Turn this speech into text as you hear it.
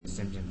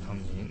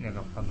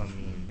내가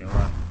받으면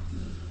내가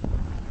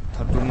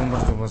탑도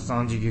넘버스 뭐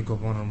상지기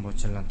거보는 뭐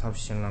질란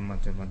탑신란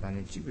맞대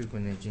받다니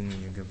집이군에 지는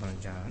이게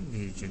반자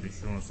이 집이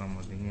쉬운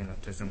상모들이라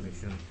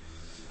대성배슌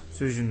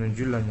수준은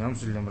줄라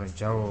냠슬렘을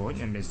자오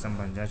냠베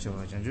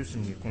삼반자처와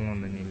장주스니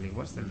공원은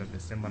리버스를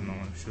베셈반노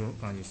쇼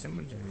간지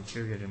셈반자리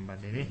쇼게름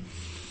바데리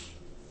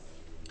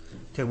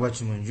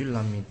태과치문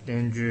줄라미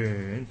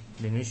땡주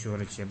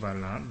베니쇼르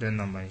제발라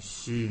데나만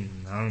시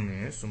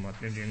나네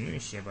수마텐주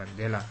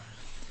셰반데라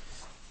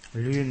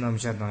류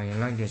남샤당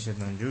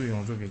연락계시던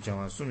주용조게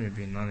자와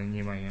수미비 나는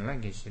니마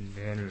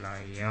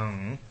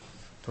연락계시데라양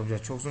도자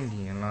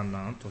촉송기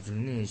연락나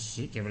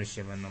도줄니시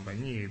개발시반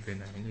나바니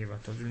유베나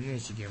니바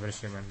도줄니시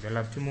개발시반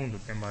벨라티몽도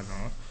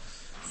템바나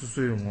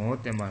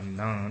수수용어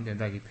템반당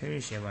대다기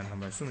페미시반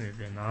나바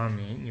수미비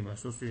나미 니바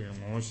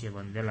수수용어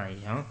시반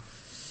델라양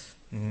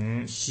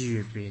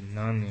시유비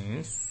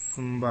나니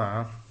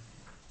숨바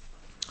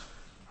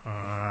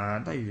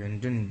다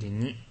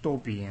연든디니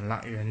또비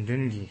연락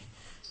연든기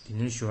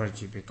디니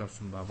쇼르지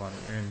백업슨 바바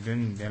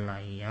연든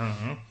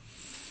델라양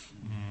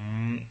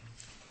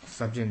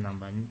subject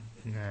number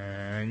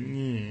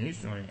ni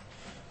sorry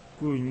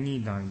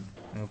kunyi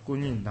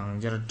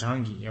dang jar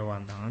jangi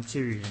yawan dang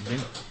chewi den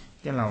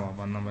tenlawa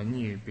ba number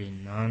ni pe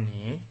na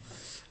ne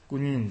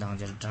kunyi dang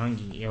jar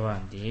jangi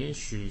yawan de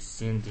shu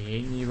sin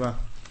de ni ba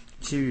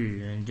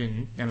chewi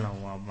den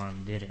tenlawa ba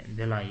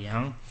de la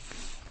yang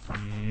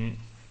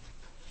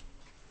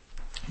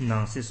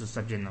nang se su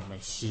subject number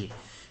shi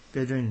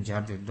pedun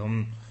jar de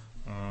dom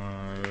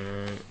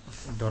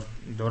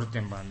dor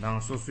temba dang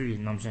so sui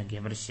namsha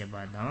gebar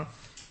sheba dang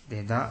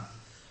deda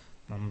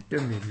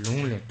tembi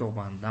lung le to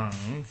ban dang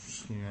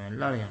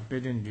la yang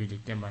pedun du de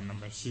temba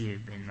namba shi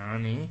be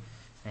nani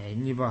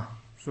ni ba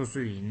so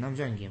sui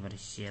namsha gebar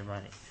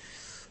sheba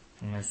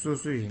re so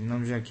sui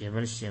namsha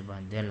gebar sheba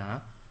de la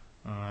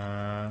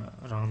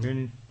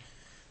rangdun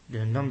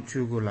dendam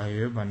chugo la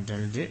yo ban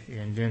dal de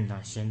yenden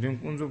da shendun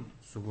kunzu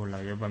sugo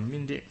la yo ban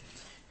min de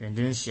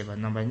yenden sheba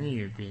namba ni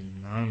yo be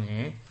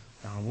nani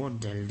당보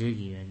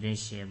델데기 연전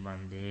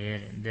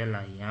시반데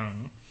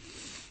델라양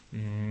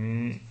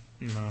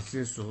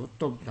나세소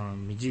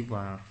톱당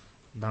미지바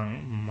당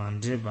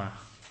만제바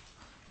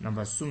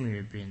나바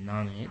수미베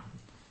나네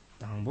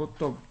당보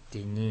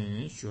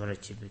톱디니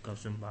쇼라치베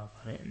갑순바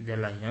바레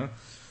델라양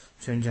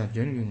천자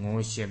된기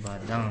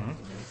오시바당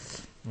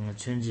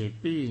천지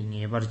비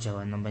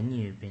네바르자와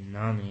남바니베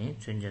나네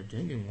천자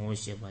된기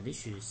오시바데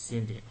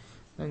슈신데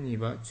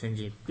나니바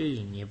천지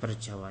비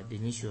네바르자와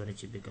디니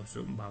쇼라치베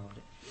갑순바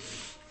바레.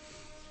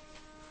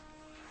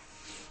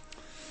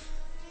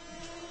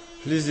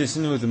 Please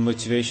listen with the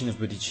motivation of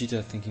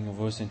bodhicitta, thinking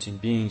of all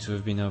sentient beings who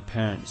have been our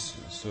parents.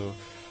 So,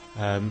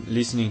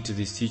 listening to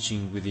this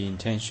teaching with the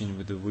intention,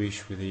 with the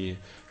wish, with the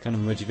kind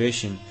of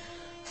motivation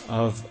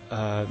of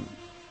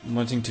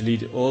wanting to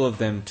lead all of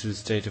them to the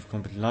state of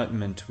complete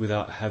enlightenment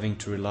without having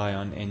to rely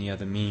on any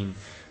other mean.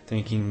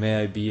 Thinking,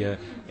 may I be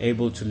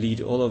able to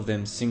lead all of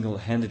them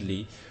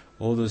single-handedly,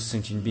 all those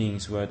sentient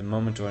beings who at a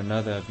moment or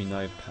another have been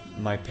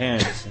my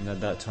parents and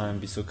at that time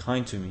be so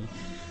kind to me.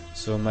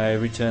 So may I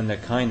return their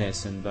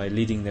kindness and by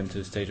leading them to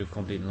the state of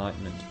complete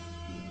enlightenment.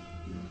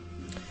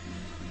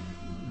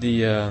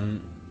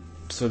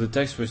 So the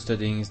text we're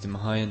studying is the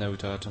Mahayana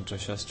Uttaratantra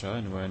Shastra,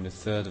 and we're in the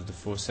third of the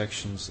 4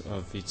 sections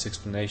of its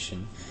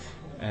explanation.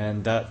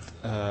 And that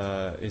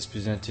is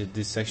presented,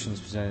 this section is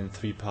presented in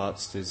 3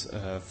 parts. There's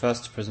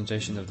first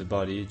presentation of the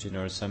body,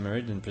 general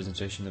summary, then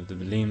presentation of the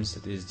limbs,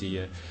 that is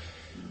the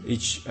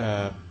each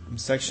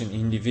section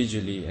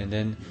individually, and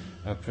then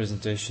a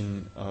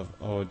presentation of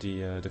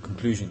the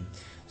conclusion.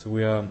 So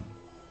we are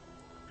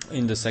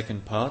in the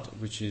second part,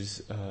 which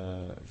is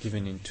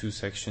given in 2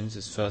 sections.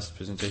 This first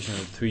presentation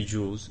of the 3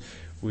 jewels,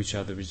 which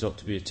are the result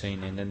to be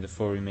attained, and then the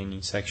 4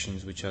 remaining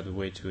sections, which are the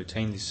way to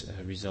attain this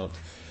result.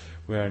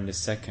 We are in the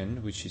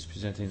second, which is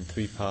presented in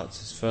 3 parts.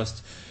 This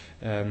first,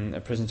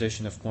 a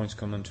presentation of points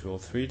common to all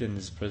 3, then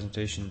this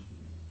presentation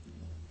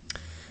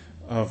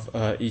of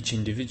each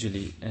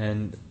individually,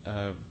 and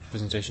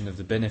presentation of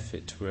the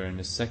benefit. We're in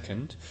the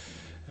second,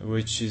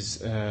 which is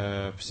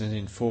presented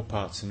in 4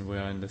 parts, and we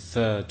are in the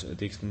third,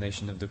 the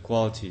explanation of the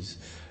qualities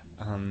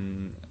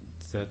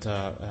that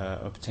are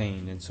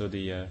obtained, and so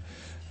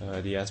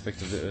the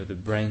aspect of the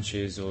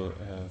branches or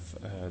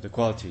the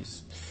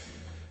qualities.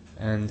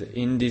 And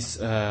in this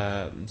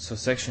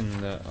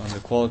section on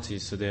the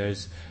qualities, so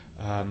there's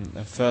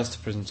a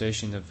first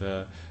presentation of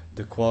the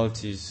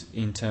qualities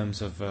in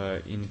terms of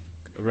in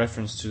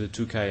reference to the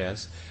 2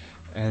 kayas,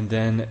 and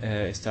then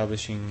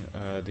establishing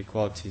the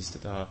qualities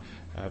that are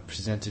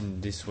presented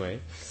in this way.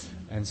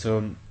 And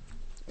so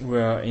we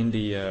are in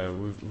the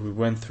we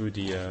went through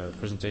the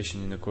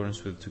presentation in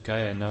accordance with 2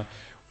 kaya, and now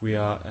we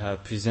are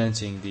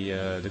presenting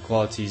the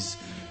qualities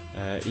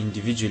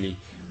individually.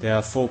 There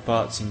are 4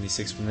 parts in this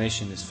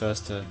explanation. This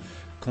first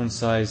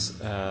concise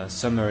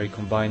summary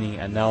combining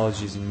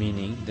analogies and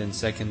meaning. Then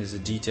second is a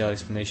detailed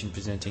explanation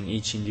presenting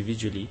each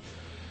individually.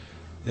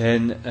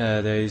 Then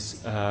there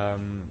is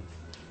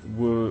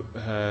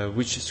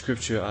which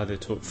scripture are they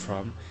taught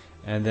from,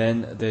 And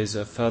then there's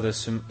a further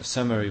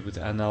summary with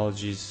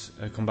analogies,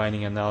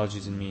 combining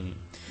analogies and meaning.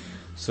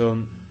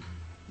 So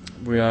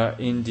we are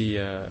in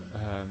the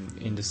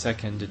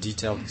second, the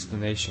detailed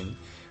explanation,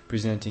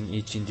 presenting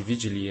each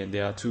individually, and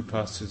there are two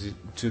parts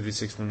to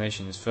this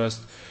explanation. Is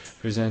first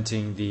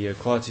presenting the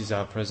qualities that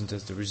are present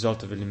as the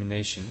result of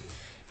elimination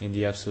in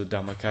the absolute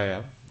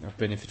dharmakaya, of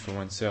benefit for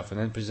oneself, and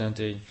then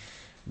presenting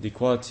the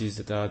qualities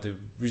that are the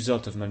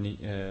result of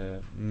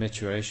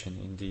maturation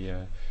in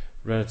the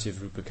relative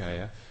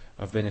rupakaya,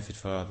 of benefit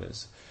for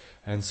others.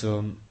 And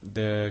so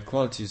the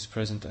qualities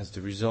present as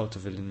the result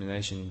of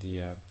elimination in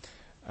the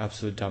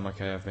absolute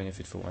dharmakaya of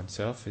benefit for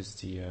oneself is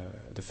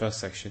the first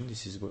section.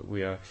 This is what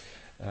we are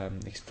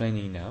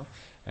explaining now.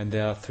 And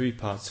there are three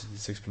parts to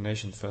this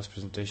explanation. First,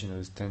 presentation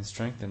of the 10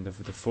 strength, and the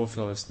 4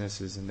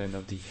 fearlessnesses, and then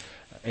of the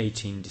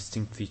 18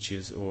 distinct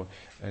features or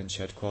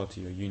shared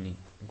quality or unique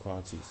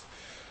qualities.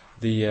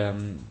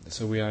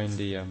 So we are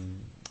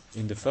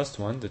in the first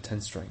one, the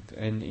 10 strength.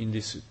 And in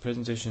this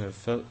presentation of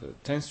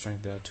 10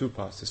 strength, there are two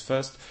parts. This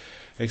first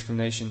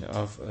explanation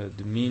of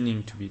the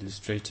meaning to be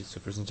illustrated, so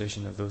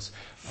presentation of those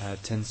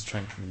 10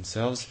 strength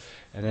themselves,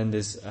 and then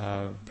this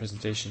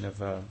presentation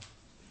of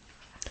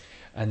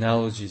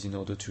analogies in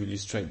order to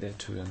illustrate that,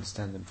 to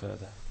understand them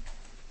further.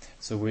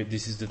 So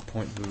this is the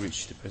point we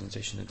reach, the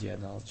presentation of the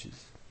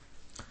analogies.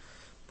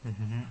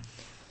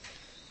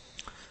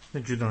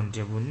 주당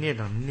제부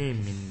내당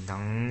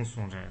내민당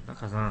송래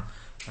가상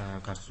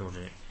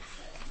가소래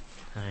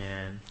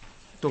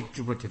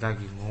똑주버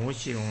대다기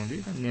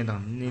모시용리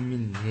내당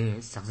내민네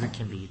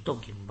삭스캠비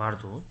똑기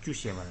바도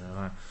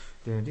주시에바나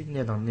되는데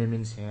내당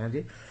내민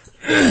생야데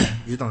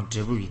주당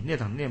제부기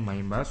내당 내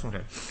많이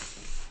말송래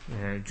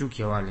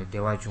주개와래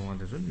대화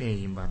중원에서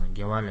내임바는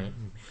개와래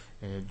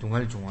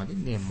동할 중원에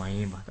내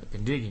많이 받아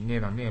근데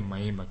내당 내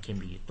많이 받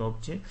캠비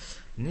똑지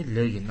네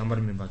레기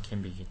넘버면 받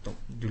캠비 똑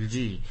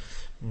들지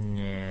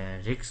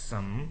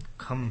릭삼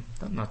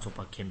캄다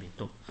나초바 캠비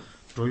똑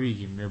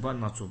로이기 메바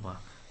나초바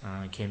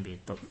캠비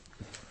똑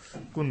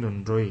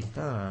군돈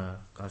로이다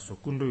가서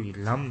군도기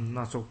람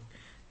나초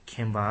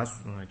캠바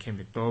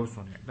캠비 똑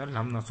손에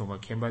람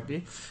나초바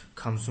캠바디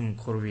감숨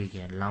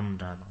코르위게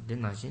람다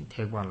데나신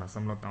태관라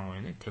삼로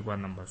땅원에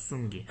태관 넘버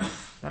숨기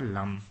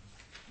람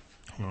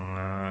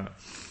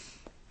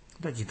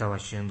다 지다와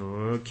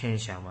신도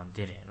켄샤만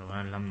데레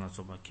람나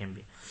소바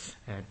캠비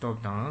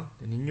또다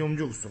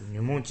뇽죽소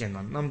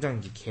뇽몬제나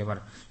남장기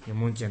개발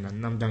뇽몬제나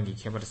남장기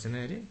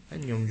개발스네리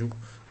뇽죽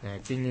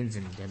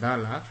띵닌진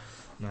데달라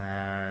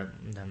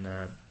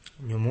단다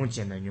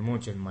뇽몬제나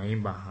뇽몬제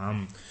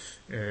마이바함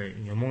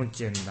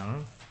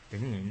뇽몬제나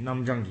되니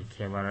남장기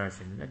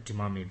개발하시는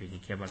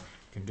디마메비기 개발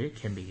근데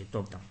캠비기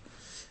또다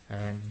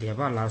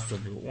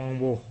데발라소비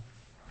왕보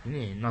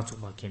네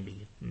나초바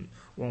캠비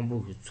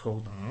왕보기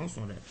초당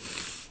소래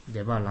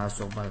데발라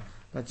소바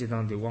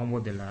다지당데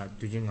왕보들라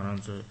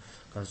두징가란서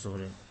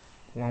가소래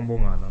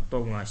왕보가나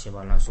또가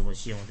셰발라 소바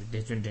시용데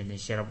대준데네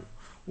셰라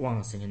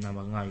왕스니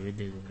나마가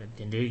요데고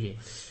된데게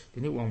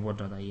되니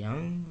왕보다다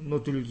양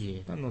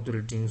노들기 다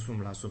노들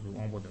징숨라 소비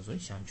왕보다서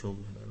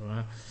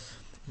샹초고나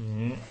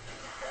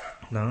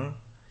나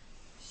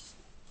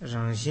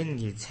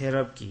장신기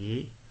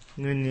체럽기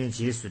눈이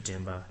지수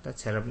젬바 다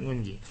체럽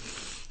눈기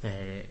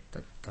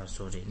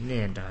가소리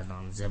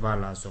내다당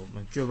제발라서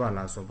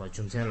쭈발라서 봐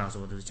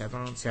중생라서도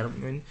자당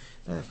세럽은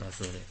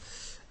가소리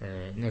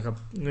내가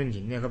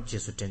눈이 내가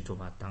지수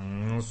텐토바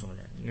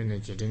당소래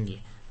눈에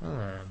제등기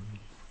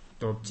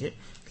또지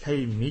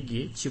타이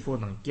미기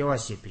치보당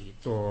깨와시비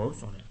또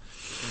소래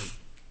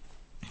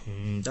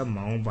다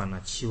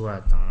마음바나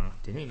치와당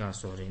되니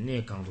가소리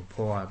내 강도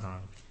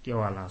포와당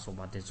깨와라서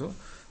봐대서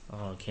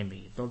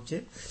캠비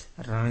또지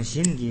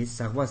랑신기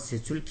사과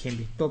세출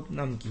캠비 또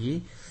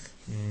남기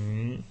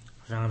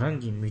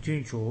랑랑기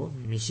미춘초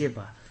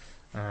미셰바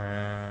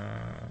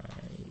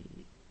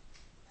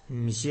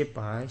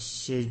미셰바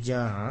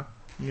셰자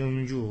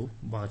뇽주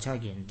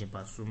바차겐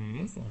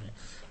데바숨 소레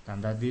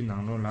단다디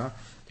나노라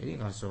데리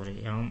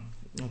가소레 양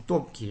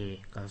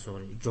톱기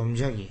가소레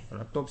좀자기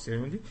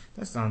톱세는데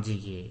다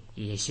상지기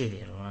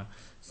예셰데로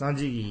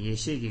상지기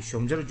예셰기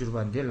좀자로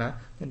주르반데라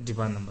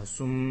디바 넘버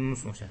숨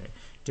소샤레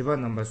디바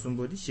넘버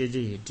숨보디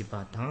셰제기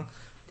디바당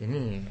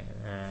되니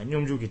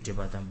뇽주기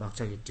디바단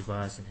박차기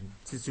디바스는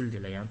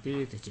지술들라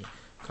양때 되지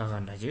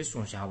가간다지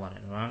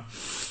손샤와라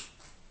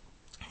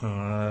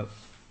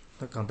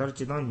다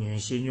간다르지단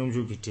년시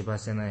뇽주기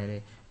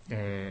디바세나에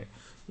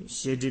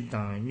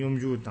셰디단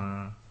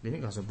뇽주단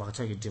되니 가서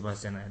박차기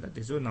디바세나에다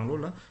되서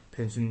나로라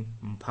펜슨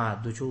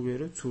파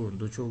도초게로 추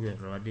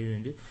도초게로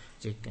되는데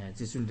제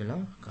지술들라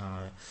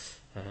가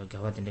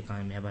가와든데 가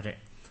메바레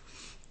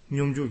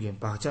뇽주기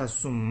박차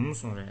숨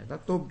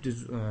손에다 또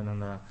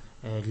나나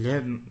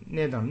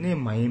내당 내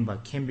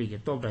마인바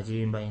캠비게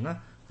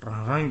똑다지인바이나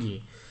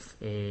랑랑기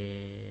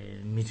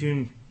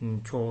미튼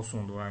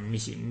초송도와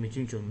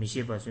미튼 초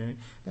미셰바선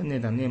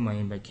내당 내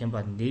마인바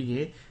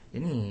캠바데게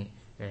아니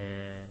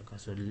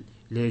가서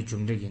레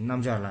좀되게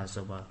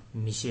남자라서 봐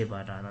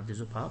미셰바라나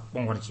돼서 봐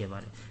뽕거리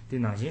제바래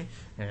되나지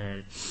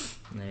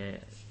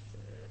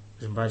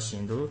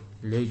rinpashindu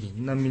legi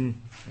namin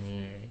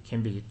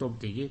kembegi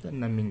topdegi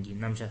namingi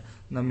namsha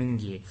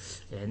namingi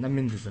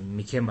namindusun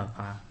mikemba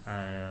pa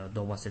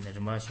dobasene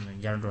rinpashindu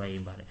jardoa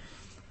imbare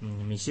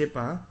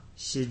mishepa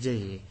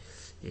shijeyi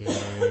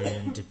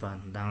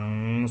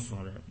dipandang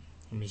sore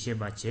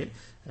mishepa che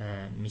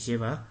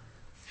mishepa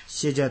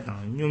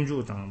sheja-tang,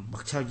 nyumju-tang,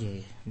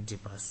 bakcha-ge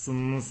dipa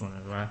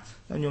sum-sum-ra,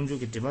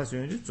 nyumju-ge dipa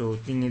sum-yu zo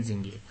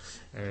tingin-zing-ge,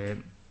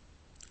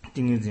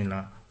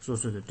 tingin-zing-la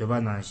so-so-de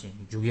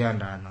dipa-na-shin,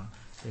 jugya-la-na,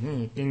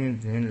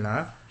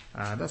 tingin-zing-la,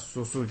 da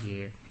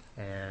so-so-ge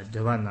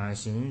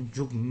dipa-na-shin,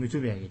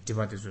 juk-mutu-bya-ge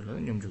dipa-de-so-la,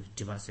 nyumju-ge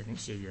dipa-se-ning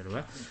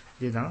she-gyo-ra,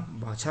 de-dang,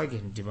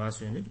 bakcha-ge dipa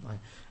sum-yu,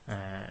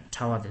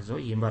 chawa-de-zo,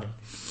 yin-ba-re,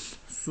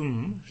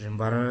 sum,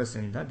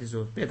 rin-ba-ra-sen-da,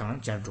 de-zo, pe-dang,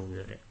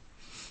 jar-jo-gyo-re.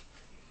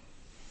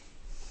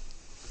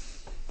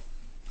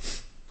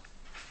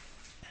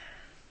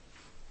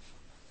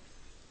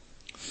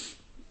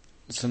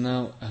 So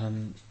now,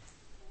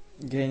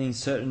 gaining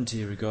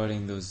certainty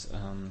regarding those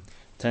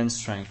 10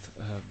 strength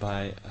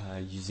by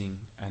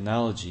using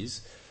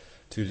analogies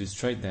to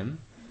illustrate them,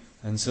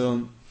 and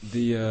so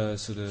the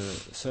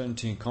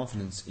certainty and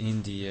confidence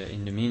in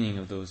the meaning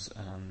of those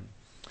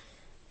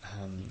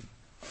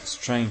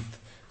strength,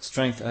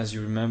 as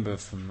you remember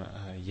from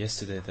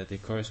yesterday, that they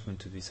correspond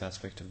to this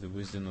aspect of the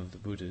wisdom of the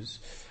Buddhas,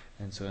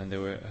 and they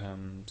were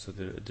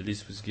the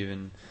list was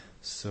given.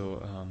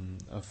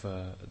 Of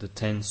the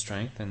 10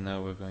 strength, and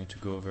now we're going to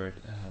go over it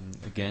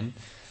again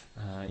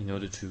in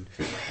order to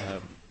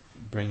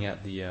bring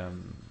out the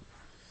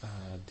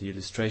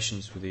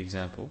illustrations with the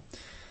example.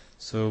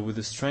 So, with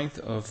the strength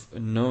of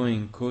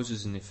knowing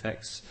causes and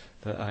effects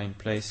that are in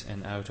place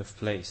and out of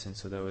place, and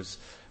so that was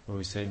where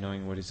we say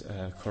knowing what is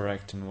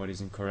correct and what is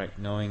incorrect,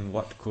 knowing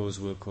what cause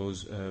will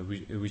cause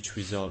which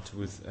result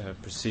with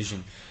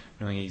precision,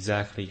 knowing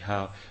exactly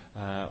how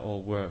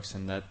all works,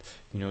 and that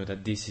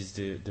that this is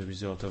the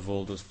result of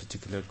all those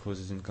particular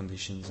causes and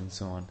conditions and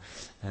so on,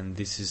 and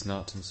this is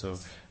not, and so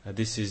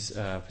this is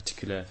a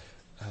particular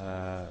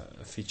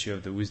feature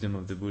of the wisdom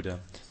of the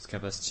Buddha, its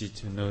capacity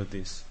to know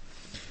this.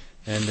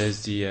 And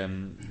there's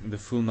the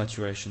full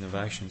maturation of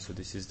action. So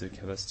this is the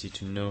capacity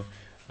to know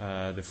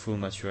the full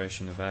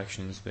maturation of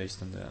actions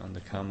based on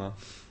the karma.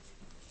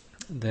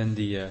 Then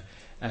the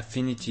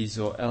affinities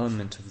or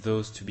element of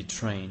those to be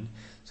trained.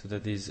 So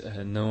that is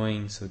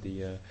knowing. So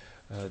the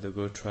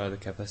gotra, the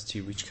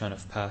capacity, which kind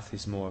of path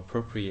is more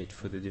appropriate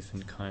for the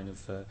different kind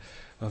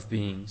of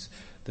beings,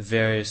 the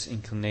various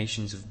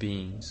inclinations of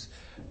beings,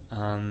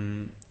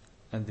 and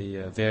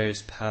the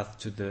various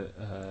paths to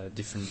the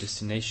different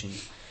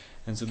destinations.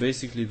 And so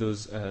basically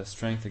those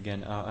strength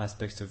again are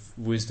aspects of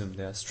wisdom.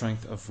 They are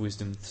strength of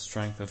wisdom,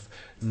 strength of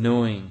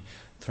knowing,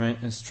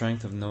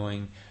 strength of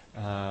knowing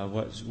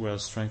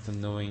strength of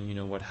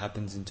knowing what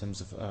happens in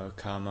terms of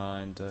karma,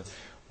 and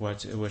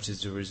what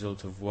is the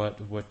result of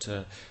what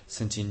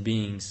sentient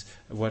beings,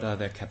 what are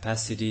their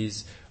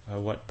capacities,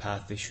 what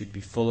path they should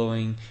be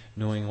following,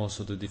 knowing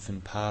also the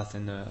different path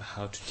and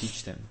how to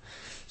teach them.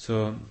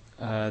 So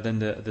then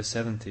the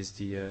seventh is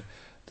the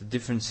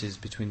differences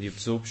between the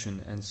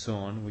absorption and so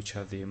on, which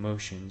are the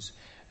emotions,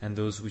 and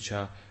those which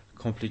are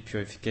complete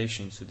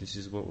purification. So this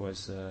is what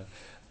was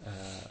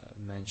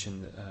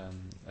mentioned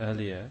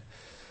earlier.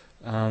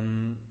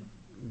 And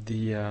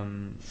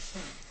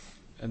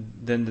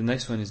then the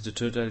next one is the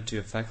totality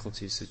of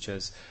faculties, such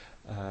as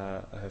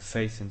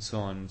faith and so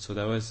on. So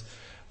that was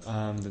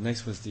the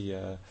next was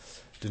the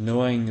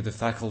knowing the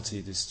faculty,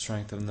 the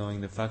strength of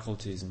knowing the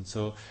faculties. And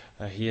so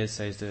here it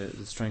says the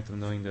strength of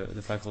knowing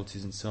the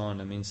faculties and so on.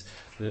 That means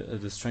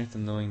the strength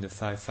of knowing the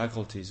 5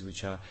 faculties,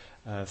 which are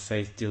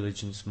faith,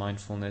 diligence,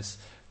 mindfulness,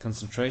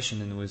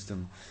 concentration, and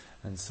wisdom.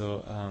 And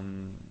so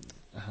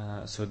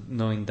so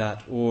knowing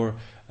that, or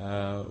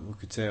we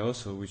could say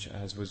also, which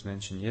as was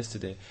mentioned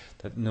yesterday,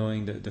 that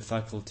knowing the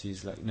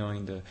faculties, like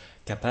knowing the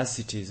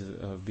capacities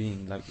of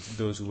being, like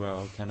those who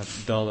are kind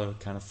of duller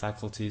kind of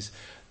faculties,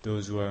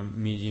 those who are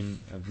middling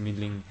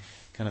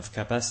kind of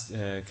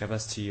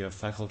capacity of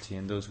faculty,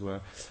 and those who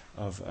are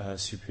of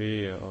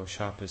superior or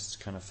sharpest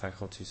kind of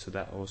faculty. So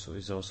that also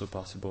is also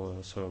possible,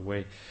 also a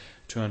way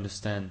to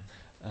understand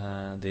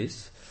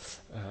this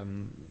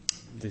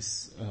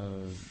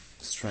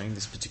strength,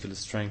 this particular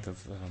strength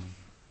of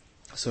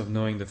of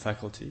knowing the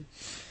faculty,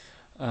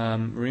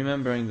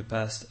 remembering the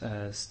past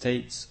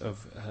states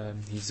of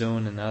his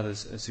own and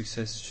others, a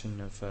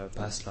succession of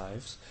past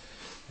lives.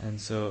 And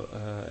so,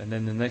 and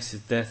then the next is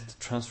death,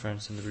 the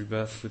transference, and the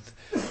rebirth with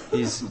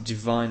his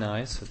divine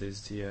eyes. So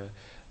there's the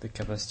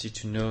capacity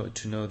to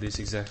know this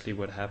exactly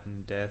what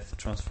happened: death,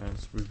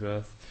 transference,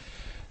 rebirth.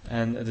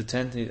 And the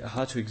 10th is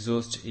how to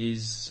exhaust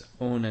his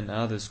own and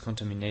others'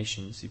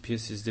 contaminations. He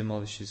pierces,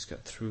 demolishes,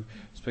 cut through,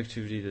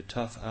 respectively, the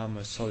tough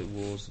armor, solid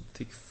walls, and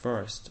thick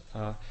forest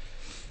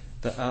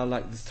that are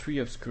like the 3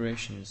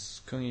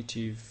 obscurations: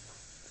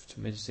 cognitive, to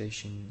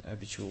meditation,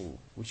 habitual,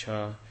 which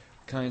are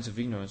kinds of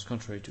ignorance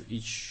contrary to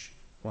each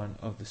one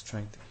of the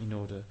strength, in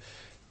order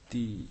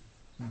the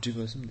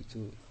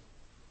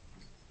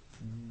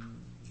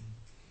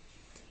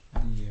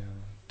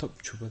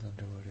top chuba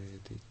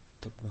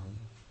top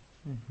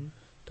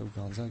tok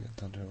ganza ga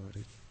tandra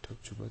wari tok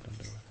chuba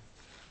tandra wari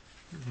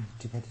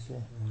Tibati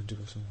so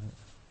dibasum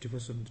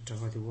Tibasum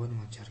Travati one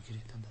ma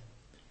charkiri tanda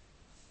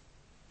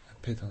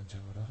pe tanja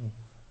wara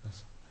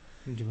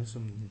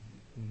Tibasum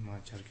ma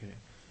charkiri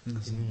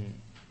ini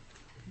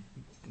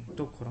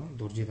tok koran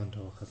dorje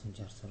tandra wakasan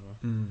charsarwa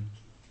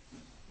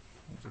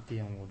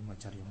tiyang wad ma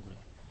char yongre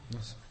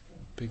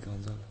pe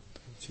ganza ga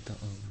chita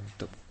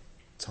tab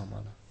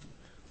chamala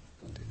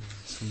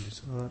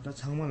다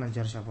창만한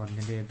자르샤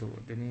봤는데도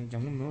되니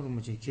장문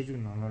뭐지 계주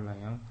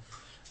나눠라야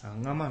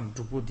ngaman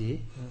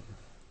두부디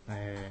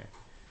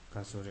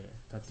가소레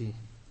다티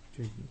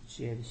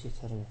시에디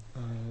시차레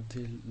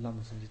디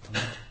라마선지 tamma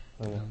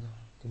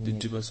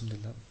dibasum de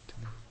la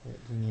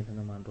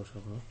니는 만도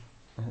서고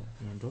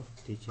년도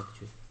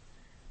티체치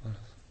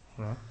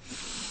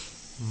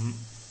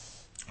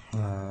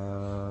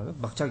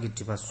박자기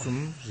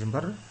디바숨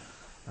림바르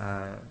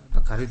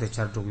가리데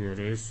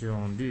차르도고요레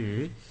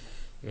수용디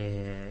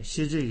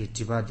시제기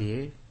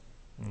디바디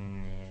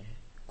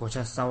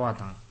고차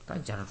싸와당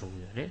단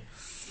자르도고요레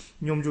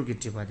뇽조기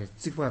디바디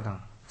찍바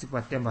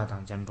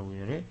땜바당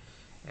잔도고요레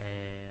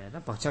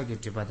나 박자기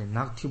디바디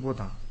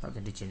낙티보당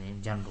다들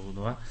지네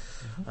잔도고도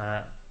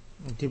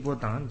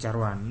티보당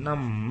자르와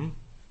남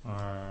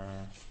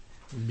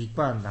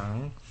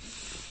빅바당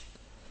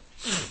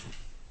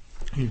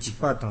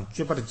직바당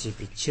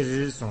쥐바르지비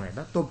치를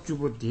송에다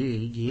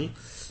똑주보디 이게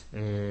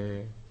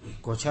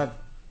고차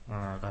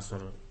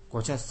가서로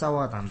고차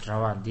싸와당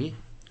드라와디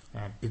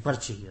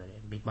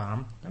빅바르치기요래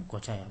빅밤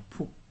고차야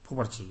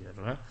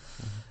푸바르치기요래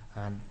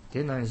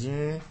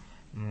대난지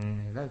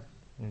나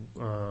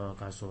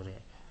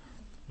가서래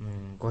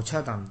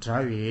고차당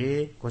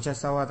드라위 고차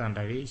싸와당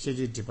드라위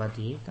시지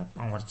디바디 다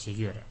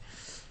방와르치기요래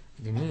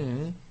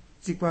되니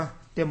직바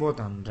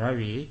템보당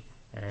드라위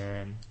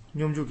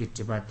뇽주기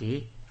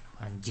디바디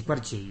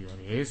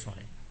직바르치기요래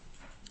소래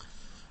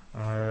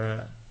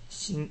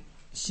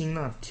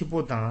신나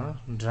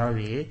티보다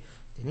드라위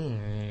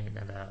되니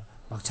나다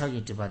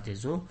막차기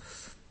디바데죠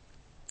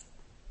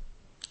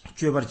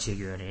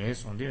쥐바르치기요래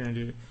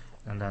손데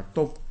나다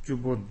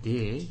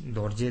똑주보데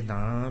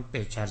노르제다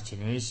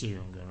페차르치네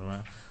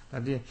시용거라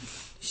다디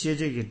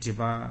시제기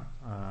디바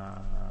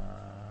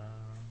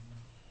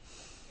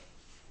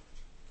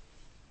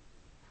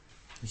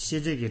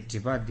시제기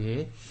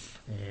디바데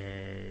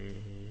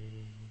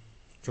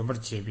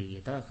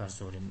좀버체비다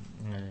가서리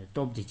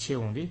톱디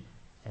체온디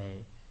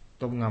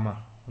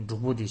톱가마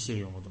두보디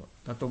시용도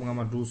다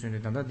톱가마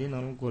두스네 단다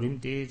디나는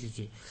고림데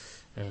지지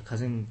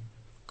가진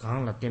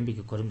강라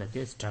템비기 고림다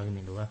데스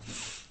자기민도가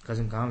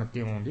가진 강라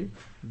템온디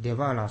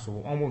데바라서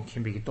어머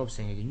캠비기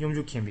톱생이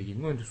뇽주 캠비기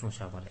뭔도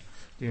손샤바래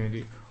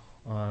되는데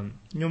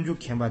뇽주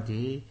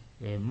캠바디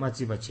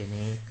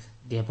마지바체네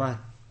데바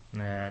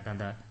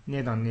단다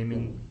내당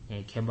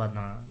내민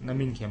캠바나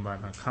나민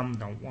캠바나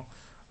감당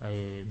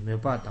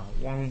메바다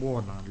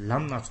왕보다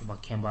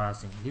람나츠바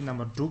캠바생 디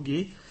넘버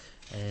 2기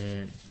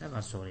나가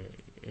소리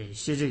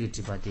시제기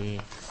디바디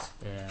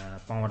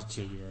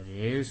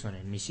방워치기래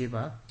소네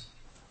미시바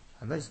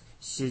한다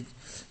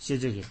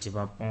시제기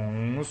디바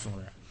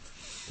뽕소래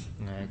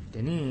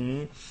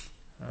되니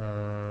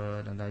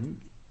단다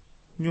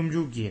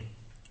뇽주기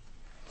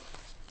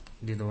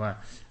디도와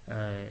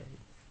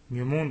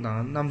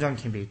뇽몬당 남장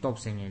캠비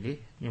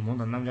톱생이리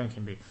뇽몬당 남장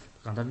캠비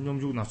간다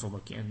뇽주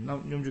나서밖에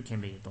뇽주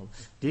캠비 톱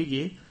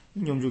되게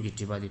뇽주기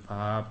디바디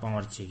바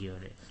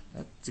방워치기래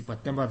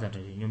직바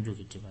템바다리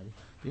뇽주기 디바디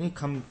이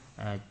감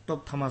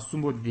톱 타마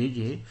숨보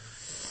되게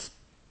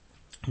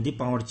디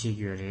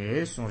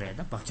방워치기래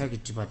소래다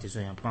박차기 디바디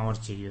소야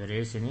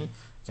방워치기래 세니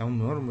장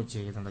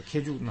뭐르무치 간다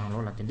케주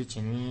나로라 된데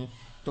체니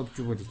톱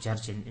주보디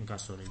자르체 인가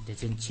소래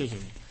대전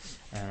체제니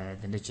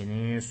된데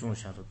체니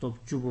소샤도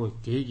톱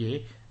주보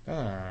되게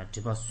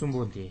디바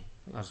숨보디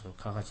가서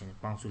가가지네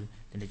방술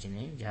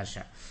된데지네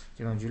야샤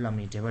지금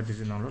줄라미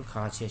데바드즈 나로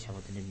가가치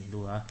샤바드네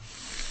미루아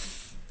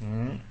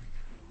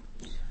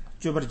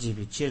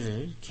쭈버지비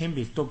체를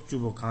캠비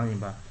똑주보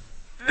강이바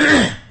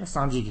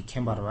상지기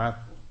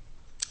캠바르와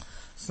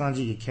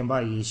상지기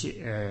캠바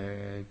예시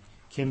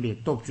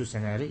캠비 똑주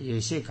생활이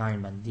예시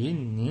강이바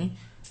니니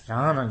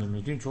라나랑이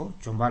미든초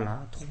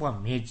좀발라 톡바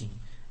매진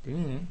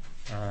되니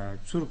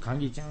술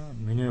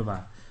강기장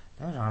메뉴바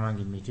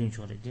라나기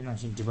미진초레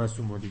디나신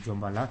디바스 모디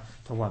좀발라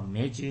토바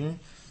매진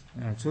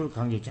술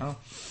관계장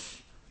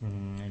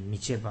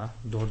미체바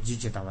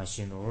도르지제다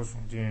와신도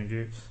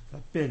손진지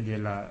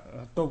벤데라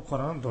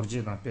똑코랑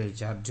도르지다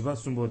페자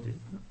디바스 모디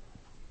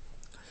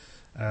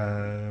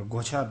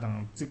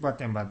고차당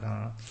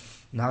찍바템바다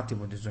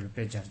나티보디 절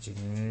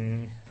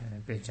페자르지니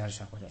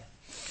페자르샤고레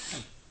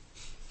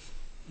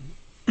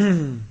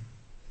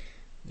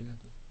내가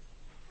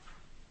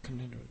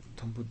근데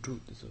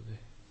덤부드 되서데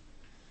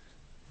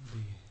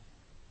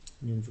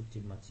뇽죽지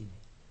맞지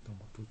너무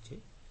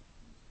좋지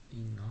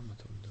인가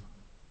맞던데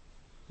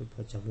그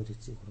파자로리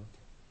찍으러게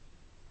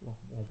와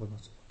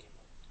원본어서 볼게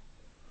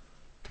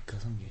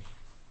가상게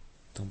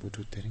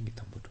덤부드 되는 게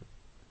덤부드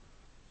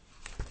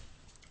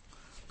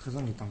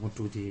가상게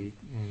덤부드디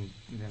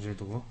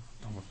내려도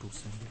덤부드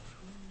쓴데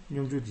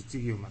뇽죽지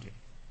찍이요 말이야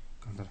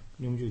간다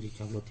뇽주디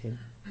잡로 텐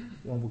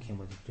왕부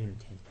캠바디 되는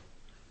텐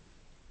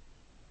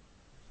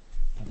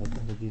아까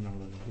비난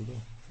거는 그죠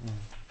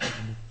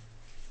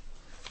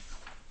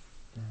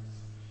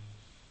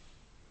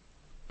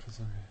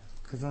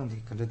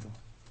그상데 그래도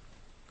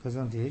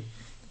그상데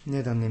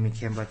내단님이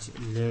캠바치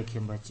레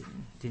캠바치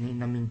되니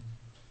남인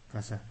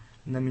가서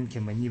남인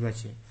캠바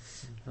니바치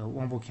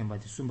왕부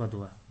캠바디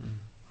숨바도와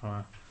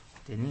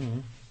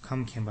되니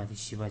감 캠바디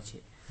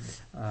시바치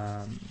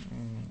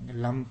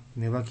lam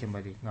neva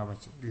kembadi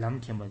ngabachi lam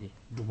kembadi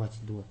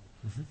dubachi do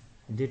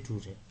de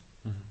tuje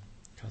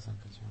가상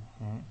가죠.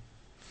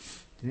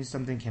 then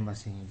something kemba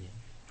saying it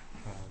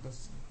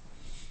that's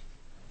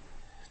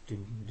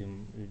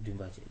dim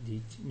bachi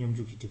di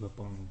nyomju ki tiba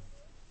pong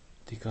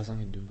디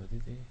가상이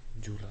둠바디데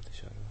줄라데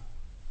샤라.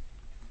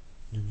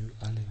 뉴뉴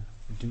알레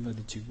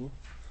둠바디 치고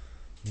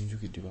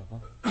뉴뉴기 디바바.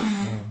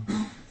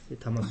 이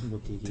타마스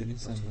못이 드린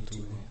산도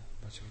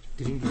맞죠.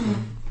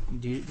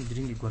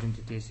 드링기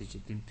거린데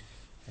테스지 딘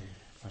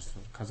벌써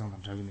가상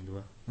남자기면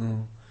누가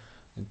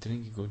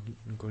드링기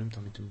고림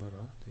담이 좀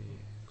봐라. 네.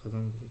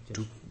 가상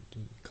두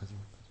가상.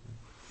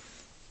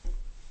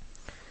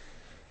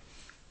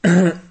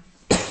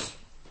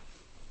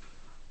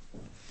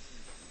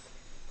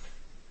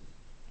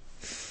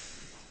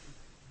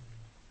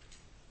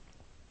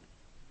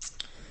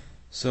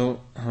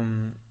 So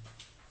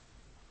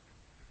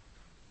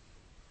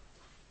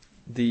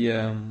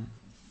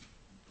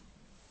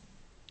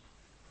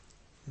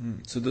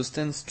so those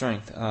 10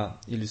 strengths are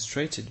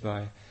illustrated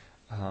by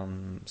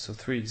so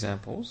 3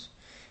 examples,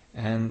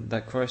 and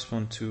that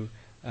correspond to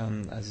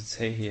as it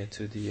say here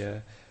to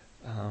the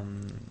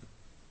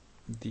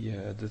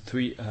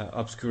 3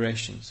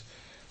 obscurations.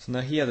 So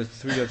now here the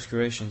 3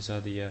 obscurations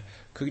are the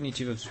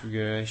cognitive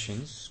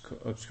obscurations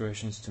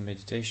to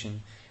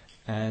meditation,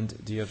 and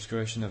the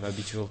obscuration of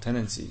habitual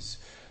tendencies.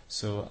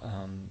 So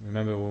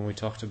remember when we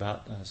talked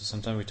about, so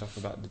sometimes we talk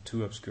about the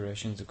 2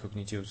 obscurations, the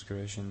cognitive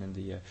obscuration and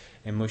the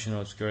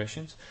emotional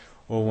obscurations,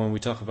 or when we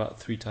talk about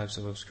 3 types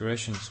of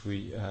obscurations,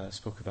 we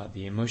spoke about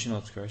the emotional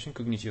obscuration,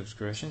 cognitive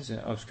obscurations,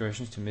 and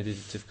obscurations to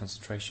meditative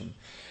concentration.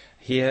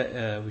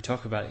 Here we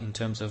talk about in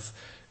terms of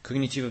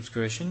cognitive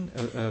obscuration,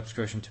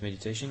 obscuration to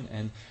meditation,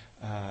 and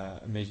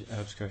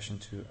obscuration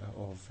to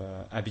of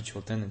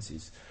habitual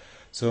tendencies.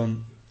 So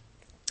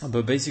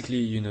but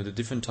basically, the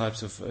different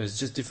types of it's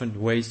just different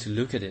ways to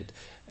look at it,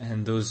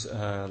 and those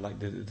like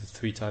the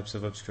 3 types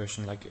of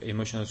obscuration, like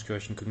emotional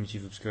obscuration,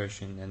 cognitive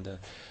obscuration, and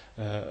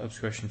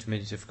obscuration to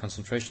meditative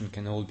concentration,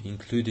 can all be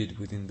included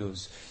within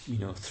those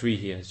 3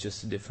 here. It's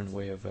just a different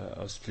way of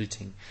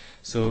splitting.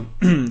 So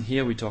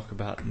here we talk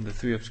about the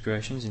 3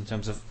 obscurations in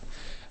terms of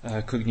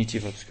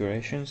cognitive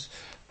obscurations,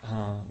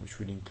 which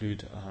would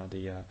include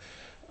the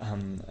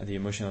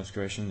emotional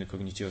obscuration, the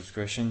cognitive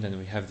obscuration. Then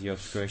we have the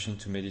obscuration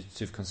to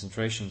meditative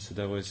concentration. So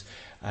that was,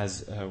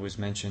 as was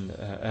mentioned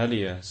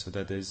earlier, so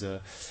that there's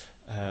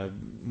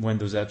when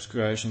those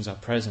obscurations are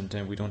present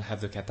and we don't have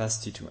the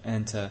capacity to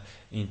enter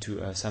into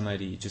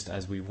samadhi just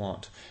as we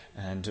want.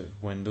 And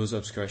when those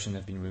obscurations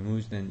have been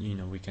removed, then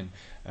we can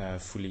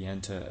fully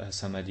enter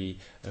samadhi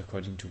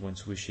according to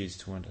one's wishes,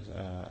 to one's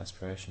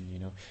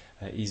aspiration,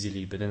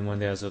 easily. But then when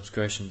there's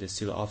obscuration, there's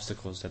still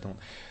obstacles that don't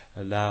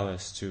allow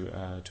us to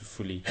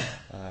fully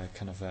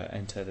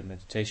enter the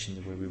meditation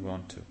the way we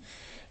want to.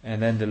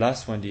 And then the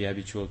last one, the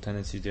habitual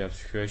tendencies, the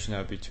obscuration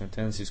of habitual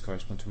tendencies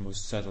correspond to the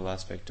most subtle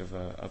aspect of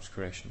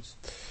obscurations.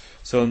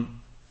 So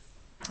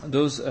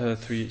those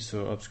 3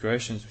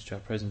 obscurations which are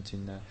present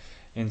in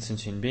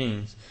sentient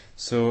beings,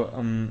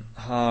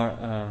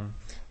 are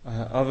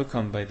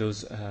overcome by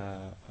those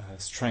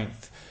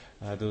strength.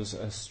 Those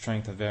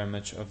strength are very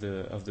much of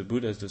the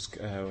Buddhas. Those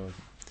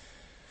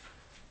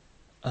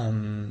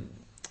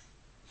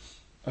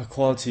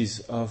qualities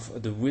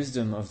of the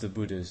wisdom of the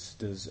Buddhas.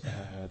 Those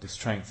the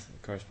strength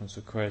corresponds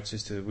to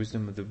qualities to the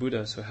wisdom of the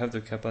Buddha. So have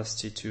the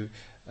capacity to,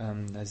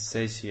 as it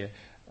says here,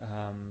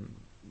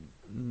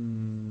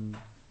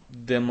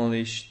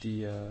 demolish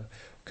the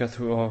cut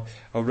through, or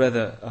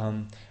rather,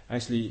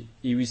 actually,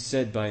 it was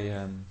said by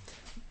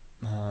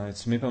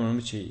it's Mipham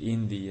Rinpoche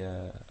in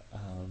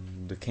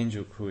the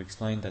Kenjuk, who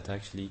explained that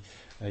actually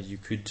you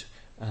could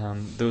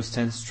those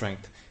 10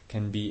 strength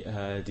can be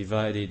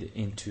divided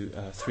into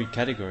 3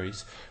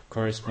 categories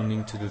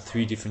corresponding to the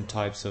 3 different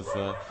types of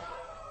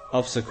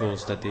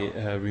obstacles that they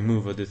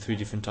remove, or the 3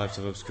 different types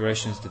of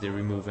obscurations that they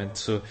remove. And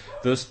so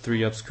those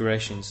 3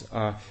 obscurations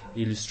are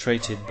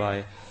illustrated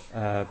by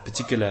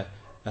particular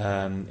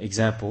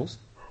examples.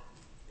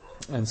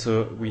 And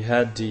so we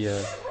had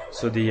the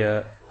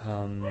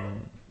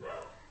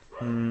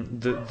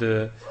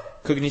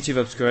cognitive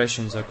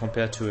obscurations are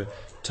compared to a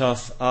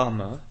tough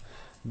armor.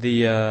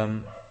 The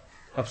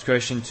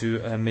obscuration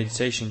to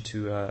meditation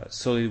to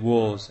solid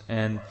walls,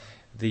 and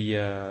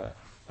the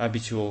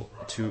habitual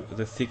to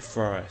the thick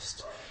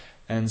forest.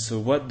 And so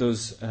what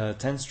those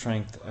 10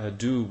 strength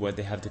do, what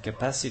they have the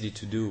capacity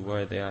to do,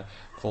 where they are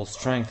called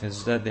strength,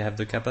 is that they have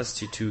the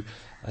capacity to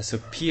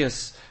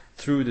pierce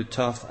through the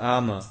tough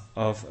armor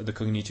of the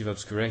cognitive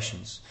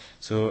obscurations.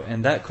 So,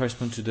 and that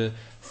corresponds to the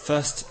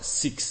first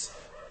 6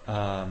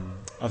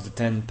 of the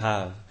 10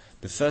 pav.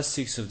 The first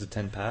 6 of the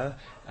 10 pav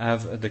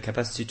have the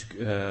capacity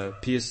to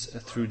pierce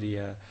through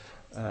the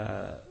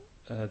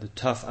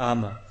tough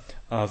armor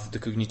of the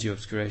cognitive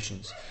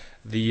obscurations.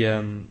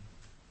 The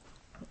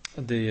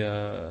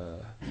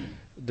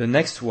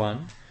next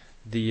one,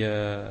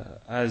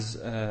 as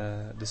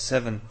the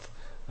 7th,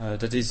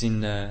 that is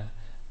in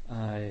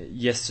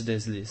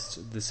yesterday's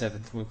list. The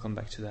 7th, we'll come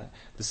back to that.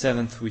 The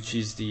 7th, which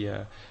is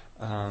the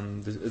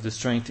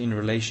strength in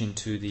relation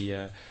to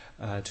the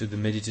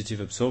meditative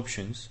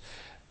absorptions,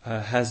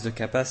 has the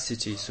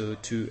capacity to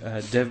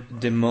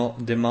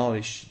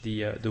demolish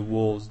the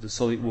walls, the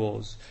solid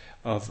walls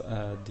of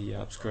the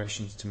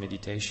obscurations to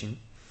meditation.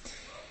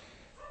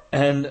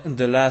 And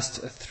the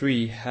last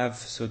 3 have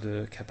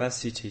the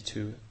capacity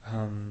to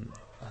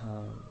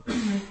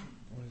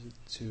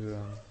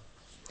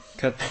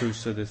cut through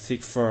the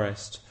thick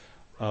forest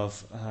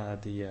of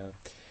the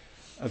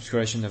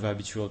obscuration of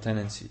habitual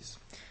tendencies.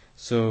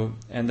 So,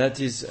 and that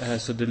is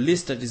the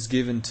list that is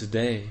given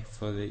today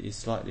is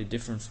slightly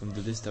different from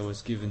the list that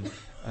was given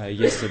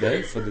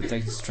yesterday for the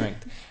technical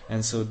strength.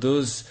 And so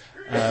those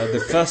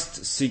the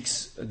first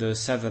 6, the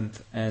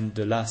 7th, and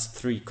the last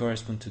 3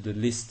 correspond to the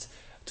list,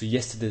 to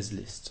yesterday's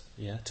list,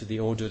 to the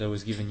order that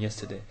was given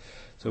yesterday.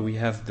 So we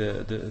have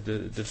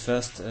the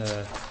first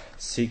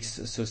 6,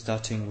 so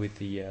starting with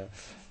the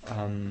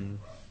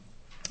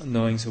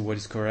knowing what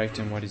is correct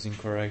and what is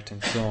incorrect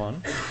and so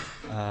on,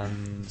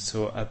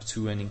 so up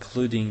to and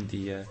including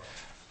the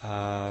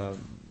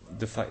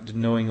fact that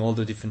knowing all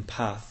the different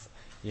paths,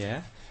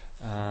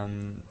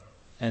 and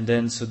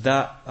then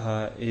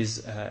that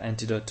is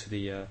antidote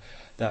to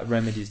that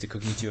remedies the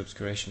cognitive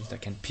obscurations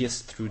that can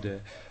pierce through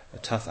the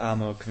tough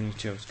armor of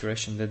cognitive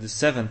obscuration. Then the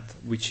 7th,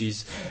 which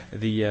is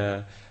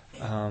the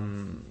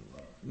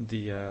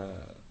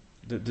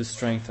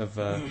strength of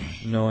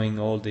knowing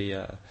all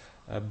the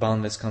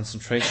boundless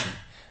concentration,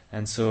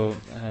 and so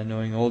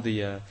knowing all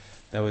that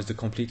was the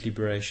complete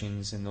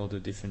liberations and all the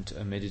different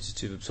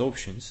meditative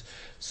absorptions.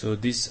 So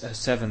this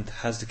 7th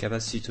has the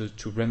capacity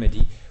to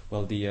remedy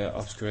the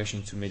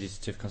obscuration to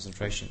meditative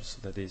concentrations.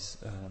 So that is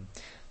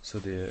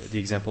the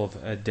example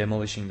of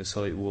demolishing the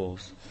solid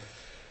walls.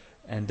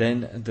 And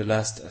then the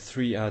last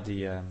 3 are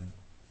the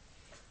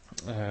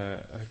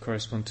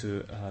correspond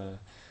to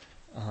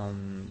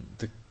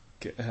the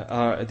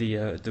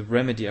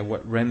remedy.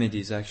 What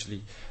remedies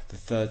actually the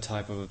 3rd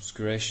type of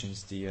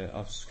obscurations, the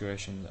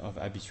obscuration of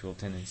habitual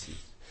tendencies.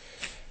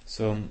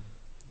 So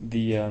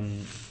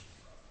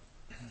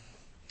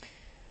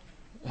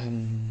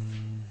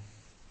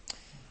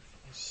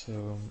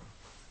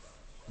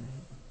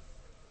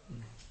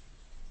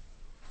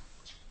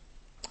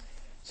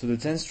So the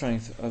 10th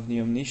strength of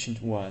the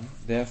omniscient one,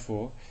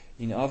 therefore,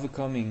 in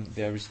overcoming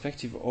their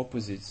respective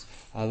opposites,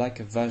 are like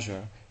a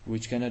vajra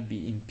which cannot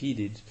be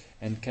impeded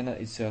and cannot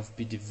itself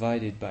be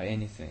divided by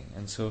anything.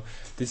 And so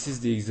this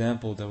is the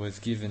example that was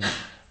given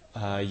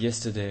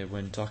yesterday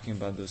when talking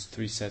about those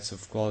 3 sets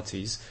of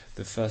qualities,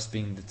 the first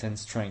being the 10th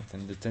strength,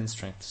 and the 10th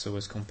strength so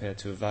was compared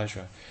to a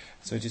vajra.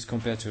 So it is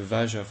compared to a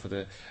vajra for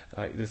the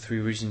 3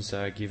 reasons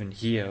that are given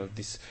here,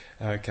 this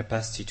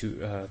capacity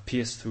to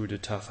pierce through the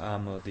tough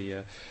armor,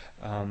 the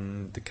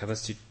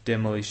capacity to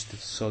demolish the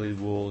solid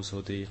walls,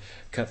 or the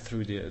cut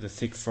through the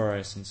thick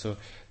forest. And so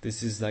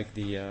this is like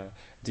the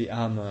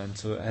armor, and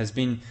so it has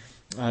been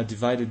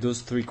divided.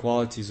 Those 3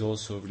 qualities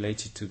also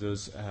related to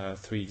those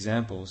 3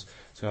 examples,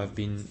 so have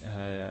been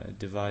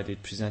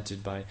divided,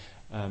 presented by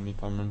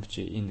Mipham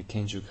Rinpoche in the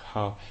Kenjuk,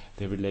 how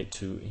they relate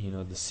to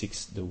the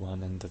 6, the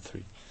 1, and the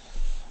 3.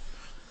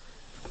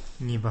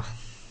 Niba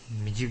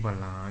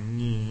mijibala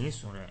ni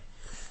sore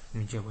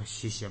mijaba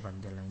shisha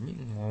bandela ni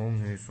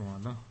ngong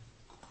suana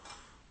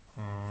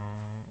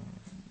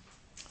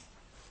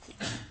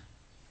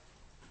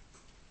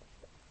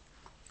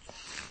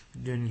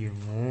dengi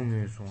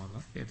ngong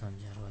suana etan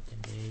jarwa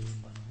tembe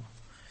banwa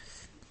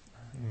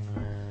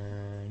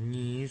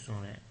ni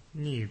sore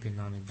ni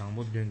pinani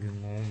dambo dengi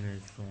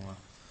ngong suana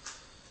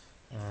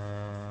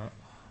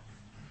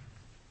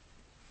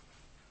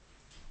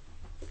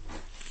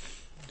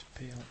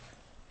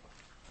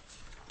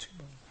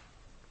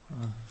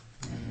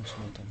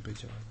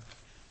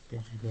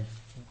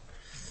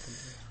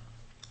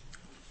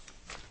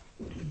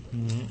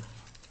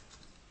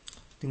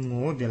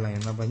ngô de la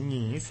na ba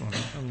ni so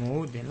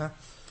ngô de la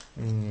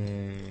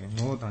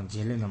ngô dan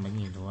jele na ma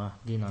ni do a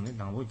di na ne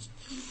dang bo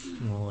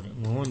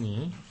ngô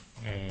ni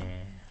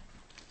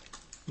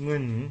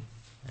ngun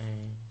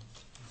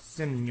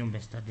sem nyom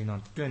besta di na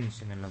tön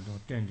se la do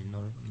tön di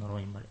no ro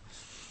imba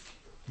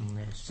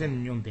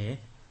sem nyom be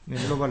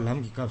ne lo ba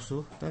lam ki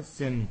kapsu ta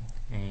sem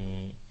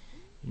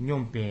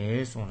nyom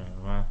be so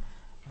la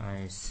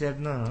set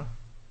na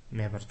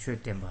me bar chö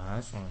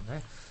temba so la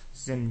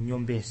sem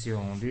nyom be se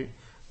on di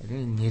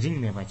niring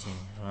me ba chen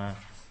wa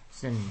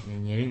sem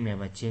niring me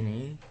ba chen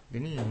ni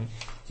deni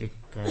je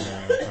ka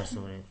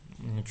so re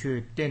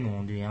chö ten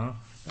on di ya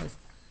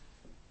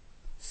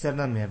set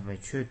na me ba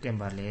chö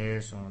temba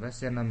le so la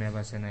set na me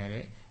ba se na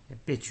re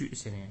pe chu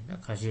se ne da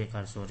ka je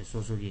ka so re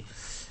so so gi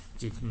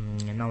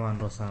nawan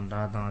rosan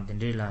da dan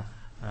dendela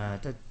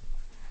ta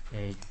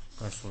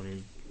ka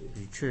sore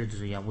chue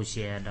du ya bu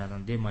xie da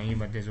dan de mai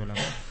ba de zo la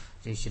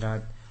je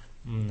shira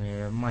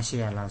ma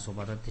xie la so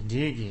ba da de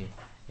ge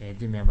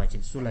de me ba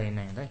chi su la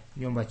ina da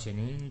nyom ba chi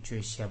ni chue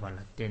xie ba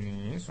la de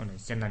ni so ne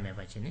sen na me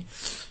ba chi ni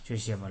chue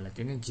xie ba la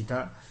de ni ji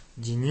da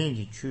ji ni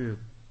gi chue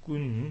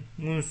kun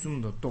ngun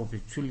sum do to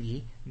bi chul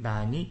gi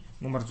da ni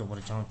ngomar zo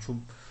bar chang chu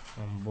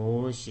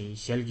bo xie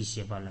xiel gi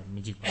xie ba la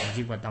mi ji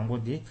ba dang bo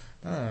di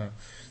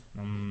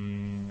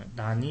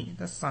다니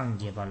다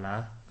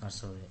상게발라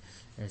가서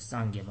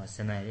상게바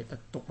세나에 다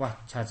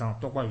똑바 차장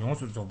똑바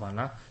용수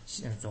줘발라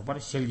줘발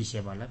셀기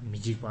셰발라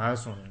미지바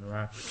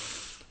소라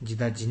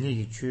지다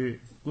진이기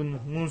추군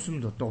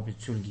문숨도 똑비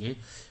출기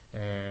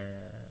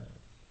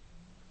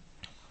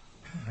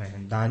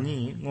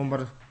다니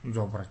놈버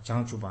줘발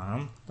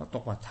장주밤 다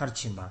똑바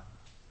타르침바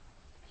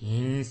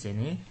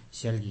인세니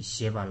셀기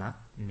셰발라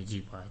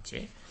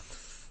미지바체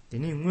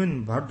되니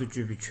문 바르도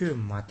주비 추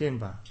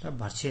마템바 다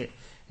바체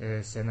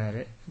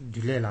세나레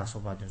듀레라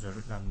소바든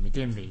저라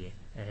미템베게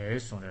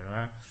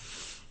소레라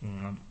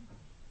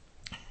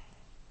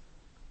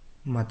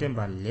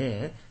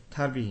마템발레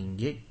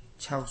타비인게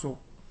차소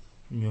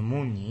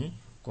뉴모니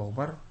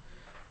고바르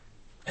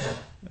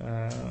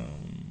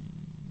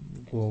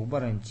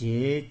고바란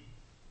제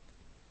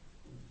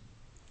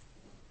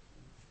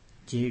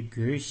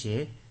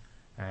교시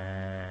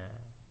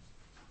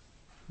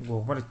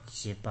고바르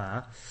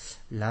제바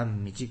라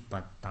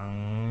미직바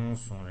땅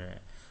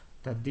소레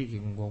tadiki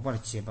ngobar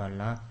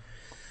chebala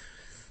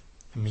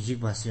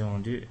mijik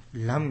basyon de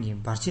lamgi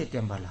barche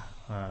tembala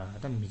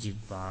ta mijik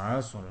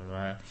ba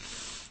sonra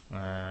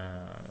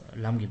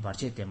lamgi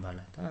barche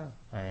tembala ta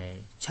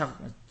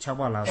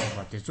chakbala so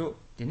batesu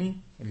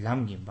tini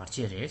lamgi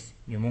barche res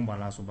nyumon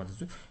bala so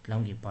batesu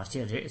lamgi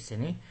barche res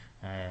ni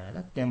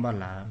la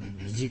tembala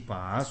mijik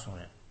ba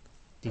sonra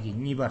tiki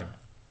nibare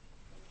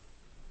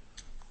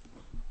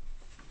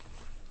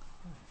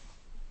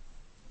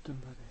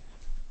tembare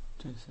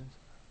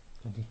sense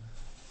어디?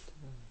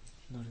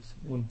 notice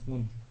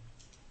문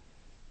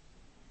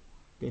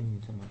pen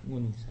sama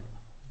문 sama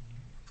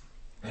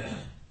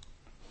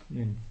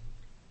는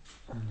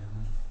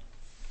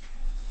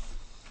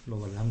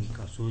lo lam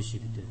ka so shi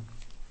de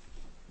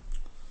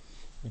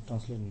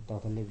translate ni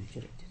ta le bi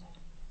chere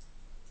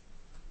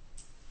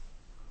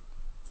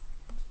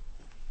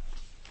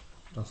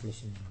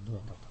translation do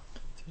ta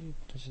ti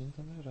president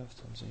na raft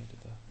on zeh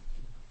da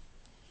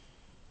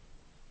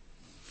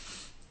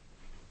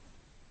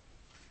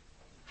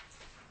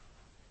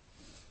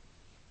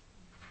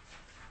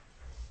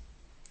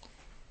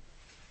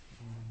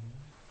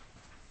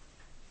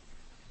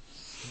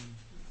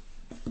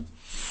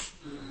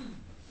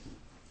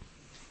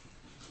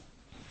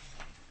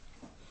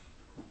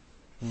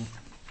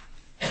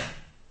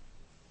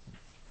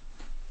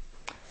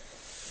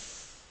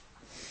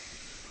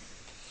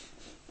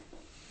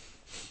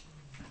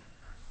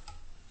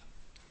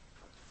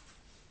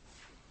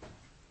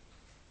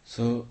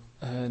So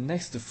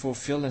next the four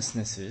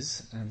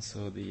fearlessnesses, and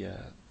so the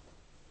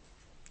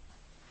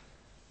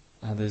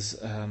there's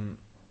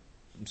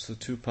so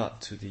two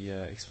parts to the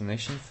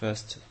explanation.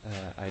 First,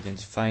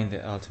 identifying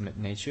the ultimate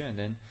nature, and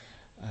then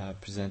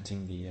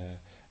presenting the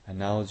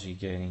analogy,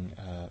 gaining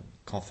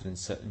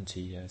confidence,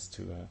 certainty as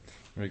to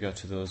in regard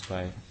to those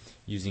by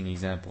using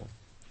example.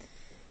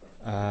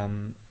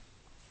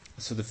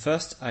 So the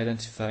first,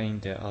 identifying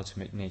their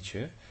ultimate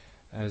nature,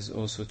 has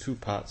also two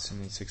parts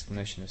in its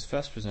explanation. Is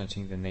first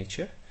presenting the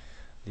nature,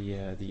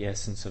 the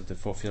essence of the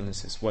four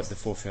fearlessnesses, what the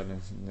four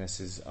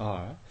fearlessnesses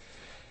are,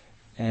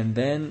 and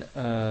then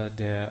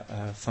their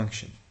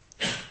function.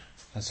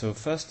 So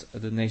first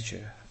the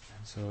nature.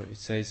 So it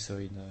says so.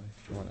 If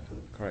you want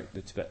to correct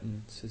the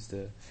Tibetan, it says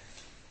the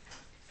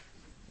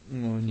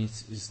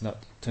is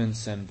not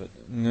Tensem but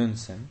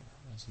Ngunsem,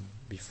 as in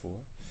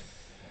before,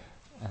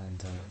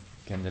 and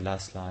again the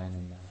last line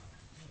in the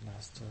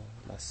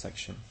last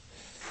section.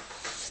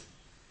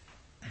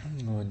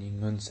 Ngoni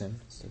Ngunsem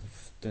instead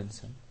of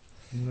Tensem.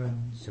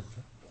 Ngun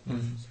subra.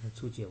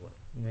 Sujewa.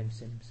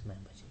 Ngunsem smai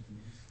bachi.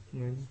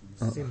 Ngun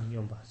sem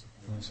yomba.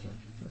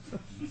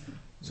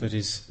 So it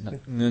is not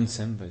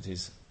Ngunsem, but it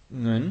is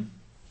Ngun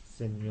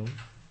Sem yom.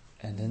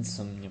 and then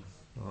Samnyam.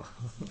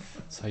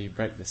 So you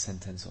break the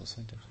sentence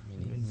also in terms of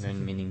meaning.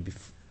 Ngun meaning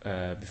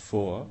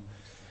before,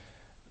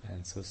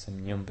 and so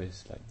Samnyam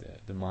is like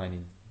the mind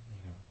in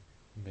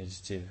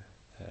meditative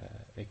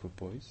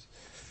equipoise,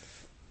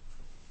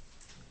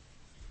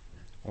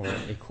 or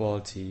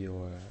equality,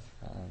 or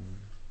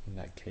in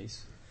that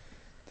case,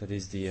 that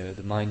is the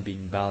mind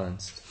being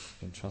balanced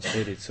and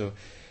translated. So,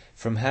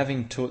 from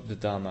having taught the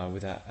Dharma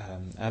without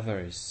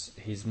avarice,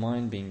 his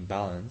mind being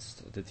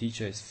balanced, the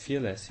teacher is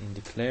fearless in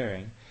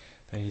declaring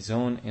that his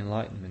own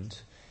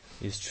enlightenment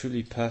is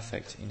truly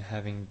perfect in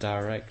having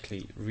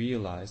directly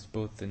realized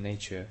both the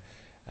nature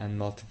and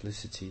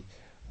multiplicity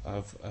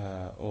of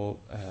all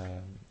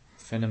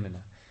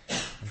phenomena.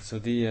 And so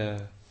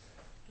the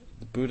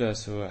Buddha,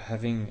 so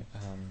having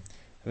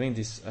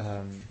this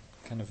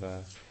kind of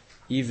a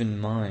even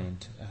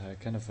mind,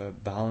 kind of a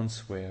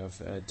balanced way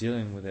of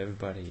dealing with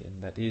everybody,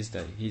 and that is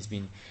that he's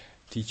been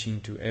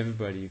teaching to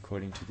everybody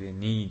according to their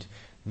need,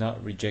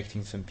 not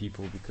rejecting some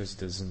people because he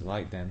doesn't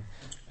like them,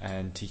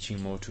 and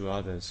teaching more to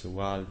others. So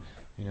while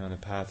on the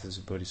path as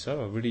a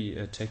bodhisattva,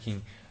 really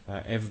taking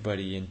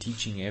everybody and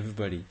teaching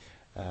everybody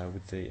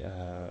with the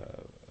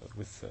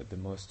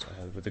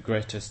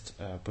greatest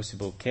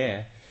possible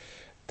care,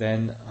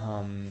 then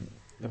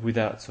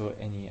without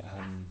any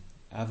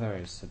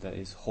avarice, so that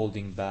is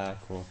holding back,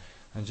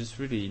 and just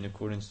really in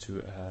accordance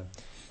to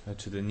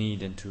the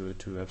need and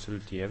to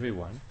absolutely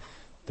everyone,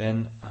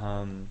 then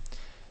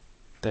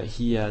that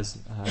he has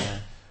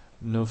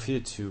no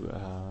fear to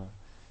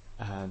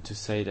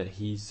say that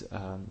he's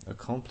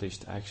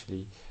accomplished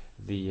actually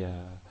the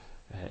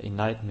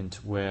enlightenment,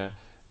 where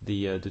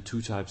the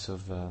two types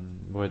of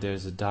where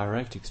there's a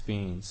direct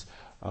experience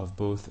of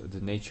both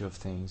the nature of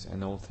things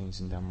and all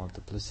things in their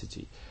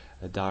multiplicity,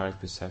 a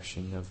direct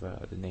perception of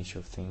the nature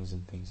of things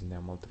and things in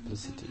their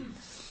multiplicity.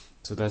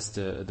 So that's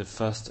the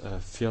first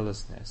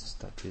fearlessness,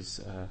 that is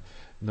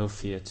no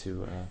fear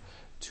to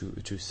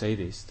say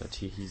this, that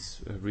he's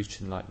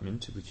reached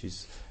enlightenment, which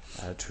is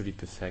truly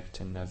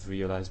perfect, and have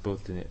realized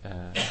both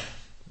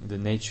the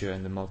nature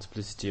and the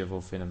multiplicity of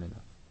all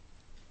phenomena.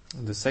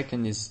 The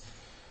second is,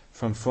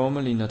 from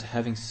formerly not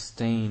having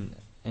sustained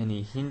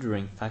any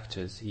hindering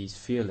factors, he is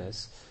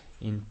fearless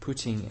in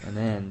putting an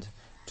end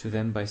to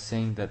them by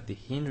saying that the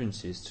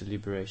hindrances to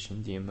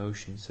liberation, the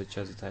emotions such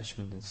as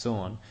attachment and so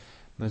on,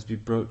 must be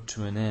brought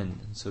to an end.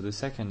 And so the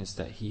second is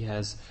that he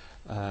has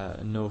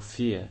no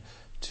fear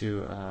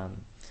to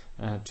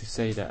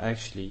say that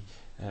actually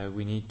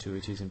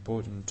it is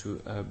important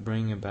to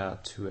bring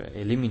about, to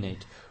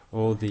eliminate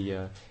all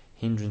the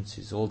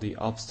hindrances, all the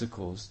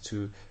obstacles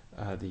to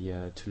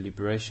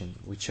liberation,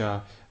 which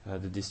are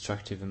the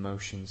destructive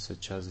emotions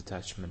such as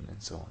attachment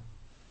and so on.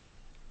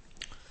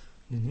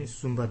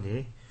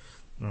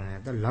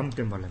 da lam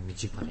tembala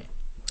michi pare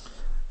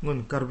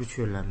ngun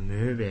karbuchu la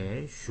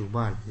mebe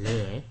shuba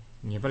le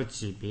nyebar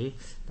chibe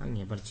da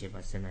nyebar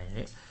cheba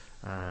senaye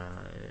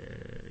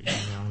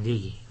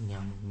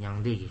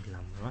nyangdegi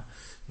lam ba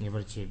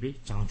nyebar chebe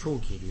jangcho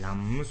ki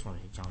lam so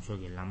jangcho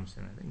ki lam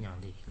sena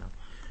nyangdegi lam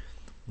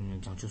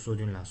장초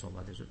소든 라서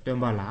받아서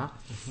땜발라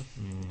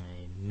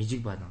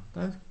미직 받아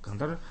다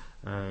간다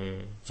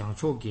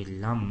장초기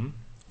람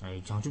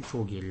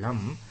장초초기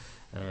람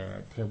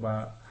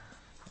대바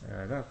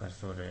라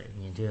가서래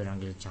니데랑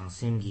게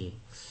장심기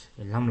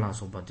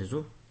람라서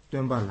받아서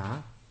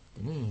땜발라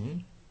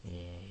되니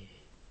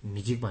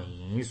미직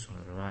바인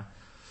소라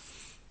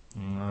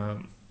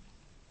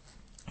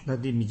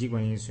나디 미직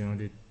바인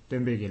소는데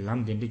땜베게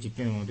람 된데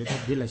집행인데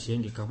딜라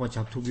시행기 가봐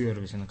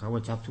잡투기여로서는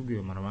가봐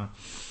잡투기여 말아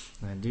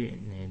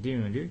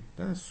네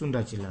다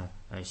순다질라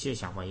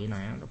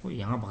셰샤바이나야 그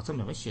양아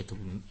박점에 셰도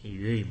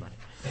유의 말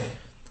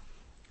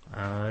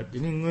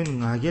드닝은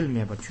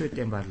나겔메바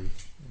최템발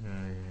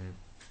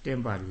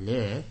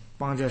템발레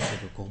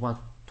방자스도 고바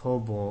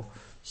토보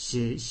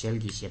시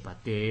셀기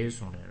셰바테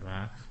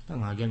소레라 다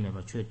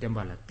나겔메바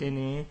최템발라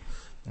때네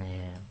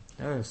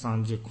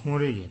산지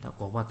콩레게 다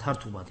고바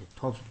타르투바데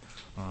톱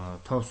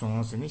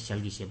송스니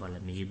셀기 셰발라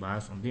미지바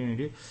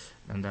손데니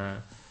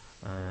난다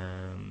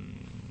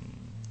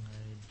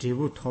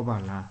제부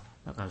토발라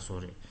아까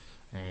소리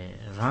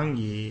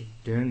랑기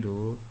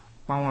된도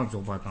방왕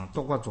조바당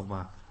똑과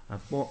조바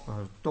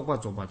똑과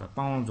조바다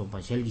방왕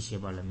조바 셀기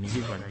셰발라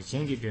미지바라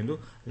생기 된도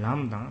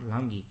람당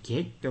랑기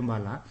개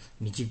덤발라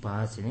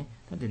미지바스네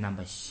다데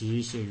남바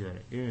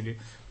시셰여레 되게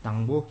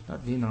당보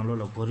다디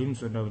나로로 버림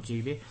소다고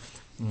지게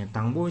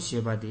당보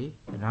셰바디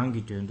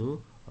랑기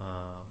된도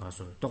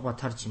가서 똑과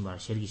타르침바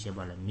셀기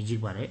셰발라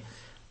미지바레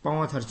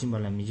방와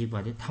타르침발라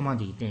미지바데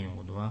타마디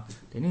때용도와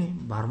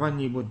되니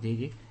바르바니보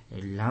되게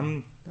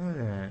람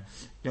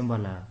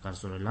템발라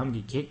가서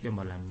람기 객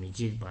템발라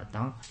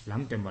미지바당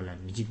람 템발라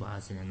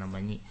미지바스네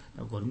남바니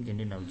고름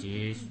된데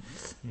나오지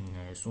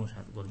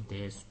송사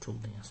고름데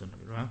스트로크냐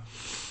소르라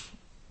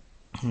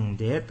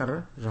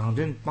데터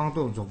랑든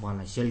빵도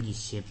조발라 셀기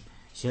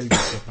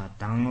셰바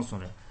당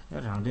소레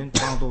랑든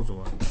빵도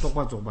조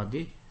똑바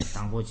조바디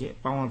당보지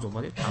빵와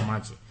조바디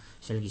타마지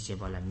셀기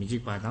셰발라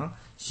미지바당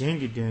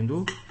시행기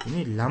된도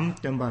이 람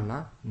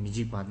템발라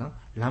미지바당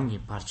람기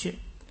파치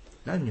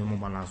라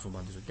뇨모발라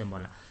소바도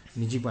템발라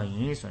미지바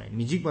인소레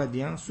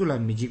미지바디앙 술라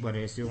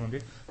미지바레 세온데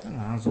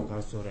나서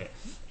가서레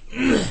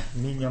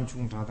미냠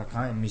중다다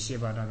가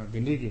미셰바다가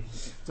딘디기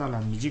잘라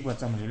미지바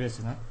참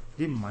레베스나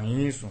디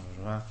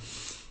마이소라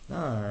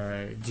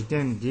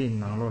지텐 디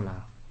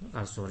나로라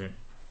가서레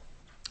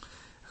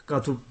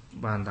가투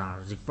반다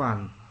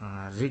릭반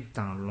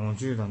릭당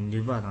롱주당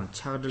니바당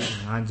차르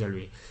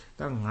나절위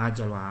딱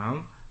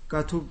나절왕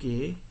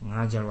가투기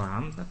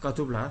나절왕 딱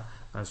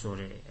가투블라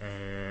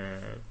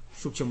가소레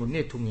숙체모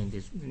네통인데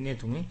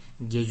네통이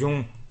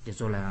제종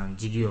데솔라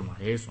지기요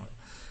말해서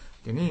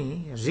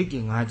되니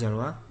릭이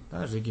나절와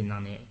다 릭이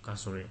나네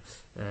가소레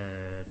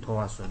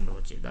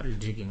토와선로지 다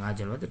릭이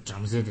나절와 다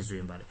잠세데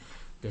주인 말에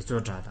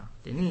데소자다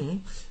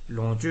되니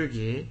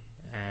롱주기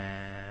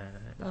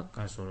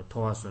가서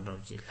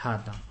토와서로지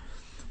하다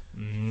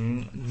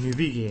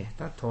뉴비게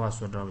다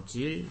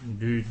도와서라고지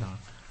뉴다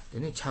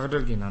되네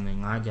차그르기 나네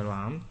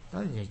ngajalwam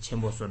다 이제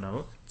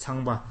첨보서라고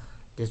창바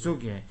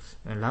대속에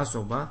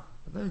라소바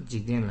다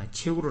지된라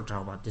최고로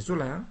잡아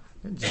대솔라야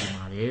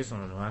지마레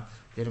손으로와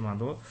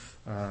데르마도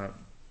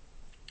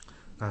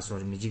가서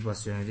뮤직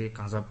바스연이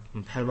강사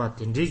팔바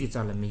딘디기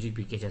잘라 뮤직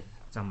비게자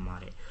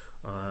잠마레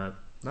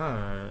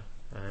나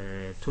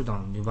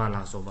투당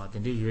뉴발라소바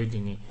딘디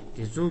유에디니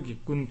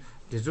대속이 군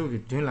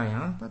대속이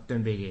된라야 다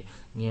덤베게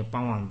네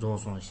방왕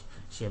조선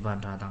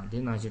셰바다당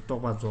데나시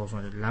똑바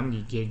조선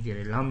람기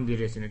게게레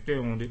람디레스네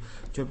때용데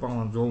저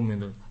방왕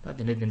조면도 다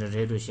데네데네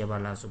레도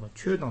셰발라소바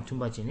최당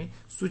tum바지니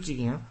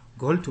수직이야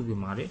걸투기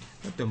말에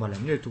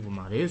덤발람네 투기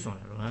말에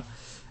손으로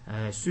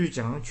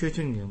수장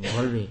최준용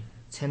걸베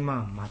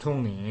천마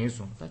마통네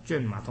손다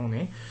쩐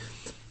마통네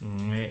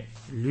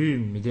류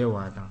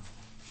미데와다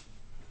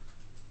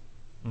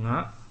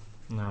나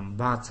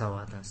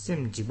바차와다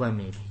심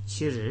지바메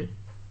치를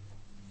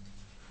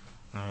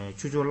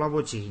추조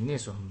라보지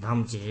내서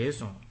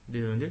남제에서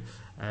되는데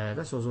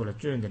다 소소라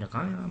쩐데나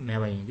강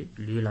매바인데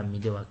류라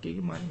미데와 끼기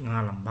말이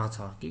나람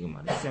바차 끼기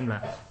말이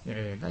셈라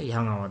다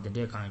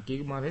양아와데 강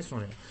끼기 말에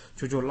소래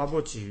추조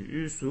라보지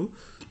유수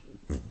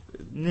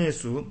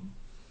내수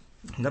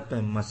나ppe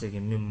마세게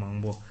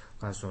민망보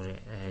가소래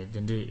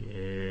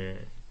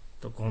덴데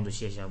또 공도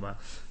시샤바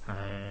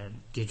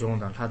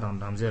기종당 하당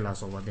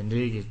담제라서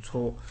덴데기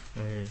초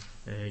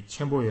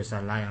첨보여사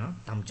라양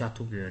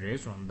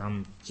담자투교래서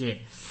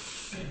담제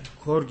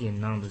거기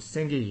나도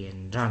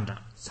생기엔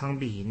잔다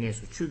상비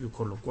내수 추기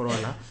콜로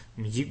꼬라라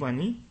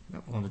미직반이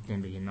나 공도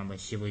템베기 넘버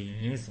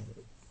 15인에서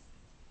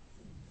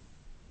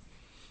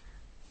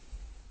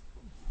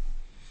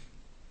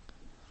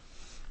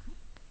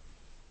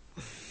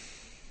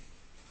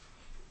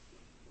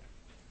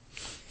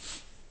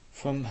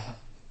From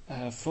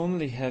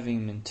formerly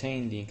having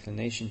maintained the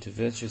inclination to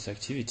virtuous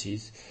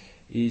activities,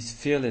 is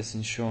fearless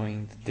in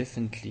showing the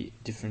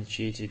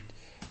differentiated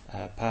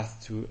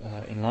path to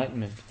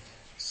enlightenment.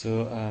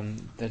 So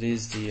that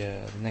is the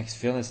next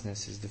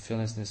fearlessness, is the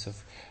fearlessness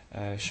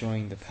of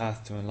showing the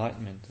path to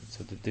enlightenment.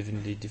 So the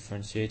divinely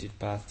differentiated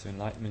path to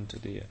enlightenment, to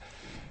the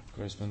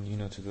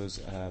correspond, to those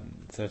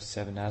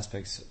 37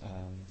 aspects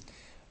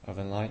of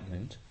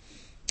enlightenment.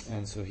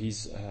 And so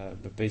he's,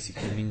 but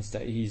basically means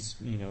that he's,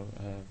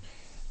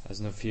 has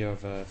no fear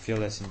of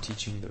fearless in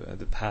teaching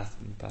the path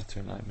to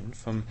enlightenment.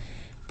 From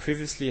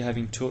previously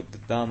having taught the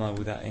Dharma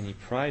without any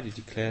pride, he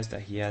declares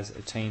that he has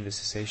attained the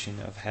cessation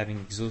of having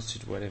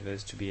exhausted whatever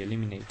is to be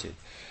eliminated,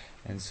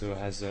 and so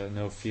has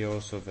no fear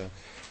also of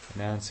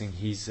announcing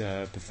his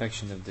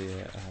perfection of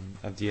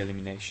the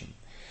elimination.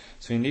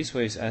 So in these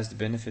ways, as the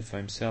benefit for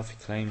himself, he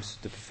claims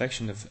the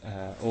perfection of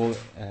all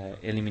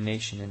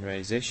elimination and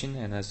realization,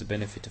 and as the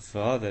benefit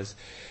for others,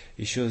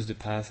 he shows the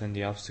path and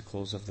the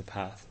obstacles of the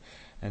path.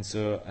 And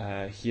so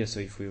here, so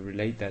if we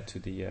relate that to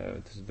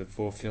the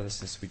four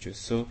fearlessness we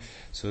just saw,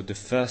 so the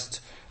first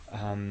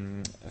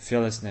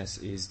fearlessness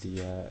is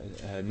the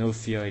no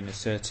fear in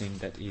asserting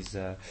that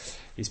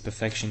is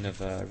perfection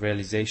of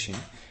realization,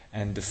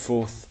 and the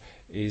fourth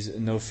is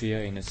no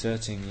fear in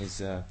asserting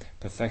is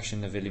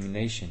perfection of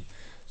elimination.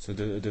 So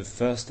the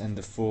first and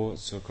the fourth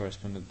so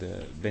correspond to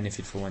the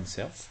benefit for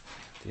oneself,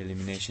 the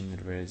elimination and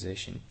the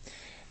realization,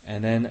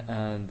 and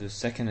then the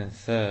second and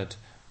third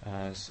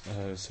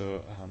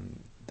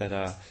that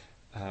are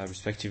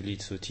respectively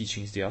so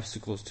teachings the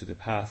obstacles to the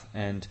path,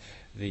 and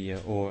the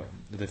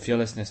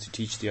fearlessness to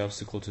teach the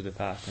obstacle to the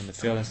path and the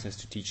fearlessness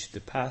to teach the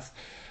path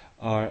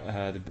are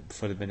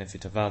for the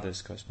benefit of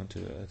others, correspond to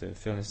the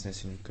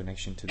fearlessness in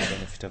connection to the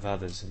benefit of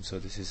others. And so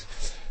this is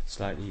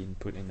slightly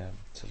put in a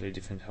slightly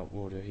different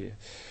order here.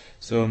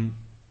 So,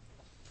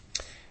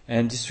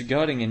 and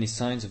disregarding any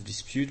signs of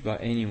dispute by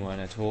anyone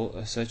at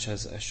all, such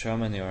as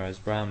Shramana or as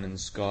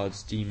Brahmins,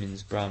 gods,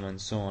 demons, Brahma,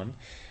 and so on,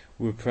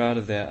 who were proud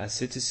of their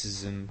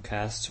asceticism,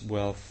 caste,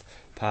 wealth,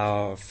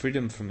 power, or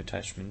freedom from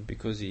attachment,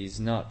 because he is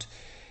not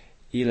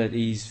ill at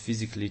ease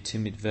physically,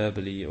 timid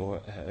verbally,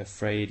 or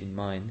afraid in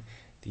mind,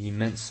 the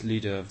immense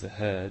leader of the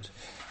herd,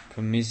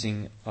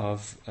 promising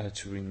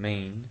to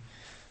remain,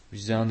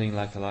 resounding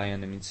like a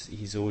lion amidst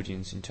his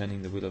audience, in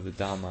turning the will of the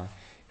Dharma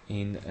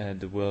in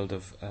the world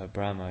of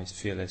Brahma, is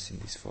fearless in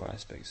these four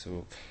aspects.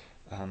 So,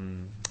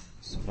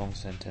 it's a long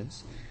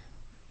sentence.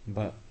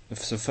 But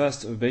so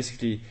first,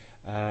 basically,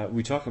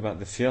 we talk about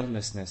the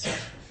fearlessness,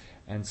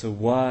 and so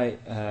why?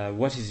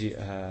 What is he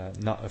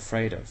not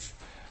afraid of?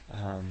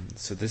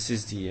 So this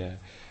is the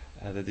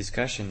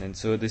discussion, and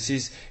so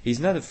he's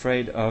not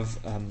afraid of,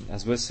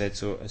 as was said,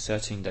 so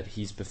asserting that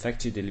he's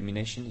perfected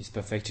elimination, he's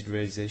perfected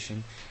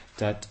realization,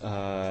 that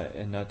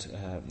and not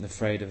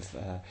afraid of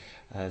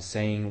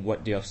saying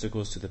what the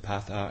obstacles to the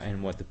path are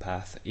and what the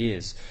path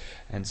is.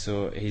 And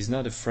so he's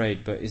not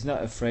afraid, but he's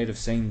not afraid of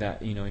saying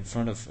that, in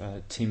front of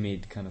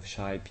timid, kind of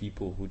shy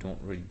people who don't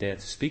really dare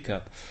to speak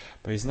up.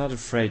 But he's not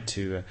afraid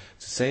to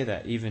say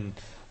that, even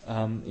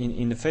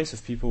in the face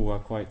of people who are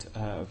quite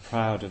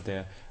proud of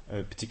their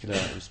particular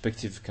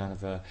respective kind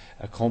of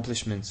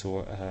accomplishments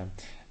or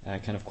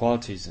kind of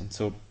qualities. And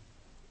so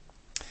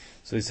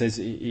So it says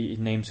it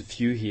names a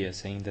few here,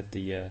 saying that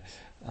the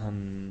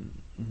other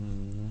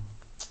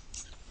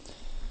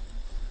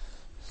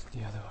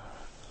one.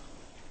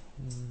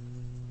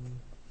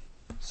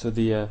 So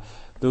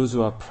those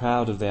who are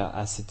proud of their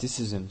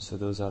asceticism, so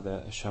those are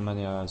the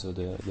shamanyas or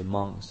the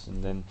monks,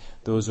 and then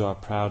those who are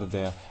proud of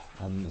their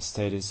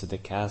status of the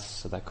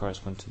caste, so that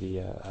correspond to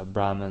the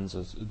Brahmins,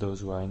 or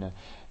those who are in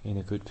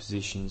a good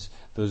positions.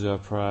 Those who are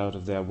proud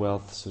of their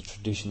wealth, so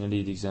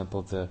traditionally the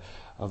example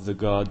of the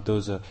god.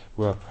 Those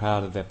who are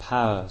proud of their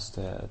powers,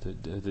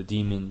 the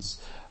demons,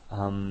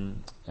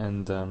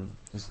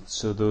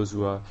 so those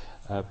who are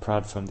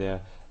proud from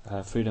their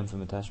freedom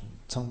from attachment.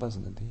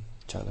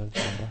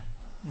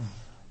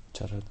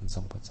 Charat and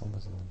Sampat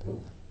Sampas and the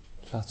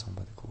last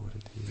somebody called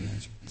it,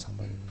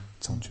 somebody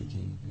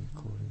Sanchuki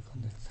called it.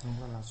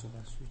 Sangala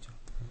Suba Suja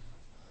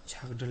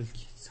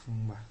Chagdalki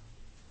Sangba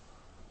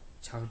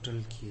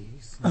Chagdalki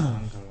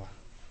Sangalwa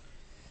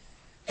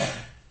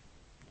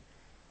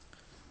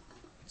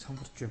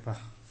Sampat Juba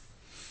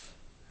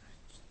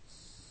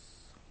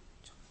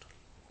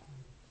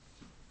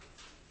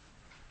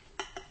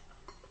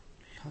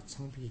Lots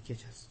of people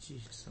get us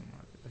Jesus.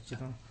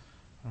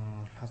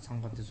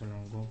 하창 같은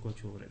소리는 거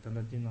좋으래.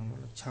 단다 뒤는 뭐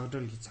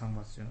차들 기창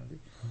봤어요.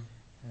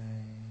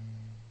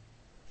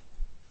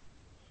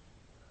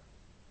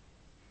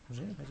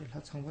 그래 가지고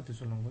하창 같은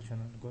소리는 거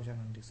저는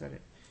거잖아요. 데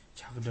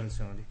차들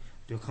소리.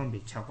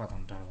 벽한비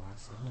차과당 다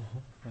왔어.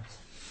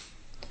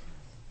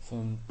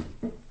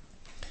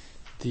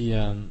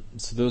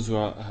 So those who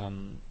are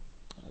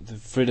the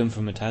freedom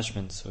from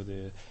attachment, so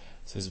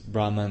says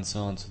Brahma and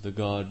so on, so the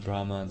god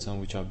Brahma and so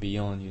on, which are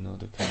beyond,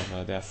 the kind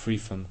of they are free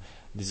from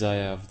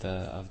desire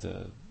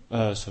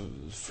so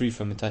free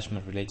from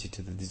attachment related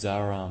to the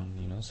desire,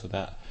 so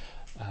that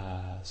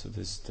so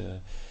there's the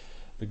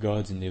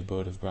gods in the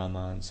abode of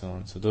Brahma and so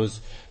on. So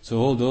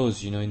all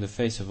those, in the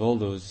face of all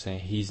those, saying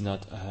he's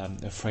not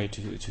afraid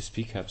to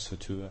speak up, so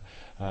to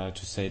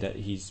say that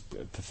he's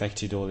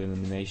perfected all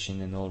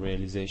illumination and all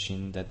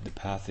realization, that the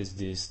path is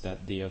this,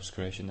 that the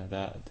obscuration of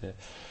that,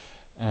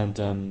 and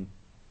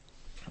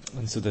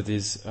so that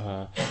is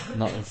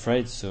not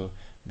afraid. So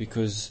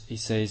because he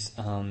says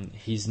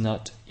he's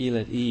not ill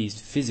at ease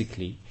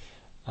physically,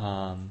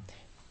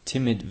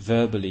 timid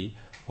verbally,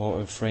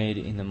 or afraid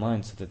in the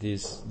mind. So that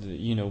is,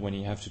 when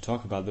you have to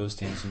talk about those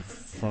things in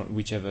front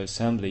whichever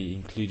assembly,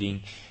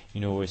 including,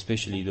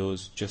 especially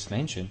those just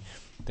mentioned,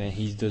 then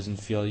he doesn't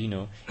feel,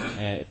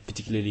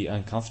 particularly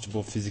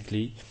uncomfortable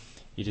physically.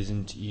 He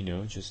doesn't,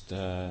 just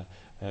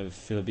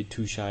feel a bit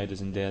too shy,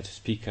 doesn't dare to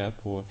speak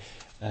up, or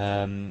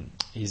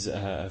is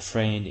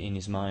afraid in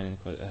his mind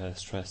and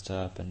stressed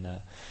up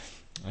and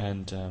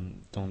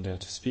don't dare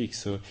to speak.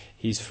 So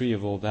he's free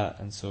of all that,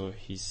 and so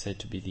he's said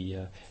to be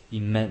the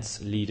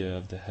immense leader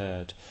of the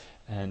herd,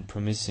 and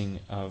promising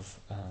of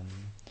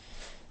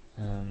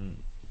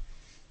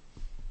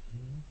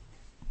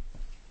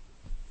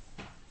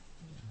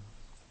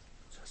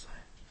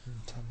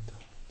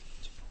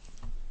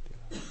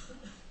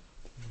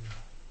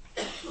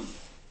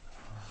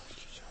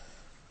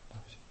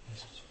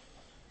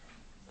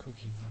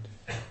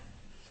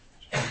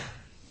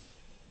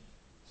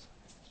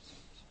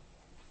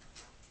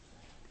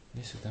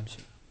Nisu damchi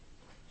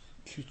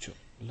kyucho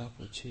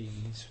lapo che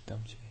nisu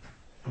damchi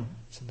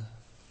진짜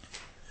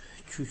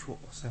kyucho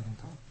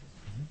sananta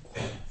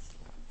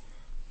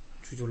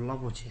kyucho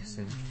lapo che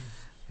sen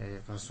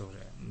가서래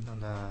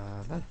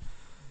난다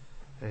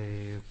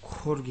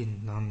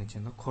코르긴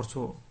나는잖아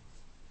코르초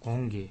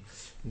공기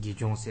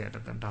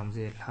기종세라다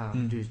담제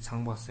하뒤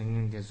창바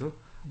생긴데서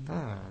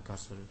다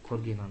가서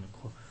코르긴 나는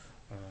코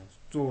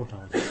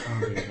쪼다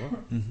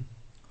상대고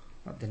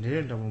아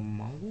근데도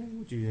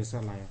망고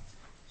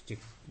주에서라요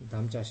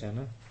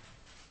담자샤나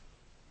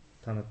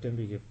다나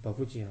땜비게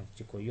바부지야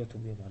찍고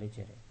유튜브에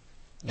말이지.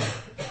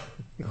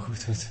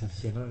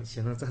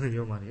 신나 자는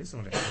요 말이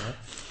있어래.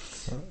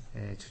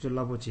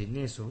 추줄라보지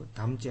내수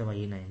담자와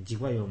이나인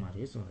지과요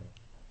말이 있어래.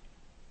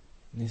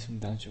 내수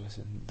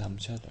담자와서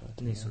담자다.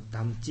 내수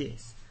담제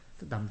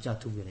또 담자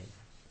투비래.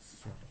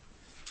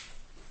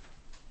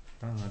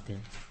 당한테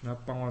나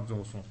빵와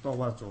조선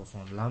또와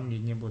조선 람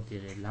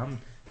니니보디래 람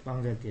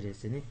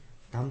빵자디래스니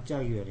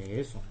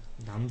담자요래서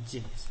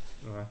남지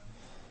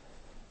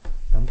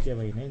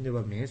남제가 있네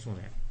내가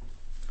매소네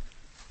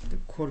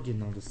그 코르기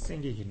나도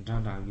생기긴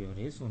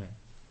단다기요래 소네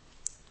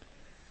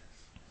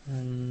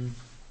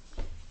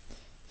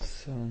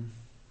상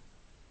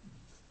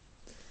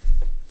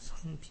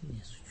品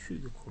예수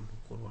추기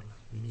콜로콜라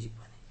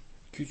미지반에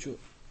규조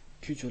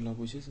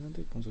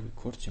라보시스는데 본소리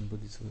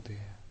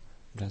코르침보디서데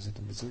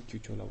라제도 무슨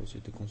규조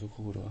라보시데 본소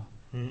코고로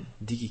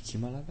디기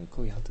키말라가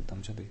거기 하도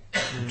담자데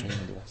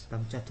저희도 왔어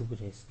담자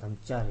두브레스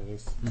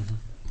담자레스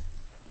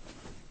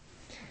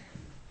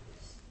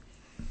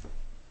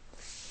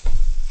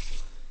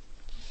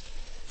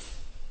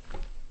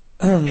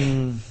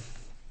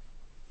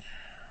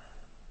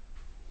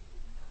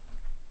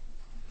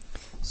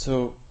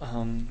So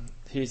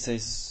here it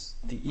says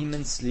the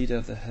immense leader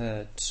of the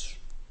herd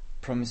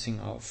promising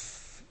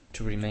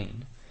to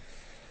remain.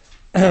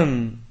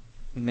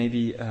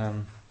 Maybe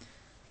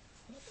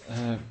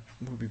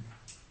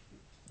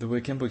the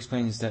way Khenpo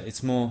explains is that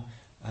it's more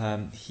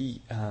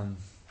he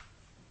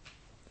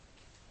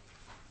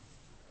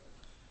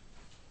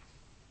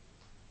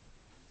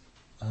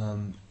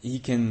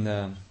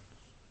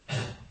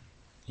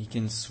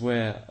can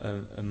swear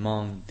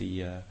among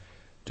the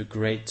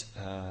great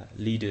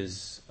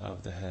leaders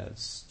of the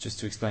herds. Just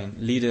to explain,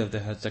 leader of the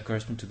herds that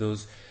correspond to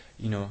those,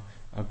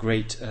 are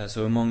great.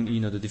 So among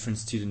the different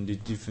students, the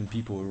different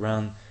people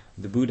around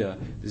the Buddha,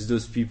 there's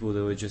those people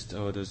that were just,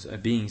 or those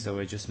beings that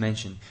were just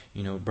mentioned.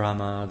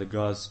 Brahma, the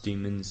gods,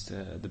 demons,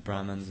 the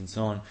Brahmins, and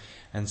so on.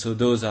 And so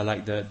those are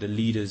like the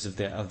leaders of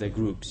their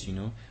groups.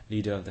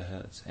 Leader of the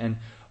herds. And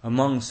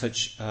among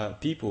such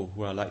people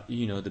who are like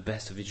the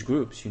best of each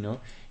groups,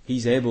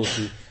 he's able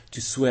to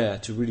swear,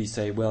 to really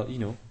say, well,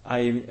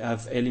 I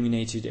have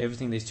eliminated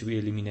everything there's to be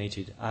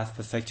eliminated. I've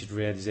perfected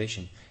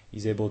realization.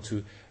 He's able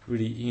to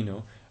really,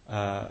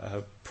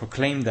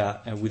 proclaim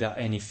that without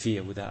any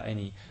fear, without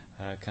any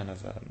kind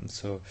of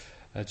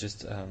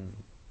just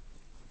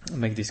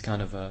make this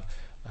kind of a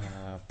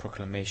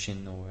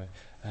proclamation or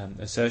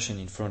assertion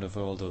in front of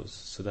all those.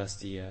 So that's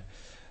that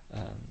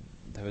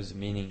was the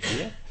meaning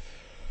here.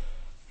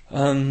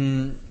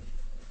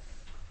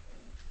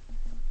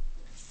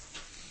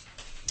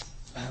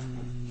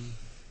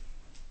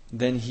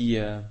 Then he's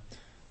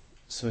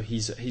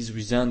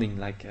resounding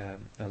like a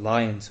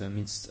lion, so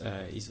amidst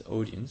his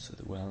audience. So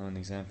the well-known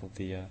example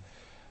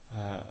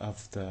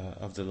of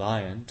the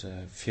lion,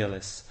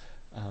 fearless.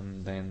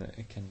 Then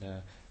it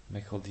can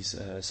make all these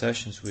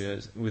assertions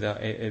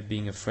without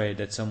being afraid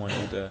that someone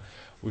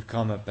would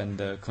come up and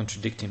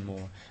contradict him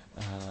or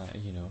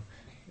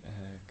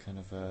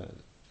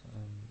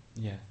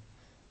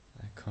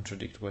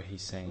contradict what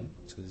he's saying.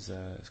 So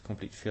there's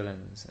complete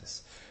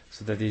fearlessness.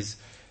 So that is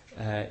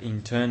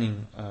in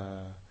turning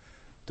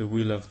the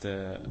will of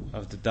the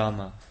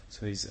Dharma.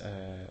 So he's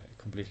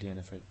completely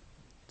unafraid.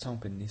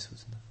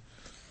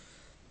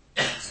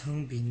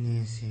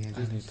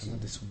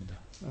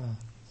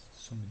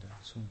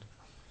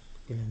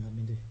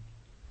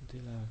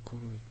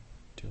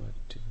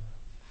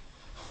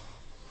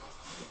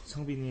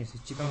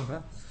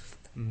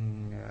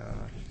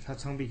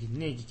 사창비기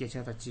내기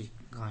개차다지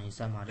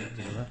강이사 말이야.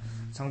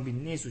 창비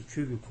내수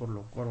추기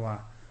콜로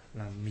거와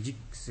라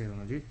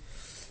미직세는데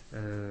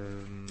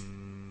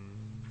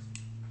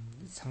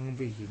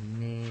창비기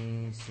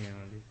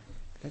내세는데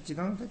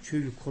다지당 다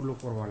추기 콜로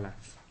거와라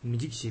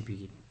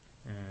미직시비기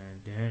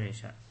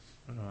대레샤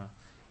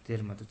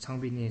데르마도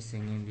창비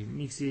내생인데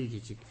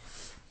믹스이기지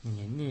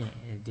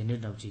네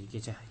데네답지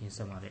개차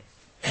인사 말이야.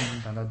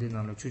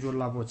 단다디나로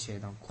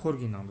추조라보체당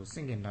코르기나도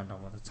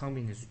생긴다고 하다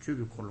창빈에서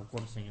주기 콜로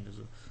콜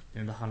생긴데서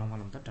내가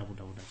하나만 다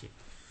다부다부다지.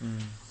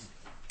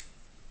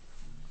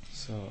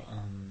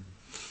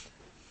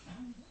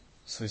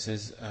 So he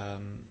says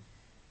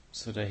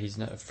so that he's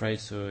not afraid.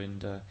 So in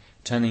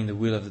turning the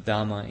will of the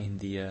Dharma in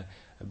the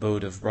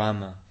abode of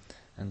Brahma,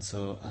 and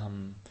so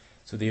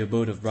the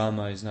abode of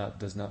Brahma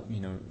does not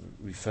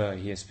refer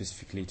here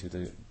specifically to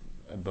the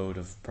abode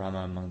of Brahma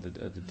among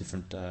the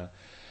different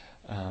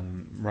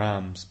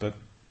realms, but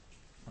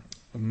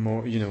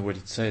more, what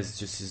it says,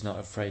 just is not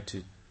afraid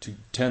to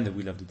turn the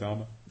will of the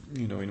Dharma,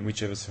 in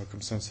whichever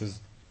circumstances,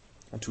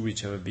 or to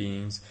whichever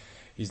beings.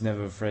 He's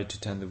never afraid to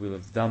turn the will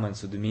of the Dharma. And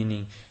so the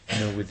meaning,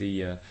 with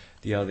the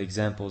other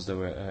examples that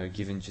were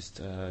given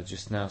just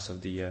now, so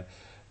that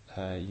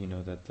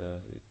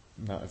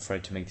not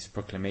afraid to make this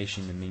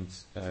proclamation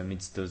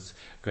amidst those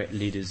great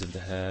leaders of the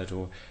herd,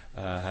 or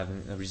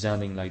having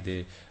resounding like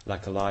a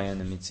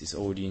lion amidst his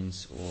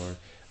audience, or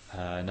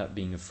not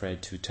being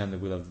afraid to turn the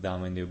will of the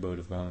Dharma in the abode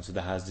of Brahma. So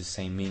that has the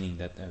same meaning,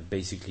 that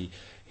basically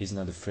he's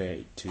not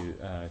afraid to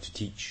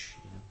teach.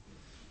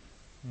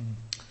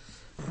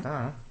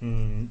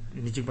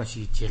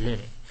 미직바시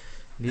젤레레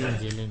리온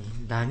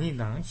젤레니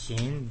다니당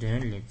신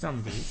된레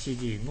잠데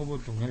시지 ngobo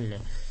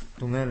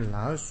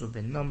동엘라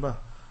수베 넘버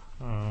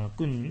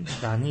군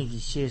다니기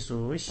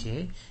셰소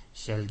셰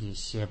샬기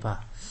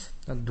셰바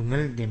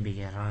동엘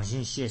뎀비게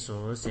랑신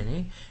셰소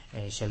세니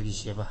샬기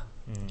셰바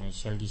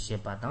샬기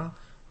셰바당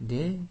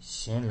데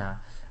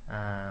셴라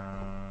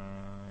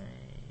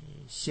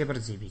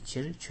셰버지비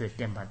칠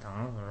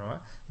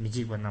최템바당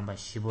미지바 넘버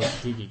 15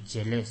 디기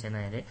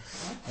젤레세나레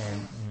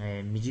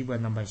미지바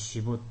넘버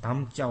 15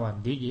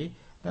 담자와 디기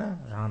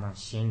라나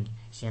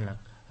셴라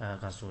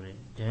가소레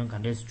대형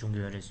간데스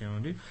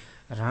중요해서는데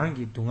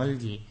랑기 동알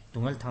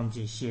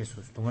탐지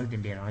시에서 동알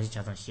덴베 랑지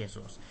자단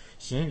시에서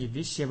셴기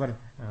디 셰버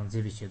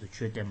제비체도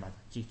최템바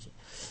찍지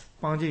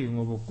방제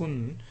용어보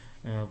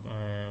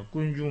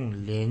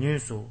군중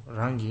레뉴소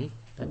랑기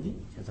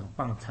다디 자상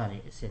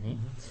빵차레 세니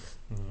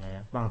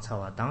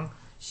빵차와당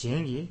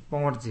셴기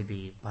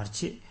뽕어지비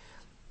바치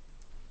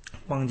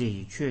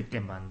빵제이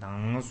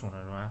최템반당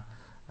소라라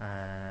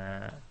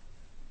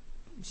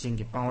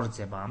셴기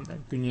빵어제밤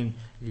군인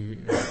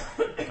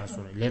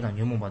가소레 레다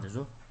녀모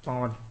받아서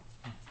빵어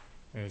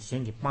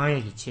셴기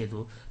빵에기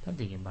체도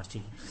다되게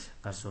마치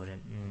가소레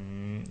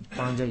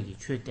빵제이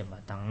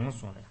최템반당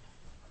소라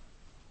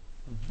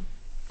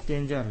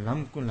텐자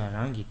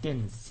람꾼라랑기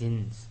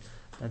텐신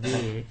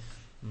다데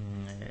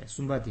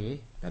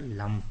숨바데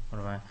람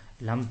그러나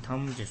람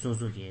탐제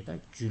소소게다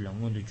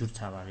줄랑원도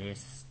줄차바레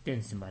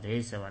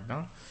댄스바레서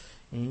와다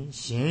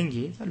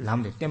시행기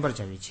람데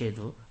템퍼처리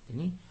체도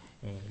아니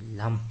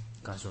람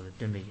가서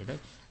템베게다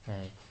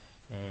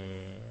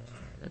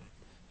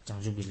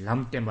장주비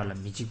람 템발라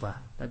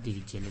미치바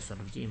다디리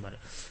제레서는지 말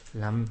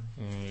람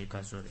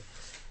가서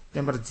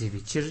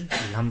템퍼처리 치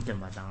람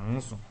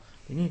템바당소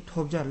아니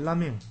톱자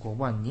라면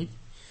고반니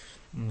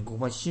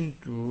고바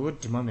신도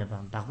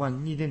지마메반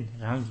다관 니든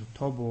랑기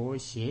토보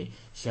시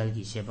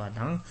샬기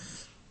셰바당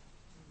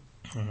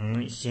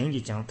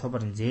시행기 장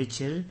토바른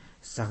제칠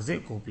삭제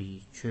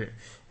고비 최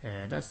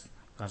다스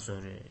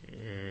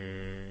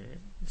가서레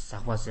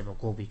사과세바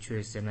고비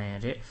최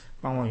세나야레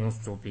방원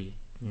용수비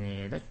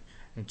네다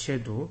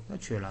체도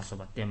최라서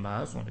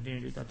바템바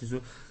손데 다티수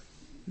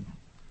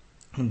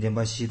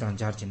덴바 시당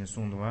자르치는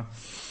송도와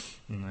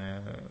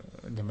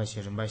덴바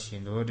시름바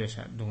신도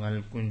데샤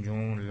동알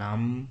군중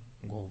람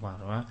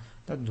고바라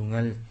다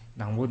동알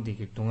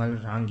당보디기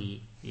동알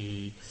랑기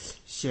이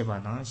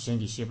셰바나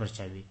시행기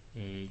셰버차비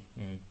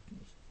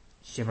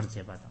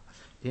셰버제바다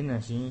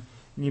데나시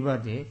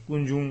니바데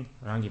군중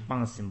랑기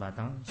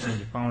빵심바다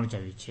시행기 빵을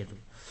잡이 체도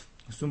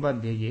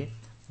숨바데게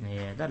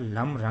다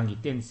람랑기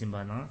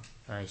땐심바나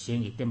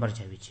시행기 땜바를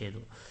잡이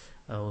체도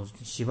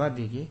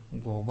시바데게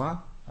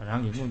고바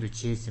랑기 문도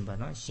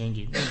제심바나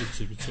시행기 문도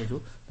제비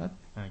체도 다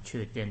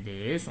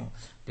최된데서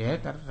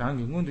대다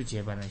랑기 문도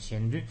제바나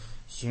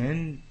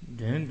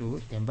셴된도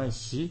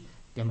땜바시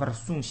땜바라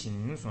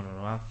숭신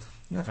소로와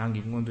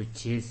랑기 문도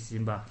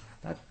제심바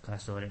다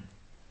가서레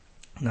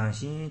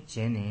나신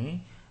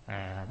제네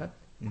다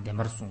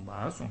땜바라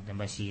숭바 숭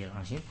땜바시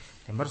랑신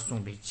땜바라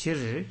숭베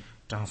치르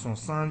장송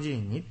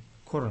산지니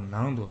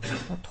코로나도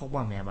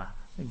토바메바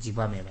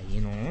지바메바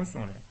이노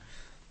소레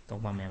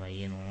토바메바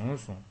이노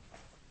소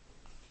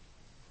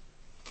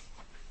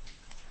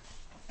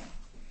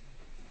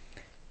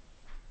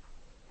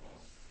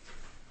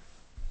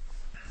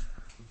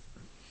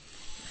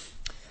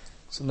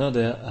So now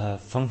the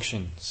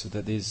function. So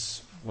that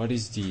is, what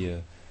is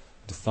the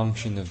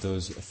function of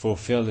those four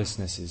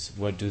fearlessnesses?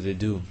 What do they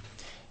do?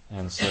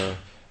 And so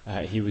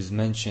he was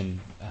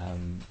mentioned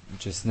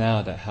just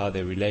now that how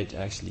they relate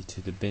actually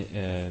to the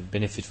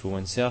benefit for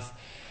oneself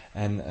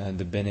and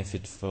the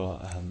benefit for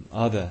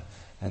other.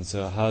 And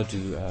so how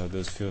do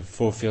those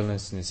four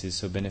fearlessnesses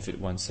so benefit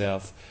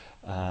oneself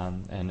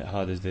and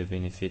how does they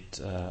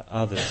benefit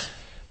others?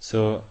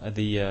 So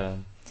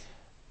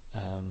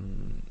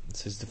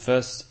says the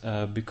first,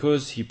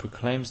 because he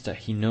proclaims that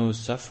he knows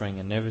suffering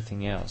and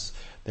everything else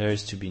there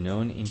is to be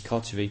known in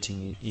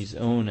cultivating his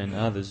own and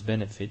others'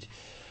 benefit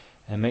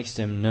and makes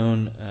them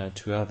known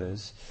to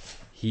others,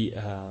 he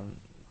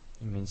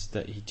means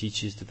that he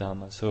teaches the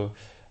Dharma. So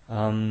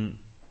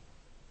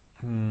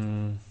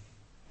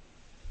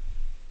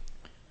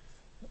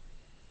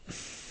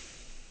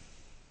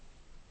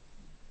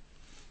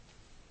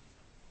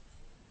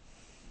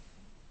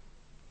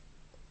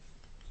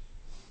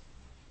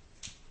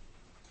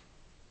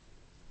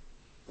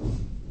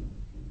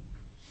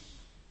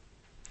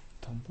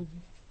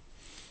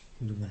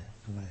누가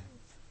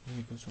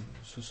이거 좀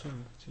소소로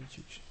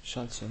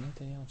샬치네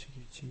대양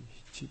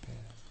집에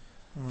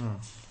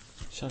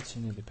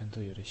샬치네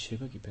벤토요레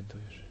시각이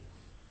벤토요레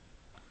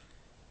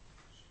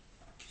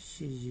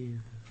시지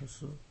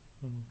가서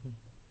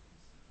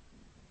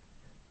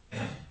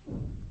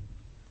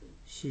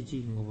시지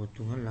이거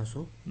보통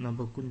할라서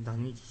나버군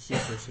당이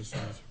시서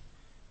시시하지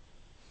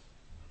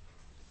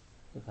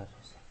그거서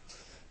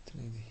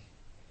드네디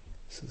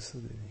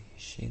소소데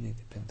시네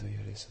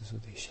벤토요레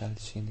소소데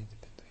샬치네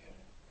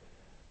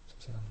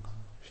소소가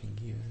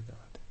신기하다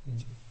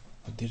이제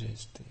어디를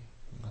했을 때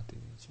뭔가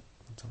되지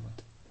정말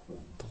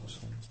더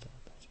소음스다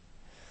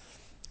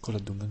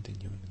그걸 두면데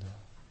뉴입니다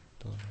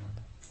또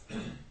하나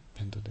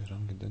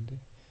벤토데랑 근데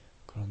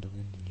그런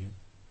동안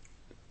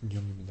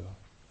뉴입니다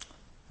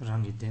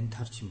랑기 된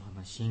타르치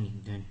많아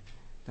신이 된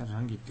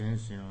랑기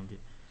된서인데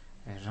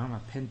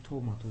랑아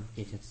펜토마도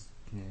깨졌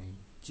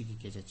지기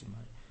깨졌지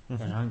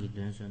말이야 랑기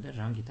된서인데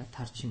랑기 다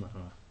타르치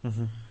말아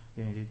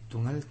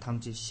동al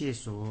탐지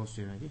시에서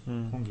소요기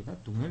공기다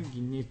동al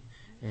기니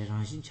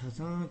랑신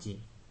차상지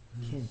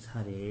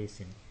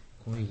캔사레스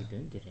공기기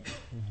된데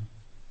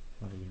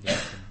머리기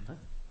된다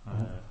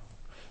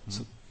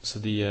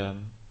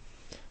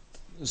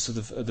So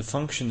the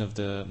function of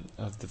the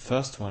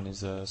first one is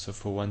so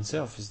for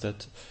oneself is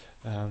that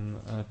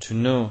to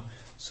know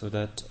so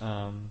that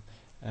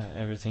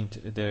everything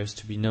there is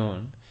to be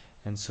known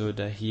and so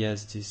that he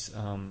has this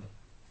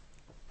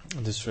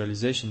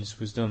realization, this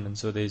wisdom, and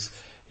so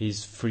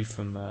he's free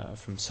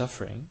from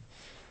suffering,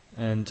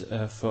 and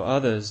for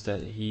others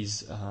that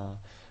he's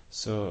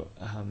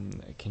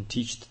can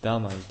teach the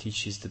Dharma. He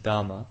teaches the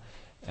Dharma,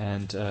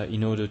 and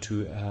in order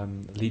to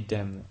lead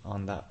them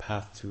on that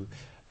path to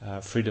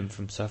freedom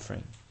from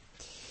suffering.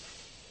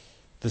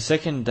 The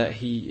second that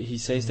he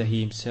says that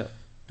he himself.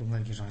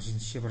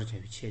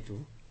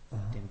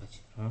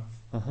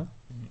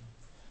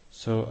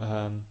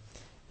 So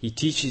he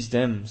teaches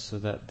them so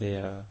that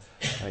they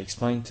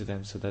explain to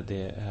them so that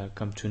they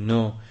come to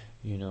know,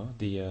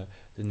 the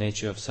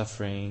nature of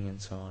suffering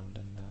and so on.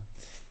 And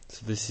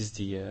so this is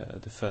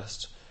the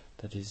first.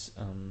 That is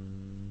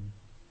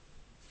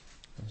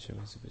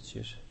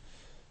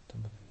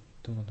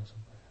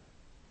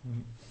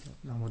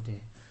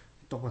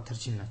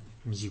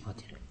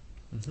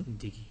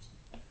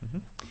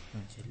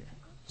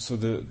So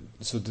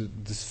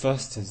this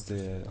first is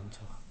the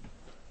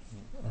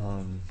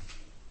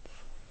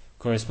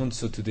corresponds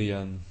to the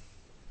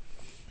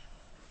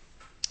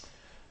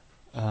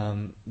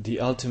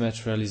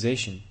ultimate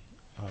realization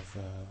of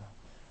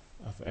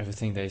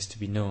everything that is to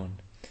be known.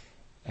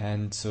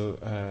 And so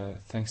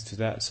thanks to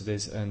that,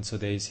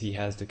 he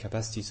has the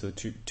capacity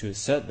to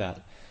assert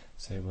that,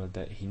 say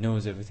that he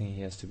knows everything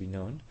he has to be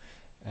known,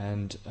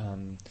 and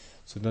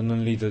so not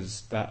only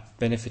does that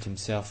benefit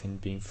himself in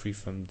being free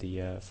from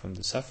the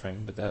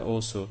suffering, but that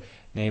also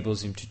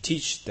enables him to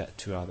teach that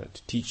to others,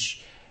 to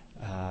teach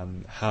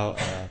how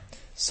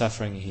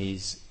suffering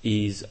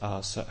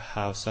how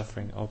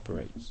suffering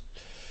operates.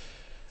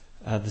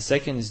 The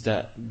second is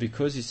that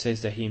because he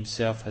says that he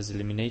himself has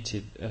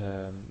eliminated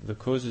the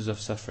causes of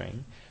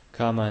suffering,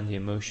 karma and the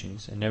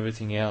emotions, and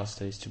everything else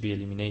that is to be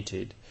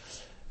eliminated,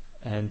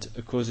 and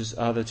causes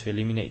others to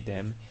eliminate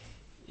them,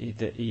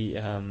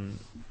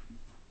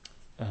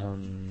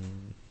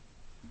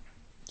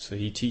 so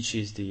he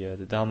teaches the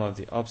dharma of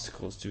the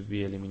obstacles to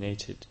be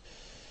eliminated.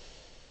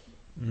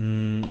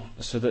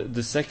 So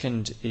the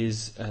second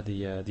is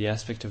the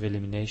aspect of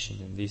elimination,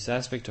 and this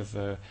aspect of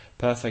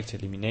perfect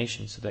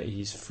elimination, so that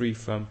he is free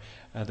from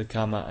the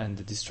karma and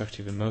the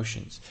destructive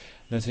emotions.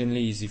 Not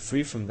only is he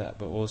free from that,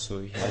 but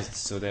also he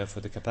has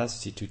therefore the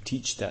capacity to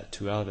teach that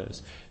to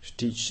others, to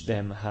teach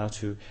them how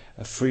to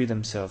free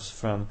themselves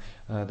from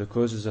the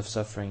causes of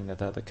suffering,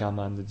 that are the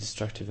karma and the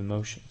destructive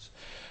emotions.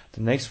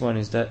 The next one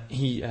is that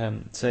he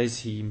says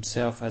he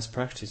himself has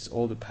practiced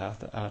all the paths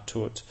that are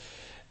taught,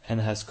 and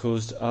has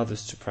caused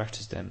others to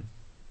practice them.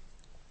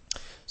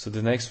 So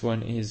the next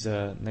one is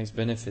next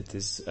benefit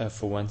is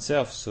for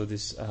oneself. So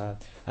this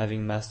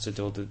having mastered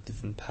all the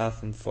different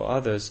paths, and for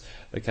others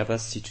the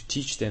capacity to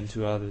teach them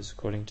to others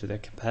according to their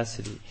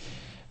capacity.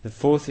 The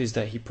fourth is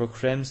that he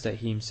proclaims that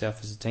he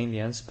himself has attained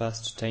the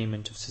unsurpassed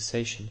attainment of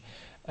cessation,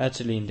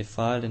 utterly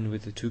undefiled and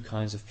with the two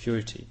kinds of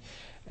purity,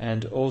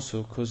 and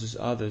also causes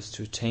others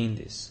to attain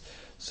this.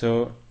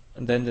 So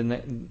then the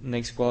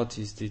next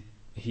quality is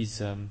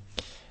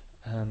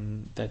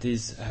that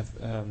is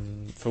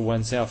for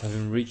oneself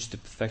having reached the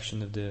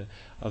perfection of the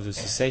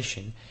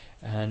cessation,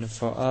 and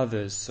for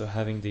others so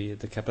having the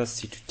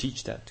capacity to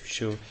teach that, to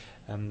show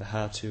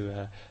how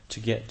to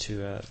get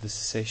to the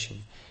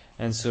cessation.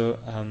 And so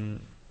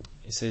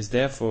it says,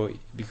 therefore,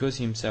 because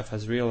he himself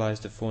has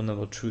realized the Four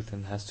Noble Truths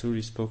and has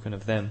truly spoken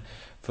of them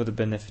for the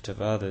benefit of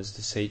others,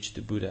 the sage,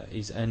 the Buddha,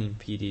 is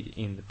unimpeded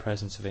in the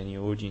presence of any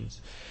audience.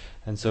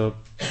 And so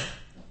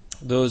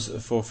those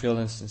four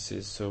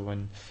fearlessnesses, so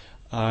when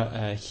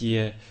are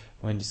here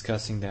when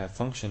discussing their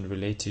function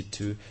related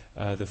to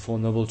the Four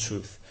Noble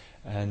Truths,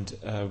 and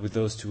with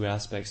those two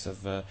aspects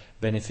of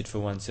benefit for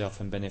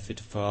oneself and benefit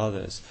for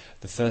others.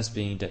 The first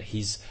being that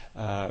he's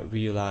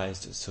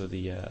realized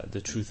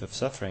the truth of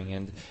suffering,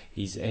 and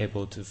he's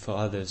able for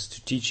others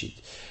to teach it.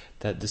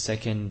 That the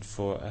second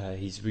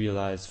he's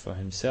realized for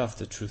himself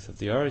the truth of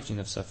the origin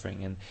of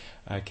suffering,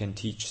 and can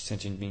teach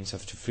sentient beings how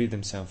to free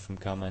themselves from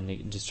karma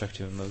and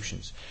destructive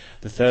emotions.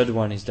 The third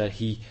one is that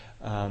he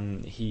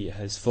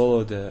has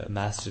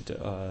mastered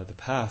the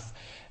path,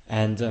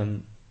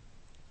 and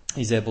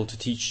he's able to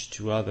teach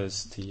to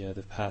others the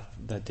path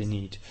that they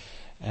need.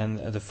 And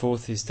the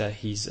fourth is that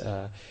he's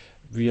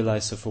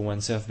realized, so for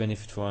oneself,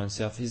 benefit for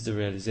oneself is the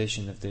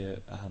realization of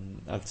the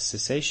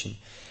cessation,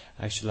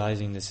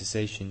 actualizing the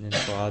cessation, and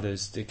for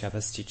others the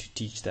capacity to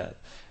teach that.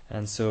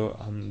 And so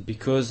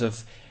because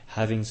of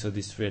having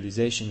this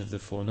realization of the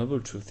Four Noble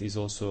Truths, he's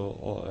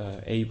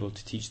also able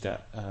to teach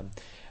that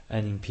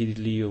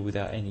unimpededly or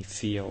without any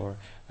fear or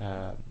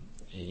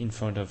in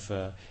front of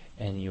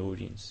any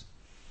audience.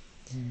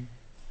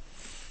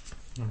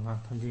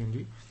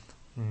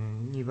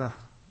 Niba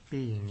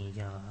being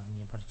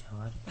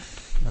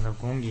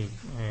Kongi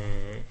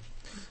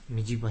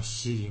Mijiba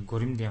Shi,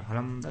 Gorim de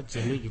Halam, that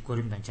Jelly,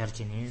 Gorim than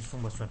Charchini,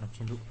 Sumba Swan of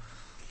Chindu.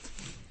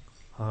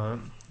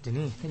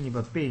 Deni,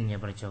 Niba paying a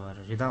Brachavar,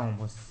 Redam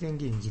was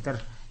singing guitar,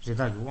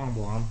 Redag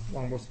Wambo,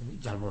 Wambos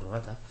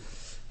Jalborata,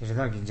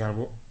 Redag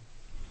Jalbo,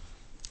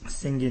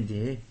 singing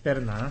the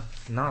Perna,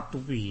 not to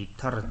be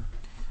Tar.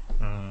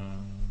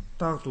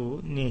 Talk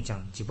to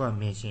Nechan, Jiba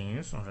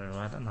Machines, or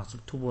rather not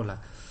Tubola,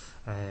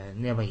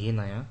 never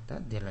Yinaya,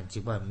 that de la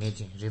Jiba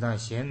Majin, Rida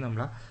Shen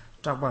Namla,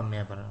 Taba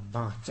Meber,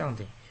 Ba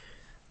Chante,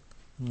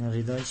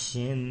 Rida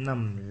Shen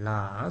Nam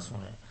La,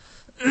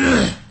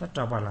 the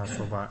Tabala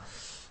Soba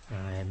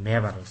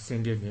Meber,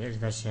 single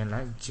Rida Shen la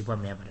Jiba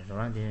Meber,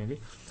 around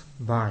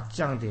Ba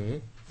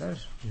Chante,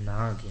 that's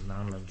Nagi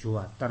Nan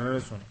Jua,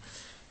 Tarason,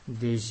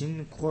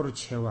 Deshin Kor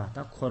Chewa,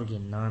 that Korgi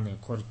Nane,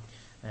 Kor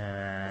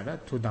da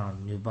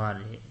tudang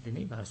nubare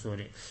deni ga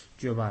sore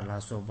joba la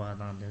soba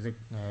dang de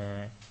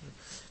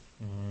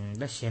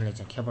da shenle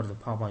cha khabar do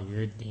pha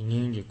yu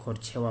dingin ge khor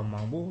chewa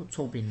mangbo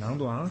chobi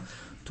nangdo ang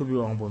tubi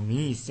wangbo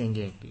mi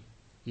senge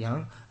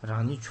yang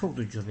rani chok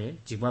du jube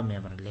jiba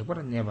mebar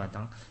lebar neba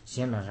dang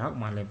shenla rak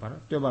ma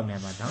lebar toba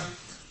meba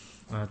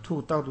dang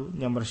tu ta du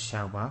nyambar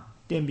shaba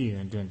tembi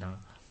yuen den dang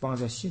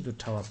pangja shi du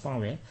tawa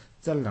pangwe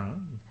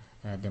zallang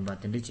demba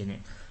tende chene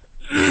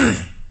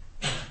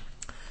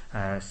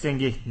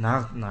senge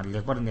na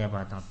lebar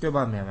neba dang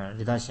toba meba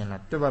rida shenla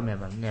toba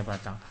meba neba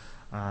dang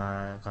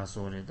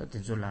가소래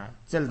대줄라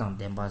젤당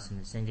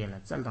덴바스는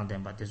생게라 젤당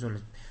덴바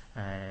대줄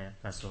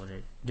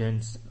가소래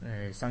된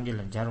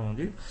상게란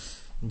자롱디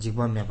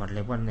지바메바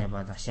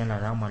레바네바다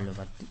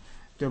셴라라말레바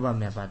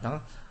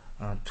되바메바다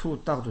투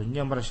딱도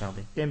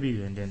냠바샤베 템비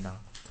연된다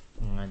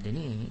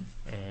되니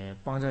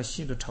방자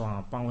시도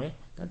타왕 방외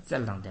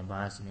젤당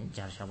덴바스는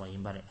자샤바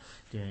임바레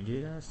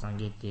되니라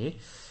상게테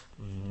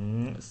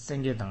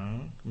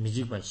생게당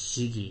미지바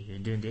시기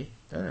연된데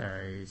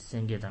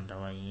생게당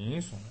다와인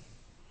송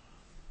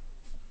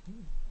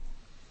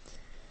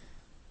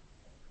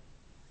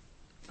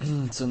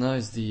So now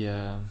is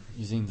the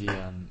using the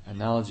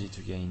analogy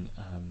to gain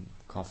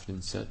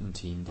confidence,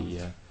 certainty in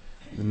the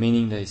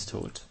meaning that is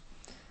taught.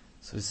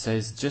 So it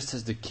says, just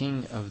as the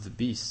king of the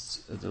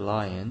beasts, the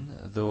lion,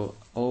 though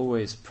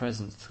always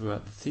present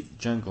throughout the thick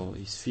jungle,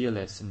 is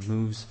fearless and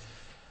moves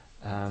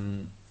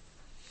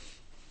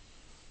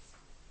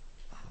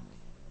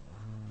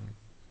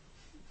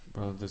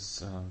well,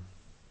 this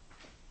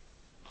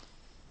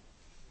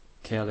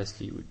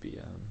carelessly would be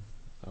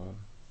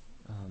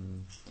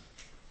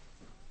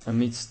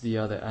amidst the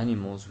other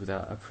animals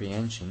without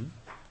apprehension,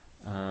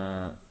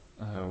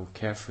 or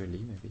carefully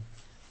maybe.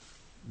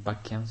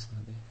 Bakyams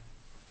maybe.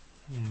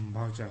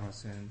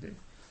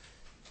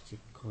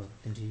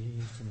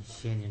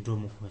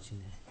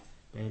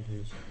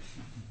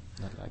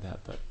 Not like that,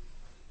 but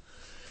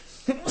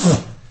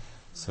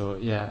so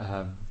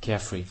yeah,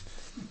 carefree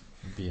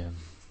would be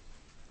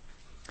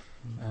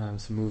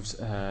so moves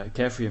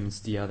carefree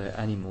amidst the other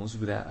animals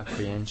without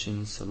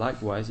apprehension. So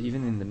likewise,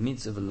 even in the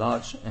midst of a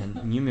large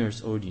and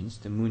numerous audience,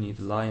 the Muni,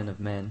 the lion of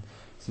man,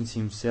 since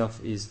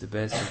himself is the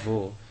best of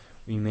all,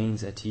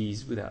 remains at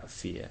ease without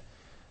fear.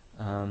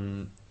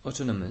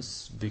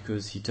 Autonomous,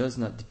 because he does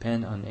not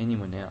depend on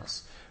anyone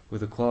else,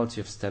 with a quality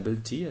of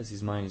stability, as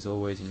his mind is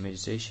always in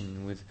meditation,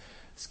 and with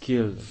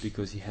skill,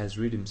 because he has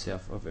rid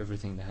himself of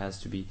everything that has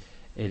to be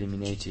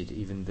eliminated,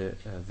 even the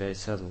very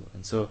subtle.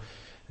 And so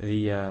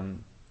the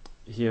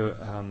here,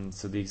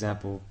 so the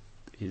example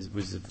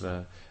was of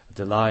the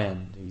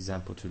lion, the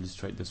example to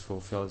illustrate those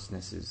four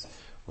fearlessnesses,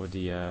 or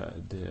the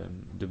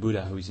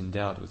Buddha who is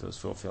endowed with those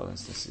four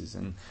fearlessnesses.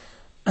 And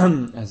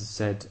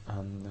as it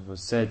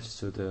was said,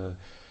 so the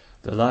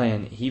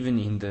lion, even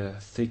in the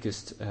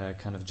thickest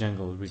kind of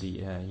jungle,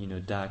 really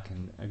dark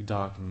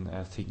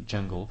and thick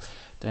jungle,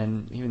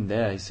 then even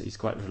there he's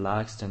quite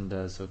relaxed,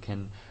 and so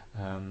can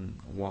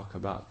walk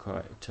about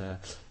quite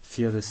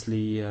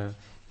fearlessly,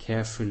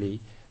 carefully,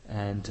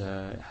 and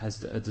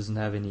doesn't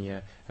have any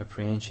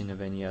apprehension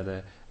of any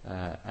other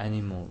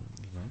animal,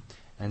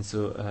 And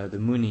so the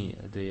Muni,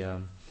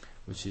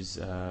 which is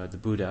the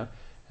Buddha,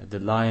 the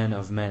lion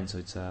of man, so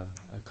it's a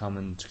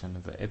common kind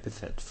of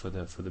epithet for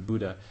the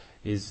Buddha,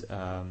 is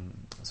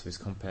so is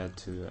compared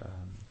to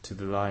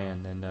the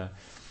lion, and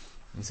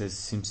it says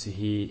seems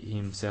he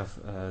himself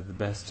the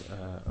best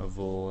of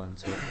all, and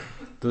so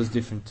those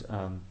different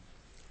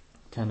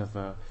kind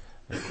of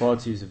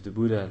qualities of the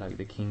Buddha, like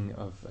the king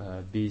of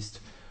beast,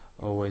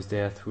 always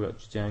there throughout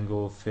the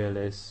jungle,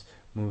 fearless,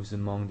 moves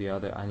among the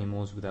other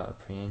animals without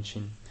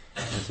apprehension.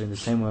 And so in the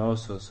same way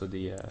also, so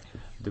the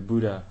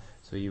Buddha,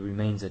 so he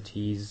remains at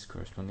ease,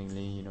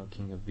 correspondingly,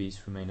 king of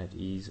beasts remain at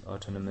ease,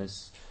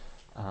 autonomous,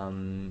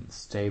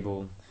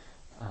 stable,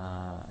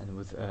 and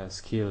with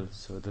skill.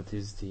 So that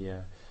is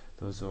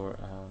those are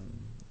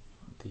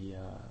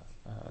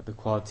the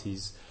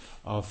qualities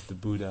of the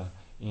Buddha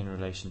in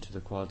relation to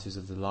the qualities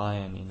of the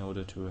lion, in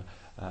order to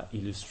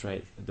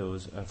illustrate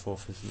those four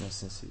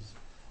fearlessnesses.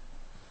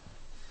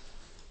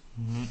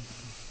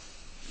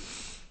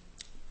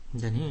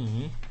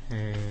 Dani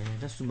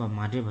dasumba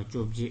madeba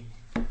jobji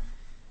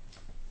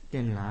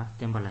tenla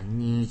tembala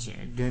ni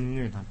che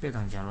denyu dan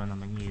pedang jalo na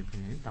ni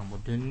bin dang bo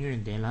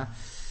denyu de la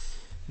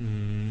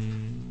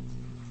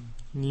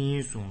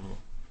ni songlo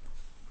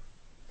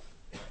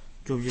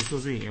jobji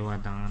sosu ewa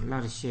dang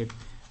la she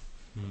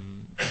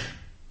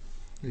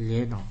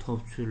le dang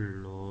top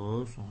chul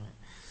lo song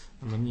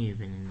na ni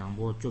bin dang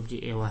bo jobji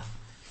ewa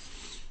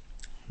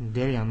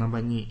대량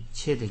남반이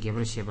최대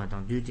개발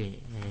시바당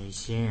뒤대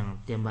시행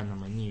땜반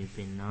남반이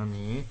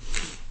빛나네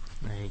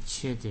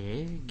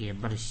최대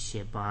개발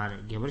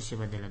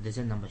시바들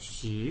대전 넘버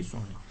시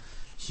손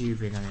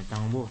시베나네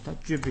당보 다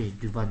주베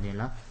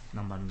두반데라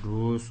넘버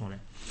 2 손에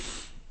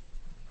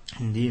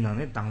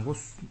인디나네 당보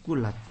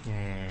꿀라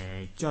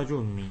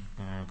짜조미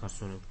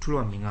가서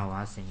투로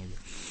민가와 생이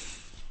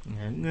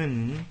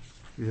는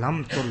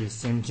람토리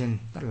셈진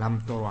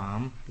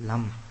람토람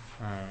람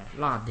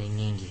la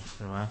dengengi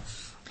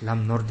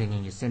lam nor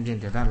dengengi semjen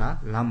dedala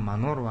lam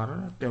manor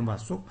war temba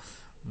sok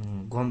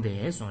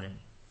gombe sore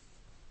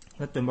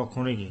temba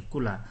khonegi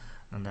kula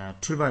anda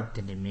출발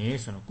때문에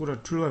매에서는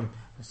꾸러 출발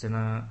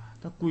세나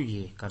다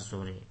꾸이기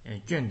가서래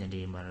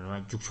쩐데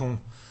말아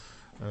죽총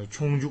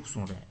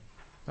총죽송래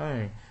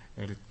다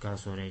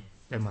가서래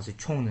때마서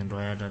총는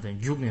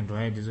로야다든 죽는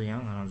로야데서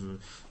양 아주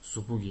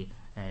수부기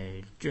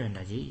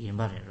쩐다지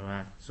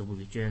임바래로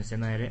수부기 쩐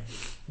세나에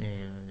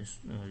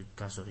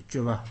가서래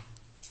쪄봐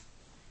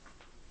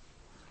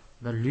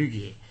다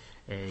류기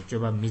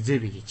쪄봐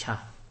미제비기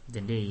차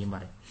된데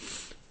임바래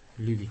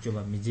류기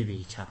쪄봐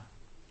미제비기 차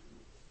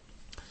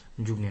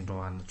죽는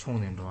동안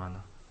총는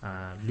동안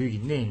류기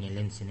내에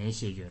렌스네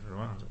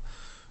시겨로 아주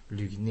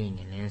류기 내에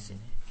렌스네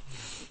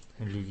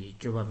류기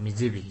좁아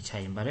미제비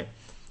차인 바래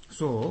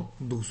소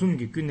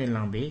독숨기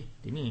꾼nel랑베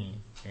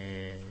되니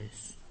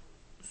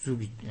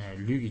수기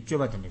류기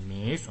좁아던데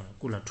메서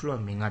꿀라 틀어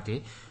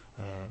맹아데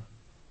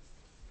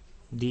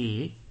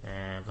디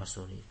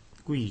가소리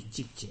꾸이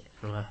찍제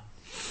로가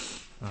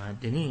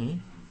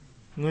되니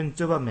넌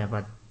좁아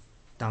매바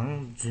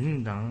당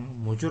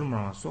준당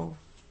모조르마서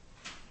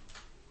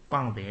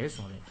빵배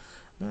소리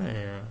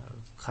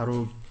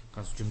가로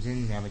가서 좀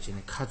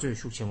생각해보지는 카조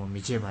숙제 뭐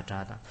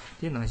미제바다다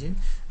대나신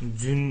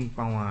준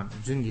빵와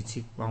준기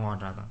칙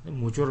빵와다다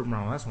모조를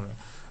나와 소리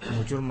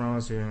모조를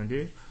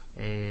나와서는데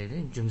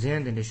좀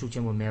생각되는데 숙제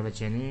뭐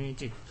매바지니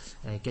직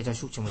계좌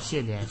숙제 뭐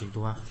시에돼야지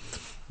도와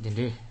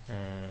근데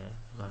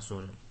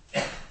가서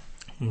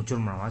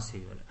모조를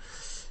나와서요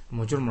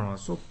모조를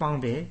나와서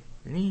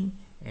빵배니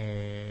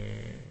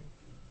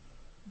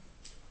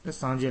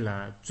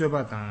산제라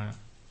쯧바다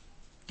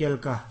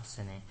kelka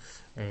sene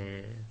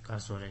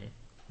kasore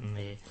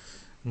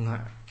nga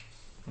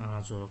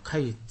so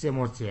kai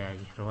zemortia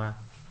rowa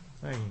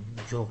ai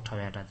jok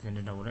thawata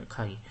den da wore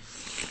kai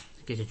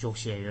ke jok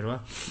she yorwa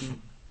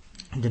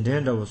den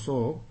da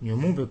so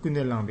nyomu be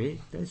kunne lambe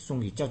te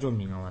sungi cha jo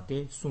minga wa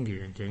te sungi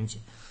yen denji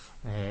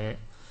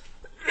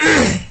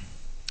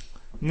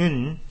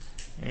nin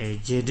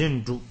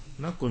jeden du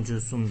na konju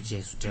sum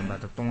je su temba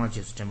da tonga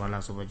je su temba la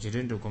so ba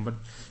jeden du komba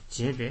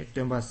jebe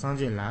temba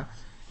sanje la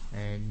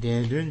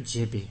대륜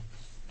제비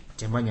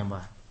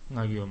제만냐마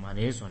나요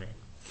말해서래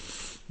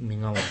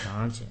민가와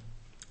당체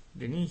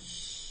되니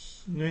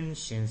는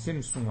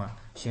신심숭아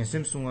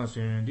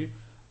소연디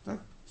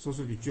딱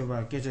소소비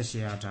쥐어봐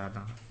깨져셔야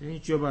자다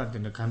이 쥐어봐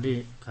되는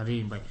간비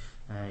가리 뭐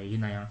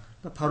이나야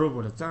딱 바로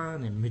버려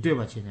짠네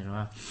믿어봐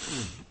지내라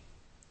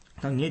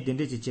당에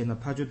된대지 제나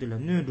파주들라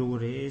는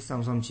로그레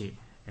삼삼치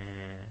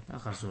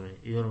딱 가서래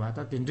이거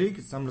왔다 된대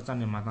삼로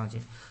짠네 마당지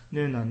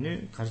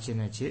는나는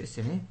가르치는 제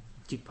세네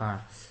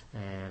직파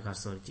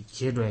가서 직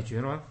제도해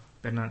주로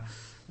배나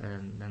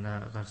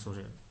나나 가서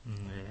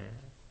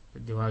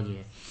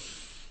대화기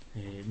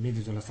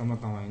미드돌아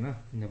삼마타와이나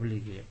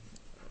네블리게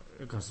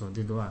가서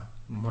되도아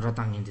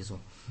모라당인데서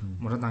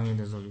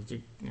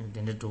직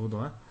된데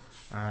도도아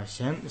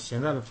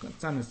셴다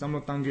짠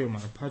삼마당게 마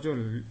파조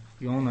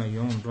용나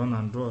용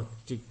로난로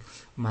직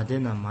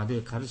마데나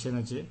마데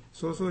가르치나지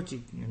소소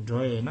직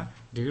로에나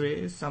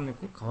디그레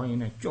삼네고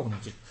가와이나 쪽나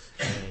직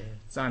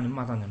짠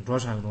마다는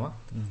로샤노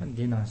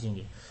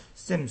디나신게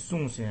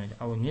셈숭세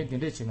아우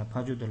니데데 지나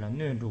파주들라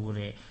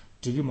네루그레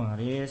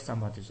디기마레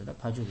삼바드서다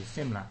파주기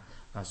셈라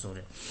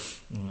가소레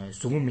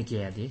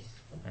수금미케야디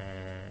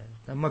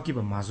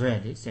담마키바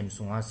마조야디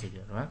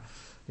셈숭아세게라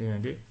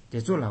근데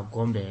대조라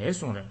곰베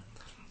송레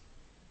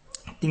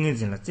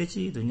띵게진라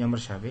제치도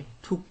냠버샤베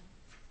툭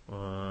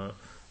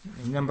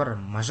냠버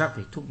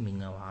마샤베 툭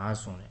민가와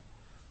송레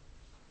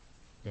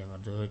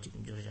데마도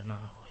지금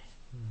저러잖아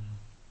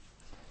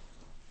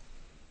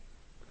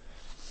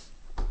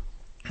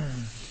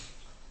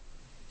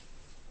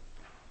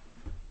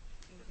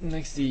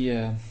Next,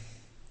 the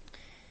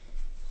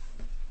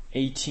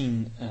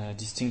 18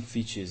 distinct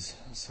features.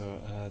 So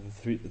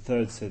the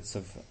third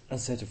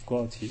set of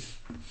qualities.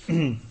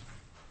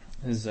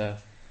 There's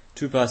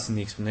two parts in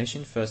the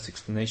explanation. First,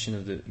 explanation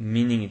of the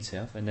meaning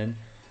itself, and then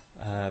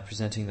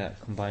presenting that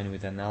combined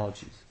with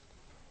analogies.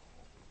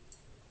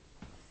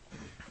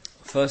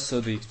 First,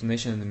 so the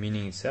explanation of the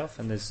meaning itself,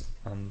 and there's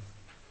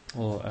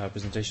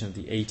presentation of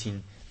the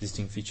 18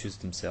 distinct features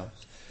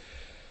themselves.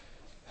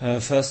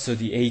 First, so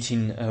the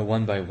 18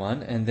 one by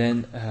one, and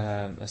then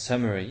a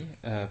summary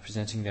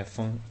presenting their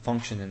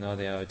function and how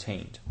they are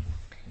attained.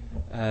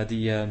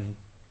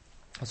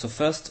 So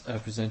first,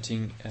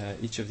 presenting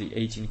each of the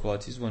 18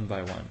 qualities one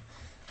by one.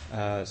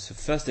 So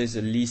first there's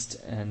a list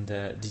and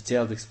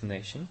detailed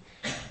explanation,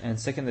 and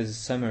second there's a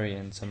summary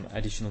and some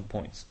additional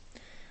points.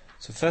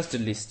 So first a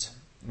list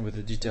with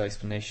a detailed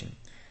explanation,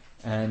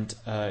 and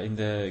in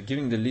the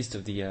giving the list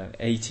of the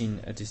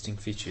 18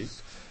 distinct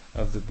features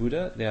of the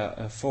Buddha, there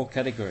are 4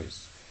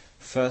 categories.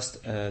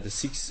 First, the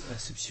 6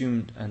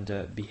 subsumed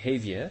under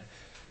behavior.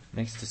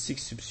 Next, the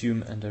 6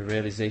 subsumed under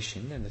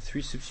realization, and the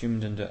 3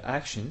 subsumed under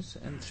actions,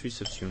 and 3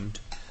 subsumed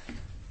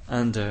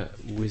under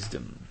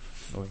wisdom,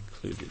 or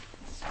included,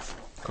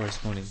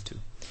 corresponding to.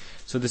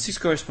 So the 6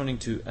 corresponding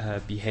to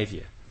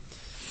behavior.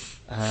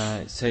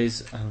 It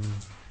says,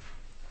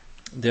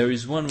 there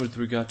is one with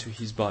regard to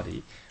his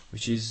body,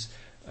 which is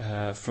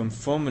from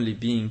formerly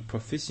being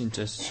proficient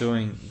at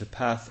showing the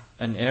path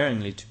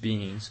unerringly to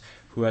beings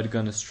who had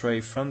gone astray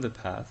from the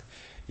path.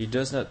 He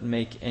does not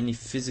make any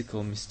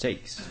physical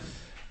mistakes,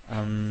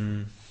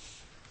 and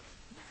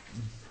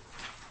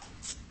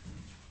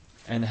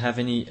have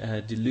any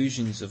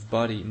delusions of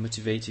body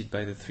motivated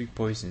by the three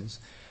poisons,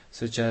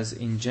 such as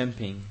in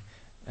jumping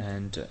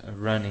and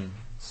running,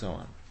 so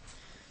on.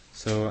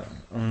 So,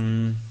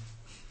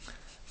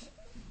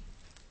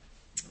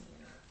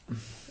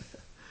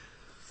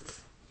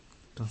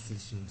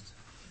 translation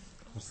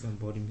Muslim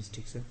body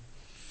mistakes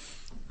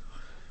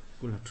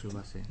kula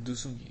truba se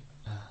dusungi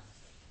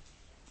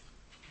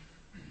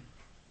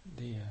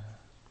the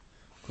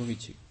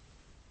kogichi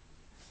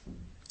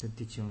the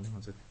teaching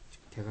was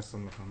대가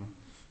somma kama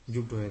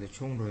jubdoya de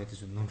chongdoya de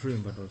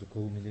nonrim ba do ko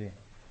mi de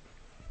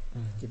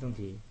kiton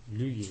di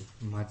lugi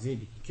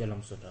mazebi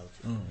kelam so da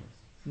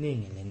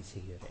ne len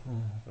se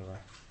yore.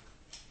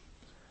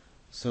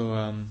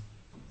 So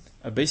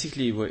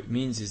basically what it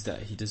means is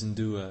that he doesn't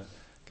do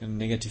kind of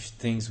negative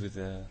things with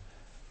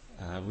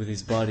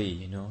his body,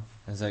 you know.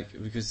 It's like,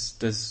 because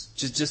there's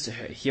just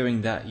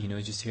hearing that, you know,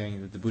 just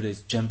hearing that the Buddha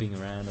is jumping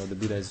around or the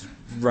Buddha is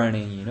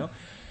running, you know,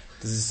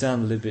 does it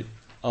sound a little bit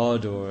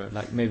odd or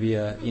like maybe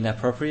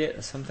inappropriate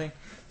or something?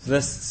 So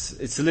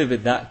it's a little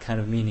bit that kind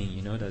of meaning,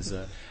 you know.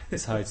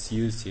 That's how it's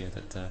used here,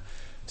 that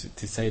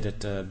to say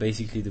that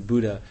basically the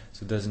Buddha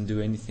so doesn't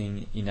do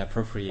anything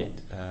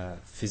inappropriate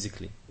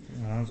physically.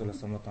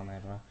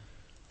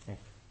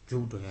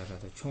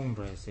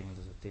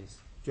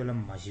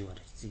 Jolam Majiwa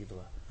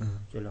Zidua,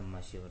 Jolam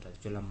Majiwa,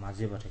 Jolam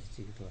Maziva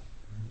Zidua,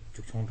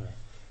 Chuchondra,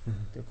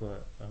 the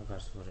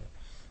Garsore,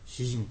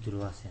 Shijim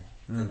Kiruasen,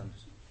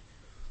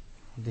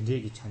 the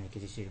Digi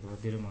Chanik is shaped or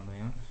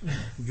Dirmanoya,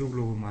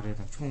 Juglu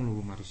Mareta,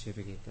 Chonglu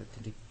Marishevigate,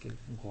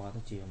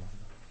 Guada Gioma.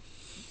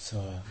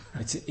 So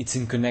it's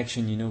in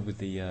connection, you know, with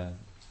the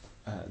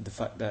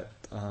fact that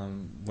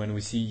when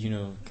we see, you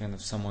know, kind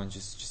of someone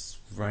just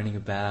running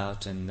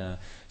about and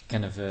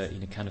kind of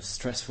in a kind of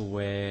stressful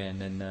way,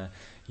 and then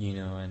you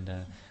know, and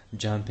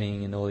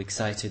jumping and all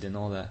excited and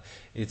all that,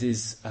 it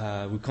is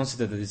we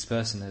consider that this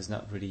person has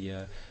not really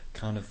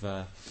kind of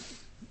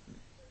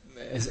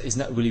is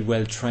not really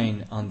well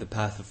trained on the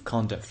path of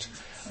conduct.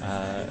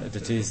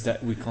 That is,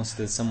 that we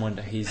consider someone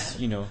that he's,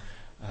 you know,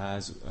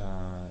 has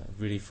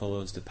really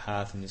follows the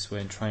path in this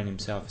way and train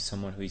himself as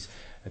someone who is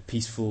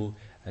peaceful,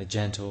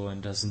 gentle,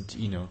 and doesn't,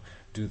 you know,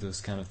 do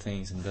those kind of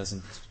things, and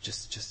doesn't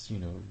just you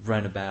know,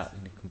 run about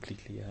in a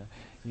completely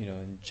you know,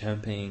 and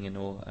jumping and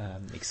all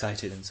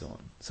excited and so on.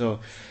 So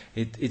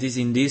it is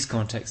in this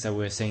context that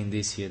we're saying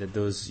this here, that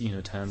those, you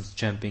know, terms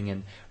jumping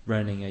and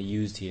running are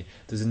used here.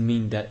 Doesn't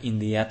mean that in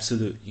the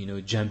absolute, you know,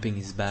 jumping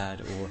is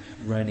bad or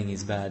running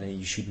is bad and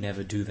you should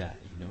never do that,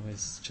 you know.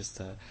 It's just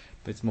but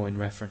it's more in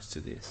reference to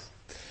this.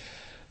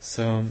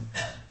 So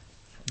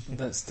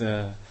that's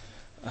the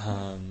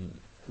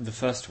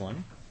first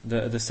one.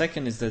 The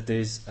second is that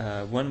there's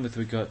one with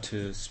regard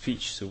to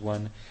speech, so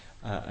one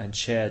and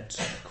shared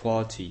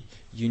quality,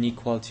 unique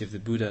quality of the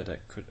Buddha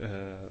that could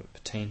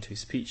pertain to his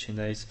speech, and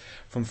that is,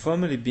 from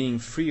formerly being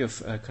free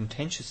of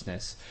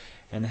contentiousness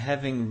and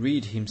having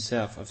rid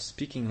himself of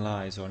speaking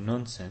lies or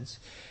nonsense,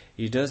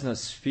 he does not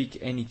speak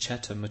any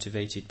chatter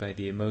motivated by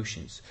the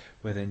emotions,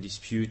 whether in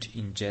dispute,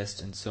 in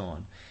jest, and so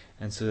on.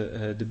 And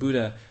so the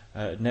Buddha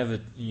never,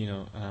 you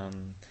know,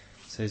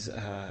 says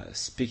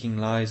speaking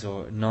lies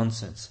or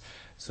nonsense.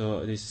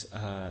 So this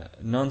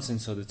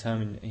nonsense, or the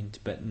term in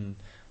Tibetan,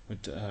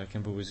 what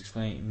Khenpo was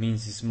explaining,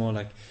 means it's more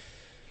like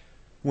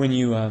when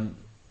you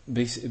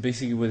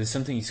basically whether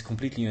something is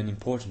completely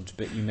unimportant,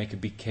 but you make a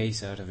big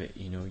case out of it.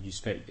 You know, you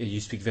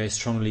speak very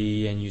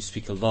strongly and you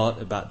speak a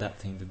lot about that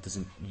thing that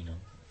doesn't, you know,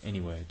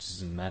 anyway, it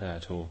doesn't matter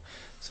at all.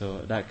 So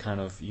that kind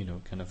of, you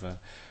know, kind of a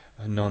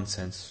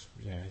nonsense.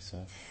 Yeah, it's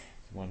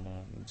one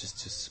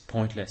just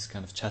pointless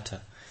kind of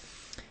chatter.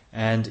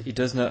 And it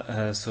does not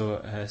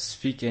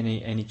speak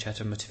any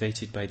chatter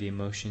motivated by the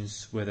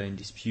emotions, whether in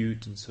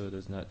dispute, and so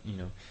does not, you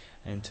know,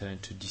 enter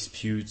into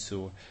disputes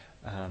or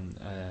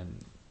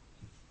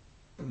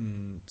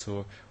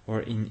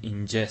or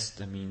in jest.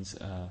 That means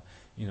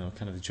you know,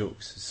 kind of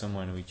jokes.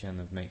 Someone who kind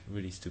of make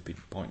really stupid,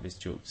 pointless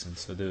jokes, and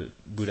so the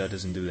Buddha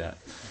doesn't do that.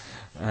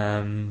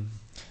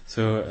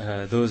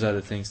 So those are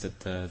the things that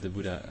the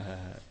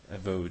Buddha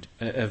avoid.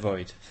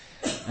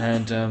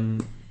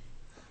 And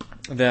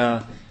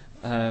there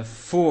are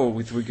 4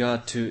 with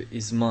regard to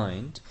his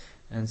mind,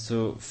 and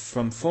so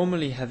from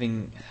formerly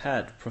having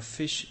had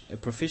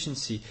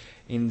proficiency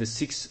in the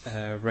 6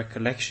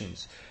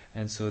 recollections,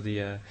 and so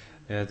the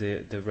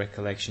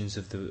recollections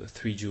of the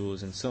 3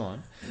 jewels and so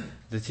on,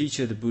 the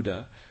teacher, the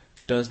Buddha,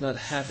 does not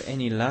have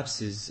any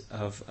lapses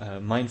of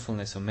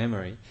mindfulness or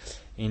memory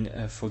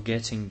in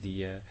forgetting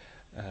the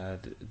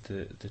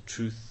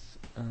truth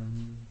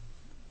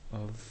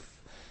of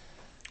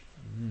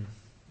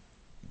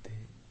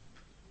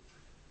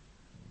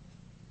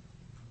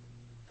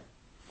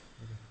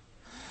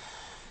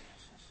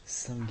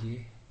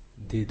Sangye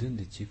dedun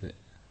de jibe.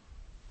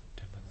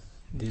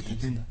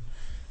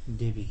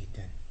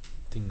 데비기든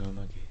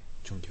띵거마게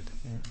종교다.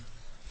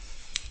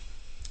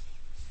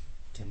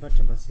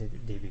 템바세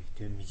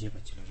데비기든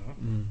미제바치라로.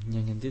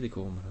 냥년데데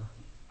고마라.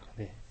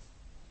 네.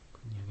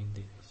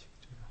 냥년데데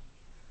식죠.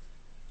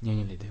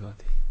 냥년데데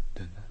와데.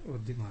 된다.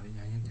 어디 말이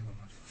냥년데바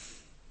말.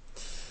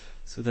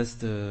 So that's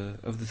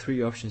of the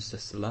three options,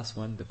 that's the last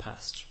one, the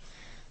past.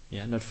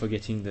 Yeah, not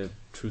forgetting the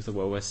truth of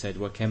what was said,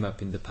 what came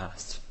up in the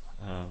past.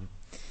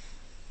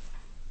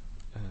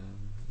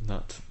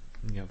 Not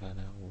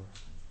nirvana or.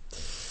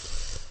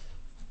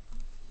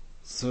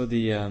 So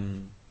the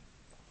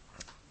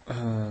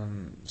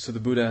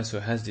Buddha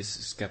has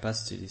this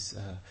capacity, this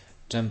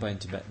Jampa in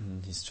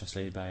Tibetan is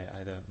translated by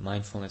either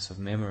mindfulness of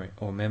memory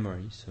or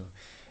memory. So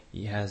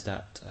he has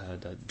that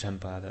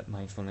Jampa, that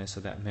mindfulness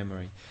or that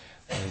memory,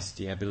 is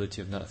the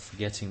ability of not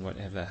forgetting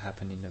whatever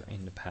happened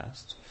in the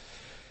past.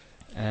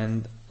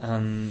 And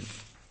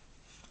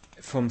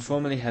from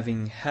formerly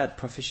having had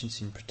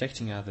proficiency in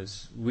protecting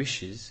others'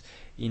 wishes,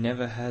 he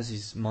never has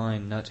his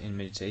mind not in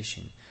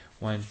meditation,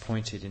 one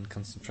pointed in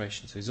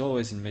concentration. So he's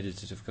always in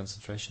meditative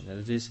concentration. And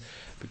it is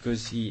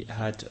because he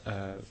had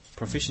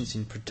proficiency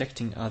in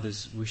protecting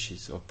others'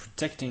 wishes, or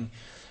protecting,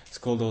 it's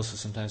called also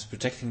sometimes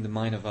protecting the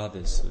mind of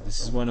others. So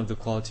this is one of the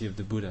quality of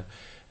the Buddha.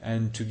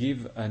 And to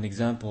give an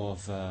example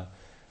of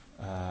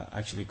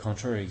actually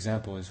contrary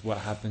example is what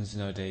happens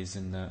nowadays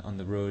on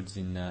the roads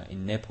in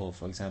Nepal,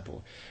 for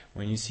example,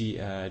 when you see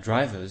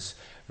drivers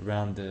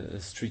around the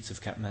streets of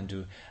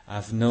Kathmandu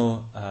have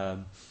no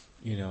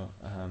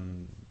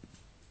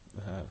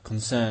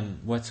concern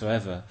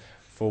whatsoever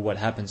for what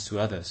happens to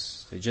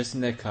others. They're just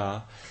in their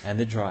car and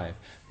they drive.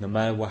 No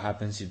matter what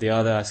happens, if the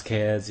other are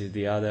scared, if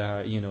the other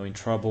are in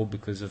trouble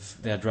because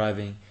of their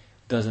driving,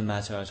 doesn't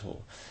matter at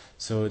all.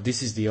 So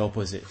this is the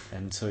opposite.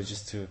 And so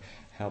just to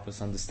help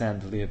us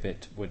understand a little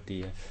bit what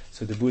the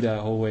Buddha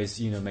always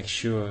makes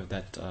sure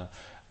that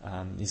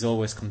is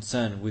always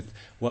concerned with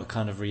what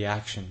kind of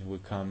reaction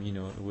would come,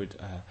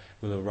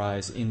 will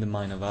arise in the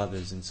mind of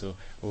others. And so,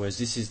 whereas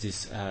this is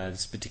this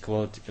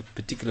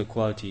particular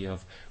quality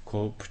of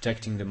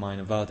protecting the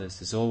mind of others.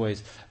 There's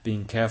always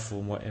being careful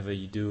in whatever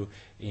you do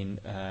in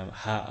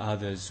how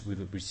others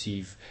will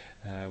receive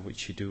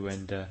what you do,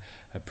 and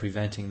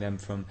preventing them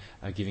from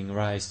giving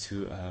rise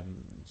to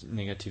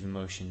negative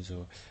emotions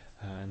or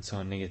and so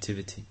on,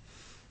 negativity.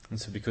 And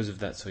so because of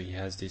that, so he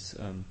has this,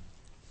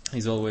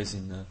 he's always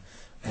in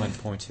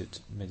one-pointed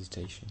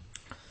meditation.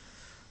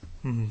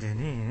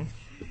 Then,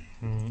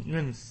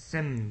 yun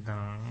sem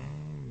da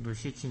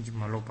doshi chinji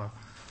malopa,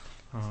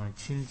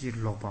 chinji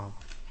lopa,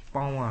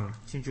 pangwal,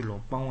 chinji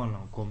lo pangwal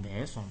lang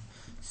gombe son,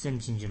 sem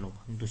chinji lopa,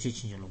 doshi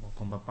chinji lopa,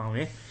 gomba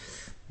pangwe,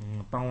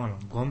 pangwal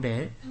lang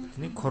gombe,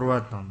 ni korwa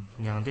dan,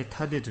 nyangde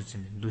tade to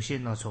chimi, doshi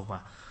na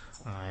sopa,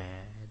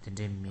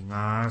 dende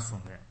minga son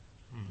re.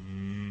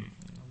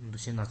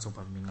 도시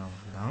나초바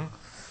민가왕당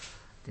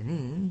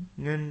되니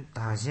년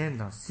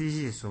다시엔다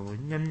시시소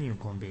냠니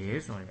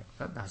공배에서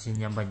다시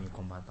냠바니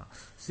공바다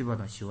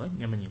시바다 시와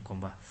냠니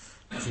공바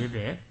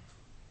제베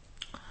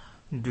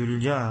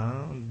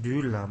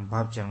둘라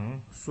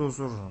밥장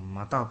소소로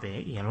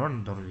마타베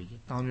연원 도르기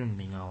당년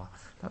민가와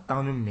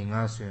당년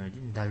민가서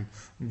달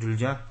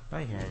둘자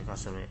다해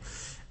가서래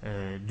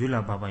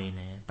둘라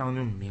바바이네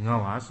당년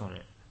민가와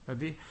소래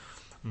어디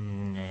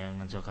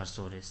저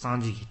가서래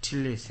산지기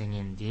틸레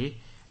생인데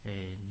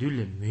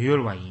둘레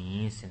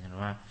묘열와인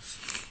세너와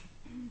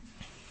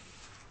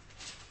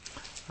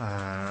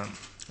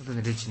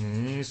어떤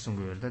레치니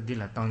송고다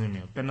딜라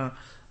땅네요 빼나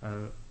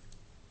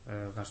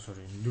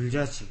가서래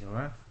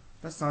둘자치가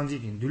다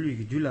산지기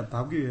둘리기 둘라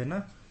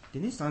바고요나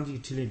되니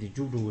산지기 틸레디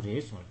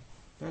주도래 소래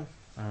다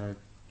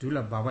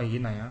둘라 바바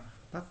이나야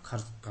다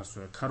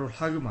가서 가로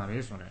하기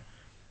말해 소래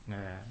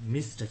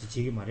미스터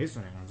지기 말해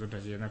소래 가서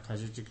다지나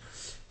가지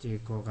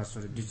거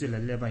가서 디젤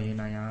레바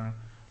이나야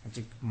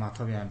아직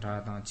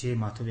마토비안다다 제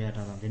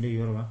마토비안다다 근데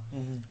여러분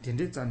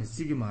근데 잔이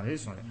시기 말해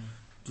소래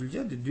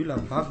둘자데 둘라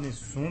밥네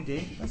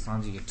손데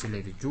산지게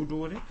틸레디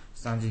주도래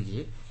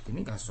산지게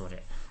되니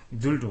가서래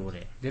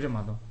둘도래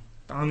데르마도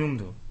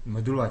땅뇽도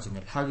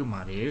머들와지네 하기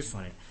말해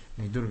소래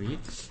니들이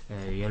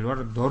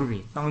열월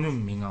도르비 땅뇽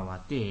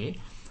민가와때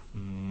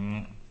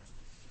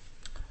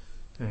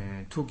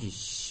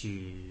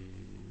투기시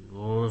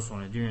오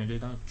소래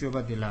뒤에다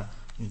쥐바딜라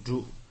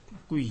주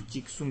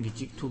꾸이직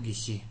숨기직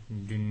투기시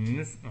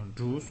든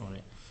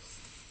주소래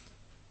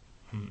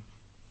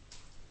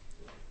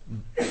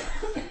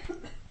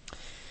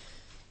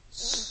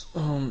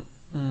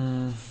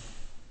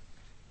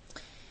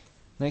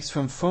Next,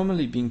 from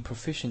formerly being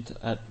proficient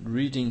at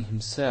ridding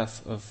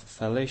himself of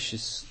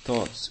fallacious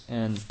thoughts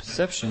and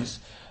perceptions,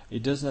 he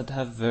does not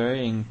have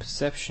varying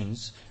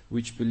perceptions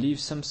which believe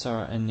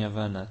samsara and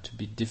nirvana to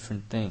be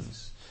different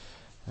things.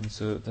 And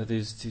so that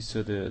is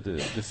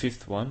the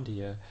fifth one,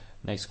 the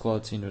next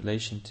quality in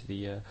relation to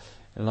the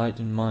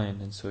enlightened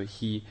mind. And so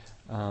he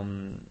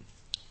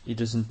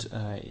doesn't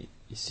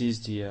he sees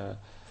the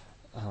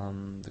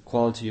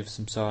quality of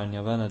samsara and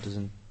nirvana,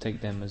 doesn't take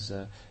them as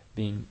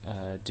being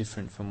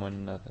different from one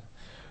another.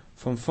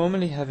 From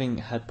formerly having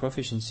had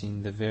proficiency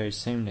in the very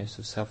sameness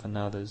of self and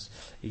others,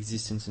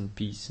 existence and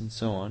peace, and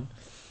so on,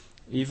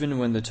 even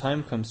when the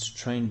time comes to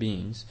train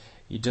beings,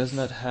 he does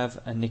not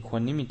have an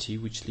equanimity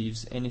which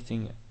leaves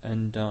anything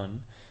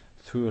undone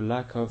through a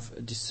lack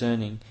of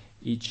discerning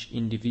each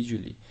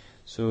individually.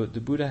 So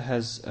the Buddha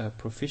has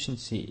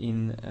proficiency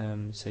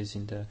in, says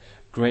in the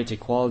great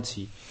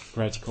equality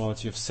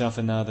of self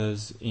and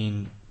others,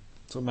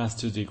 so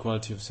masters the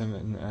equality of self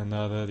and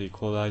another, the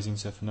equalizing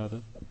self and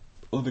other,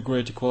 or the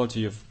great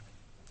equality of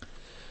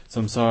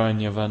samsara and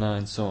nirvana,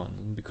 and so on.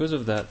 And because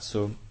of that,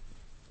 so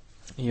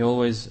he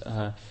always,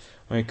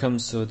 when it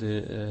comes to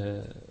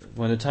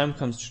when the time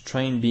comes to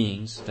train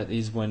beings, that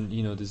is when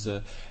there's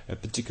a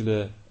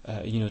particular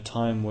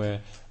time where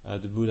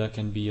the Buddha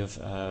can be of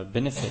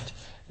benefit.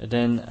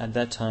 Then at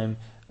that time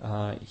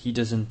he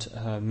doesn't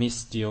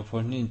miss the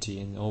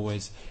opportunity and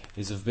always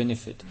is of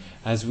benefit.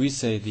 As we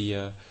say,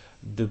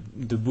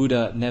 the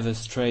Buddha never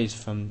strays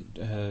from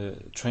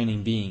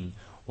training being,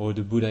 or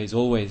the Buddha is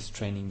always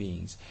training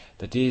beings.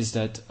 That is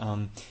that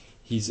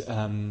he's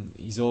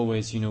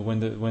always,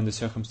 when the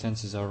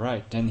circumstances are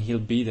right, then he'll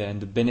be there, and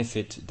the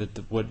benefit that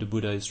what the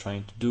Buddha is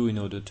trying to do in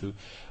order to,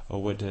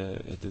 or what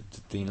the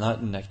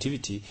enlightened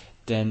activity,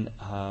 then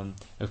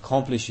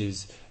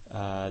accomplishes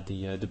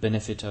the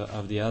benefit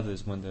of the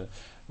others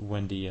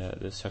when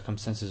the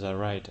circumstances are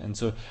right. And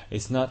so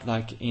it's not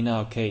like in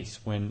our case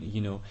when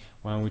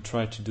we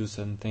try to do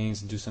certain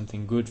things, do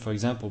something good, for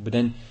example, but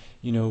then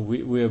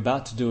we're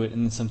about to do it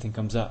and then something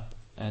comes up,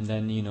 and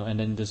then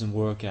it doesn't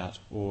work out,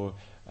 or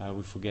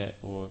we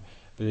forget, but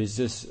it's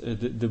just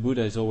the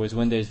Buddha is always,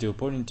 when there's the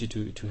opportunity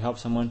to help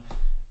someone,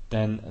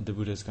 then the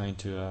Buddha is going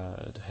to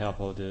help,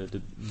 or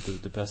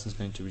the person is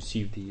going to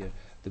receive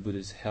the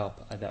Buddha's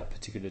help at that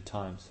particular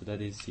time. So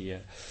that is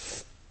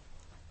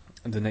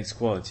the next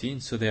quality.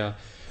 And so there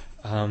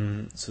are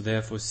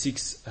therefore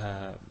 6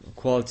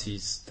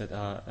 qualities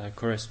that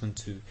correspond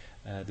to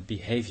the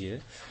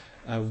behavior.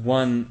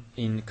 1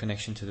 in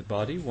connection to the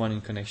body, 1 in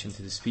connection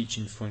to the speech,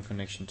 and 4 in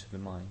connection to the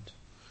mind.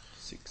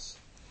 6.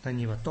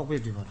 다니바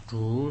똑베디바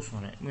주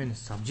손에 맨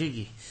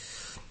sabjigi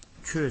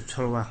최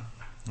철와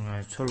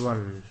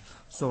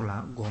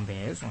소라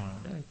곰베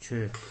손에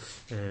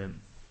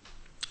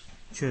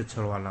최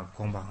철와라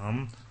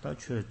곰바함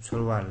다최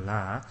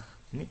철와라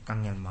니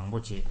강년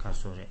망보지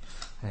가소레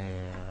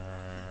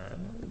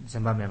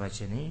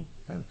zemba메바체니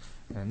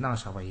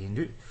나샤바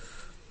인두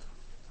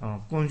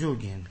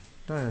공주긴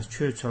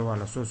최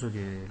철와라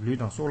소소게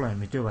류당 소라에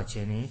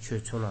미되바체니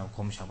최 철와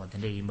곰샤바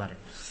된데 임바레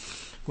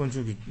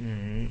공주기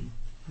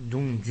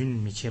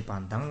동준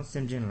미체반당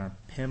샘진라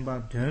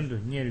펜바 된도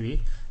니르위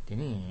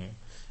되니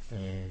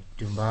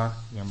둠바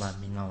냠바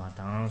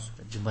민가와당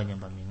둠바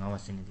냠바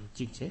민가와스니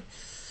찍체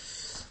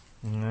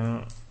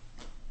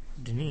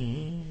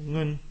드니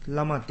는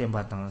라마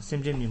템바당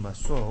샘진 민바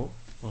소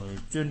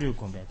쩐류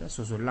공배다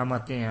소소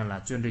라마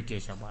템야라 쩐류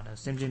계샤바다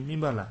샘진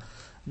민바라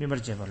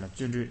민바제발라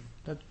쩐류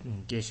다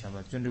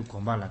계샤바 쩐류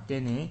공바라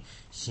때니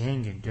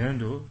시행게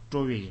된도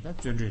조위다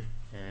쩐류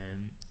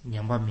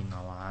냠바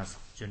민가와서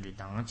쩐류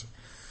당하지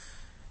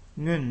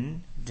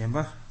는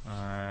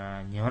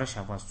덴바 니와라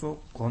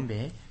샤바소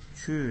곰베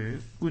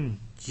추군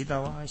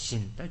지다와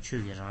신다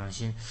추기랑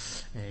신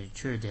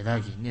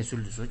추대다기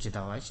내술도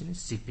지다와 신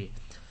시비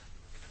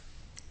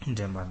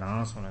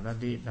덴바나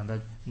소나다디 난다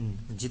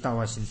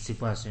지다와 신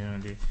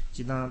시바스는데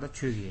지다나다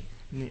추기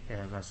니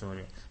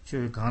가소레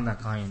추기 강다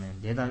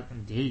강이는 내다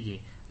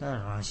내기 다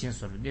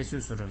랑신소로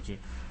내술소로지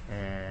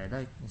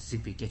다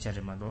시비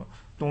개차르마도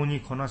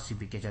돈이 코나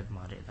시비 개차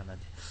말에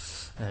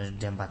다다데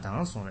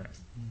덴바당 소레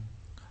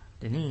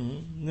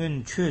되니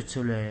는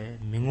최철의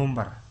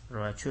명원바라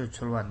로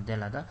최철wan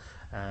delada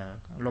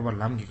global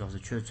lamgi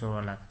가서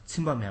최철와라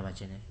침밤해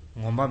봐지네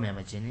원밤해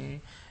봐지네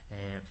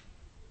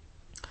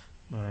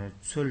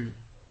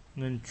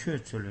철은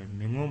최철의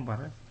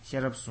명원바라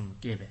샤랍숨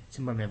깨베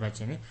침밤해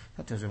봐지네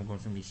사토좀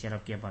공숨이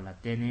샤랍 깨발라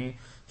때니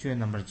최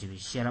넘버 집이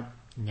샤랍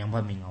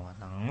냥밤밍아와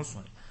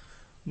당소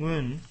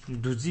는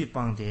두지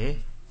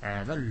빵데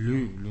다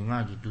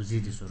류가기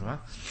두지디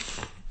소라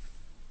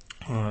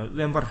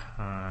lembar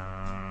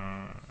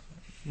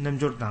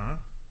namjorda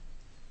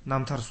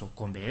namtharso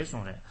kombe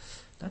sonre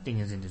ta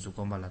tingezinde su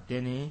kombala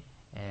teni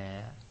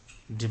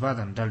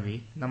dibadan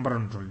dalbi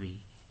nambaron dolbi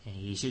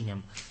yishi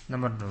nyam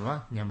nambar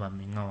dolwa nyamba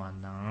mingawa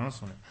na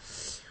sonre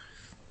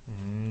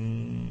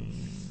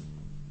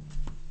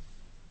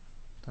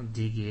ta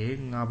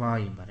dige ngaba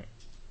imbare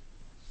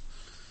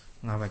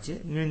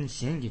ngabache ngen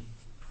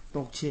shengi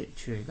똑체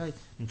최가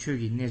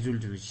최기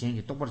내줄도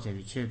신기 똑바로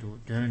잡이 체도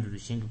되는도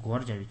신기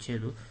고아를 잡이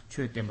체도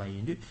최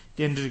땜바인데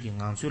댄들기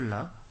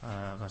강술라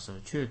가서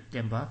최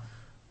땜바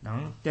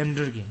당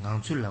댄들기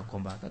강술라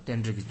콤바다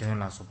댄들기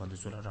되는라서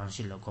받으소라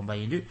랑실라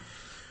콤바인데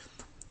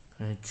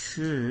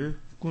최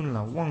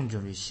군라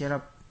왕조리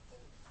셰랍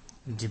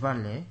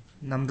지발레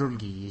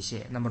남돌기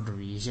예시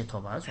남돌기 예시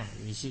토바서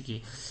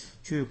이시기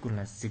최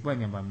군라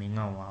식반냐바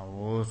민가와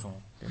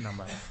오소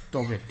남바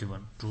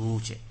똑베티번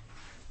두체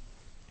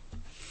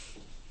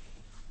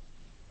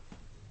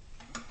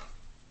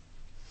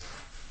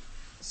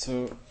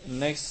So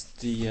next,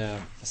 the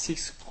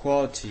 6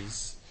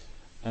 qualities,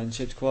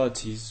 unchecked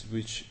qualities,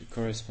 which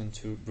correspond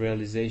to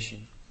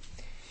realization.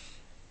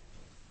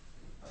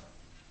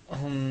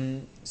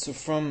 So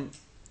from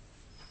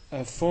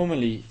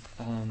formerly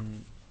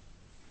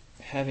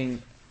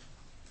having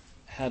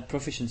had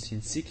proficiency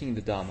in seeking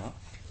the Dharma,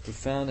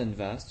 profound and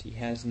vast, he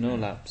has no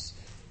lapse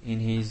in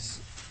his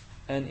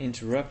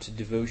uninterrupted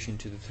devotion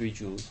to the Three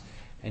Jewels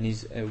and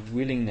his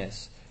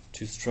willingness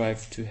to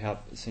strive to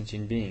help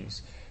sentient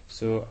beings.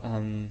 So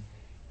from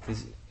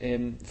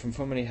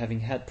formerly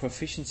having had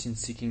proficiency in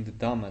seeking the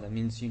Dharma, that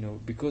means,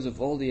 because of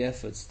all the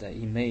efforts that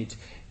he made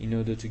in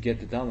order to get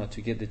the Dharma,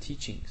 to get the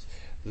teachings,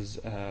 those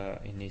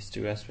in these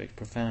 2 aspects,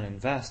 profound and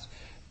vast,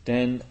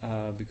 then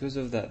because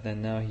of that,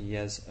 then now he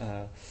has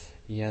a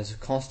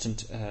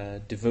constant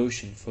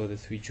devotion for the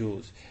Three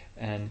Jewels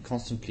and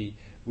constantly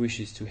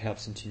wishes to help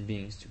sentient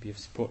beings, to be of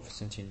support for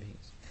sentient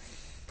beings.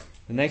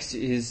 The next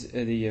is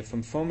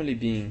from formerly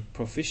being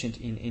proficient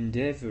in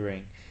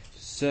endeavoring to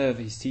serve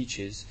his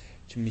teachers,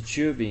 to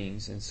mature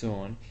beings and so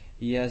on,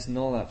 he has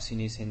no lapse in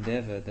his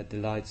endeavor that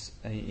delights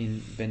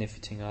in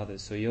benefiting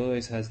others. So he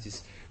always has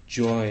this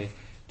joy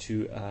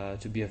to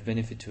be of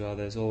benefit to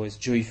others, always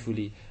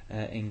joyfully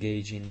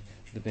engage in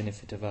the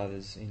benefit of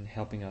others, in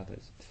helping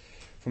others.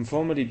 From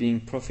formerly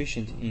being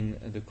proficient in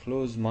the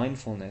close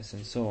mindfulness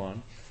and so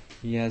on,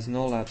 he has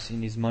no lapse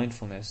in his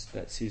mindfulness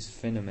that sees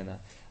phenomena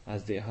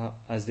as they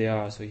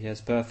are. So he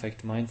has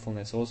perfect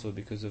mindfulness also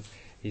because of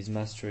his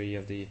mastery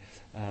of the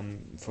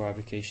 4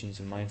 applications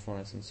of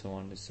mindfulness and so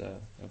on, this of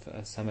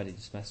samadhi,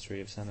 this mastery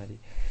of samadhi.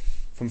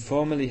 From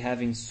formerly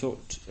having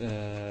sought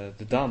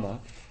the Dharma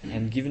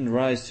and given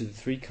rise to the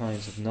 3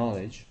 kinds of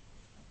knowledge,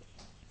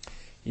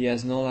 he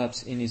has no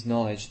lapse in his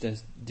knowledge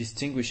that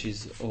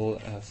distinguishes all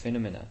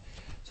phenomena.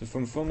 So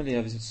from formerly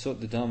having sought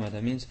the Dharma,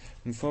 that means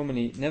from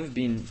formerly never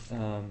been,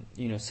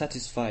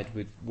 satisfied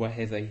with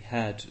whatever he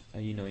had,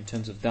 in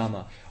terms of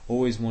Dharma,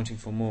 always wanting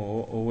for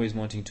more, always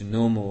wanting to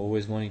know more,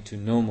 always wanting to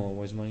know more,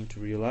 always wanting to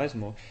realize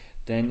more,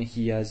 then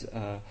he has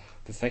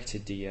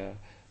perfected the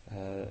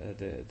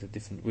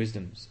different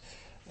wisdoms.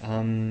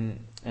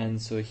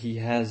 And so he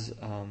has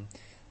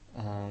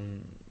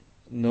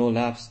no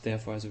lapse,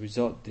 therefore, as a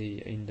result,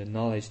 in the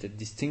knowledge that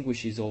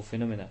distinguishes all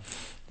phenomena.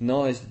 The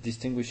knowledge that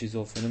distinguishes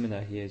all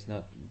phenomena here is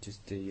not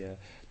just the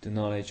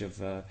knowledge of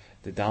the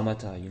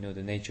dharmata,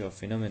 the nature of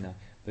phenomena,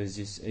 but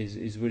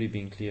is really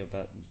being clear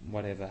about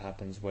whatever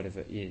happens,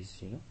 whatever is,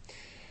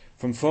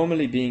 From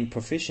formerly being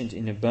proficient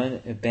in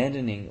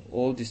abandoning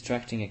all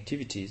distracting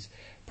activities,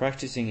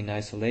 practicing in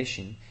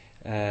isolation,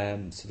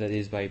 so that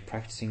is by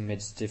practicing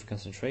meditative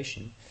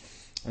concentration,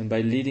 and by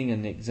leading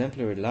an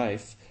exemplary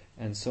life,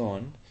 and so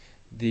on,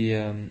 the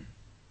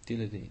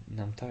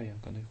namtaya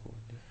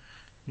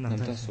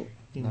namtaso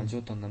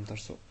najotan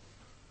namtarso.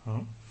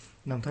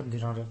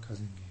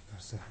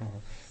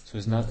 So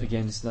it's not the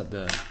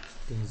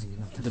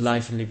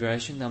life and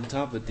liberation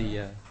namta, but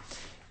the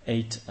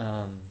 8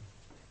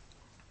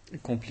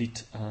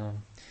 complete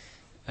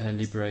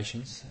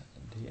liberations,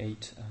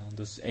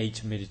 those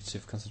 8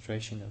 meditative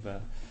concentration of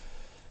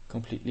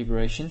complete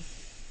liberation.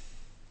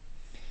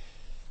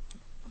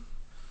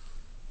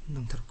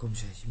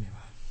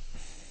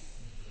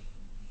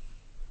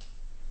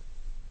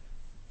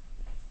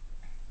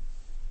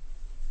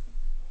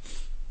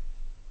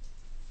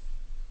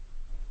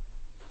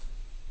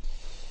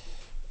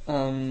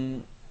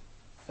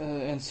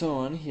 And so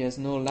on, he has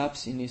no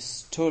lapse in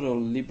his total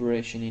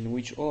liberation, in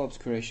which all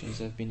obscurations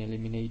have been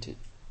eliminated.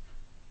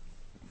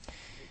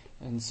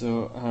 And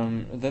so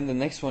then the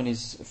next one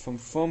is from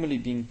formerly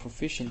being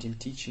proficient in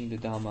teaching the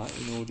Dharma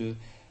in order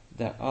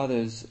that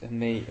others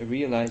may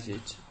realize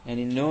it, and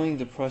in knowing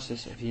the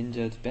process of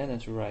hindered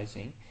Bennett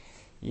arising,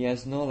 he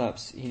has no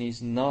lapse in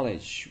his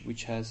knowledge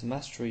which has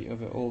mastery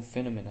over all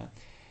phenomena,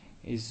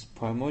 his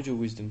primordial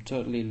wisdom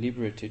totally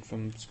liberated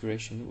from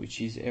obscuration,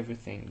 which is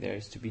everything there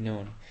is to be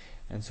known.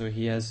 And so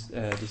he has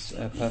this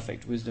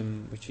perfect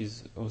wisdom, which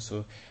is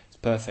also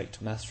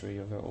perfect mastery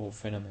over all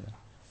phenomena.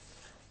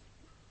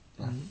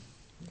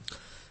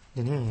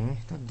 Dene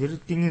ta dir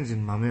tingin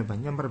zin mame ba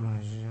nyambar ba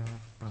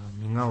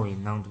mingawe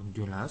nang du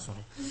dula so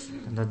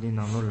ta din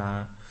nang lo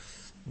la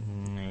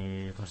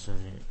kaso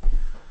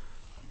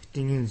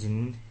tingin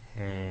zin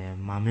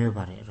mame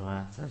ba re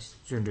ro ta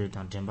chunde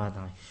ta demba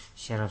ta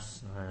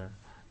sharaf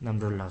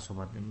namdol la so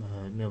ba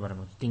me ba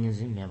mo tingin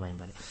zin me ba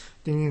ba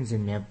tingin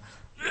zin me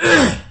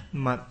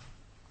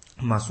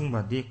masung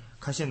ba de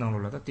kashi nang lo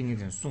la ta tingin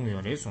zin sung yo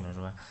re so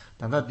ro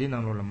ta da din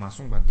nang lo la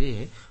masung ba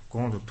de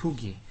gong do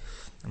tugi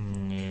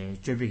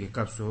쮸비게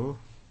값소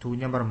두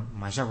냠바르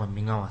마샤고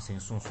민가와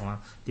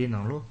생송송아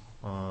디낭로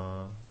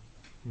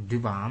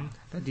두밤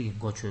다디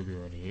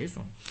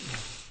고초교레소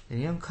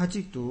그냥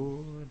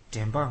카직도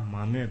젬바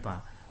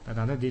마메바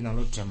다다나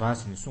디낭로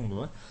젬바스니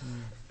송도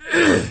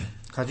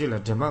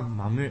카질라 젬바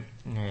마메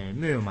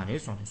메요 마레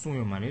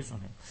송요 마레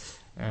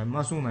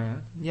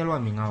마송나야 녀와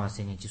민가와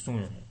생이 지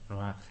송요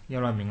라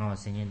녀와 민가와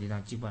생이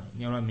디당 지바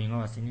녀와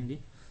민가와 생이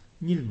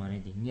닐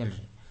마레 디 녀르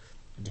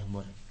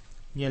젬보레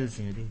ཉel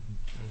sing de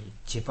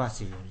chepa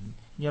se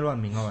nyalwa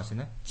minga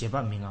wasina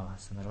jeba minga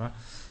wasina ba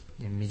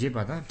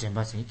mijeba da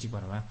jemba sing chi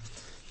ba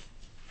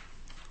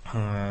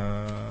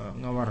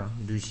ngawara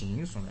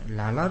dusin so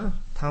lalar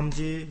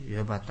thamji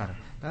yobatar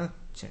da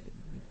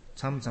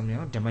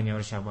samsamnya jemba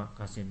nyawar shaba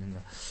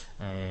kasinda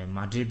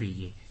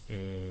madribi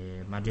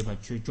madriba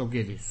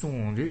choge de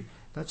sungri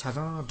다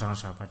차장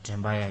장사바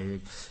젠바야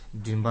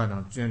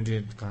딘바당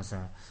전제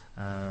가사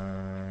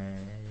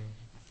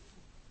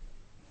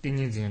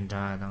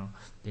띵이진다당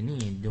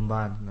띵이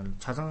딘바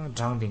차장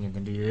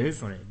장딩인데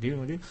예소래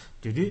디우리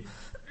디디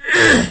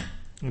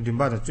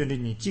딘바다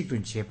전리니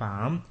찍든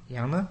제밤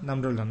양나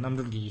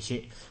남들기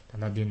이시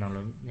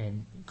다나디나로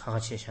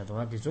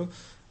카가체샤도가 되죠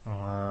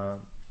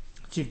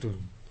찍든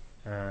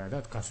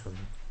다 가서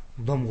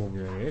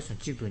domgobe에서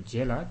찍든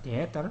제라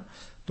대따라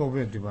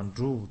도베디반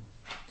주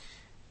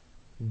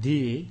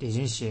디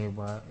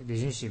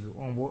대신시비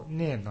온보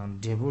내단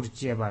데부르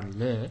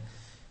제발레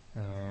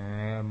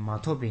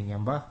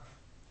마토빙냠바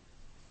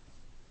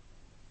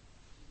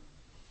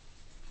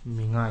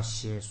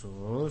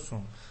민가시에서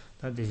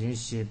다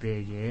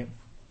대신시비에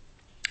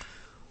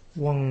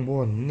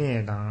왕보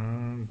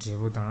내단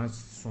제부당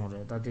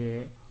손에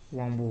다데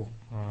왕보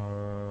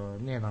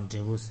내단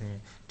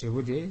제부세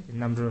제부데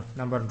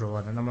넘버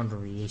드와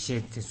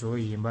예시에서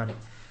이말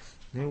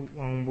네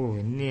왕보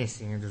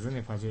내생에도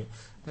전에 파지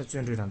다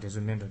전리랑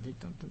대소면도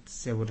일단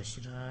세보다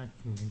싫어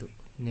민도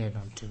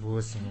내가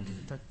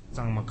제보생인데 다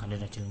장막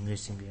간에다 지금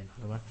뇌생비에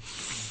나와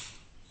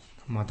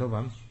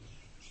마도밤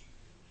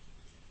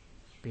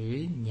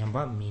배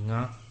냠바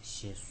민가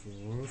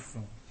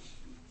시수수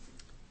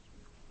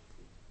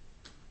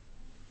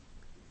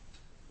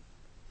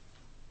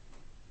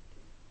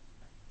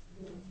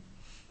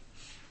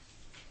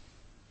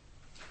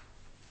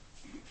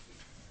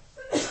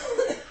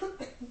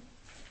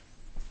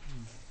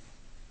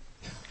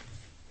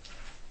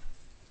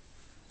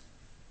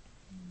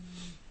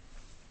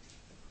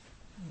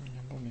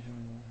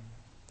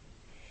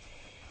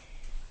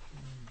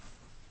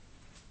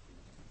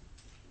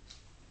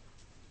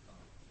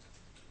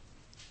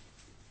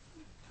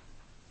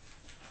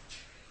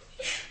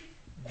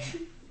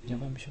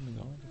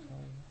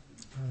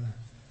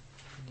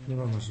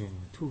내가 무슨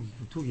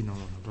투기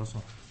나오는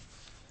거라서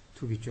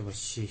투기 쪽가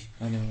시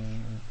아니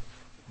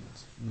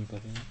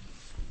니가래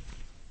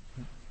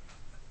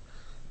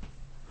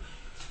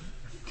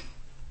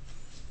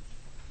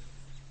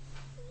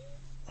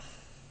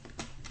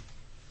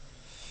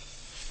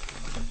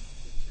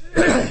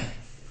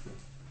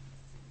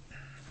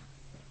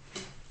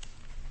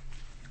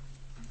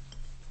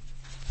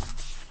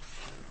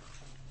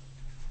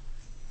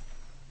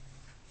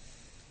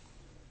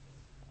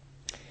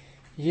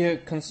Here,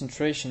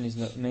 concentration is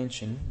not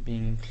mentioned,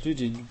 being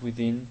included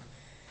within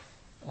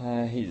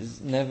his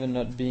never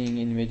not being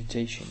in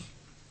meditation.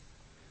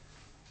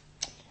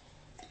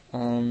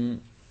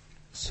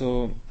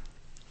 So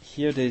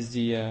here there's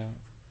the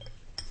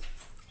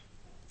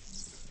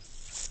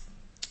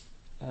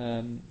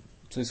so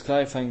it's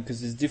clarifying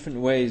because there's different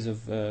ways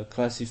of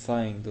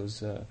classifying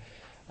those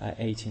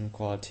 18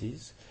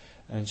 qualities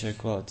and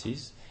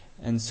qualities,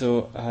 and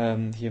so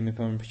here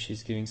Mipham Rinpoche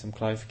is giving some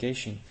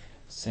clarification,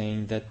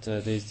 saying that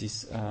there's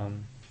this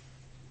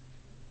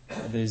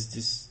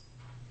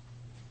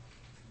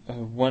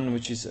one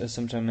which is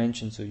sometimes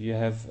mentioned. So you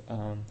have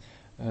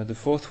the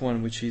fourth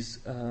one, which is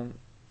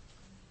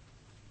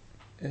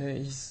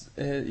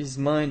his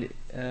mind.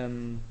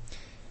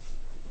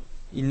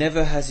 He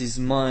never has his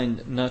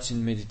mind not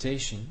in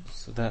meditation.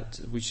 So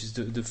that which is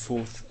the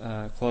fourth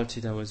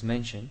quality that was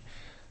mentioned.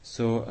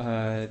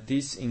 So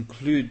these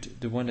include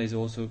the one that is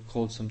also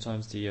called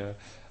sometimes the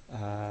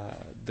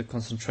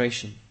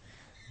concentration.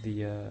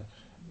 The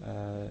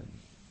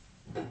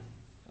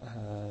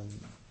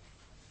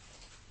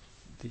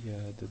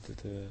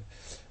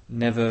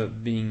never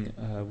being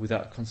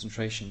without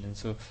concentration, and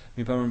so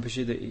Mipham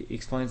Rinpoche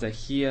explains that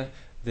here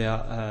they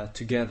are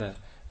together,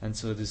 and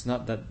so it's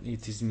not that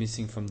it is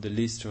missing from the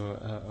list or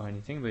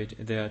anything, but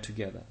they are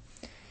together.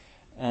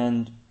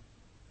 And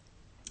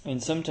in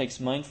some texts,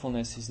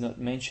 mindfulness is not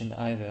mentioned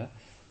either,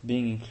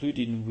 being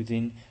included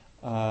within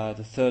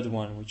the third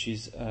one, which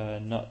is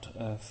not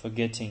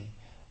forgetting.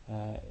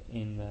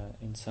 In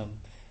some,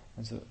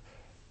 and so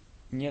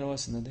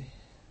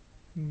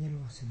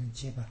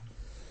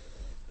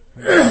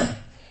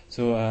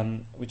so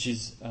which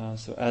is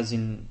so as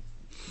in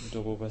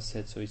Dogoba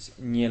said, so it's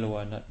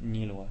nyelwa, not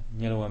nilwa.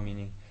 Nyelwa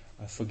meaning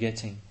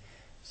forgetting.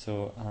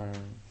 So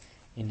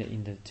in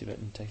the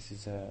Tibetan text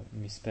is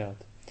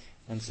misspelled,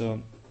 and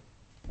so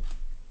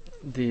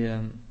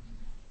the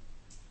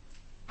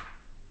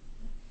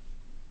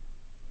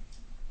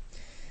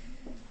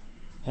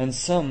and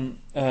some,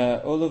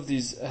 all of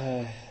these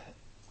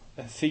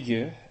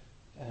figure,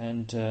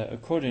 and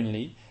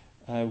accordingly,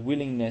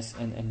 willingness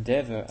and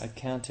endeavor are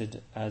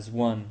counted as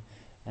one,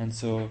 and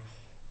so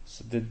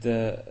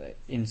that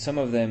in some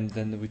of them,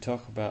 then we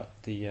talk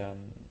about the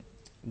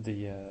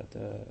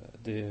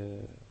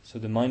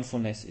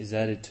mindfulness is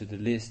added to the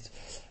list,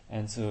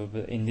 and so,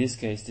 but in this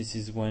case, this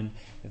is when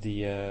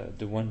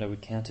the one that we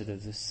counted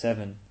as the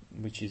 7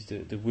 which is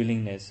the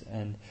willingness,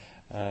 and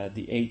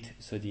the 8,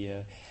 so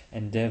the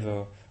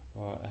endeavor,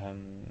 or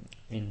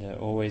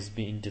always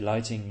being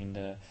delighting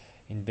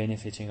in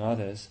benefiting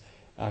others,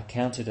 are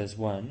counted as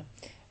 1,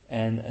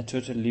 and a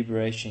total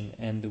liberation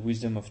and the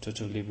wisdom of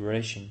total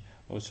liberation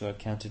also are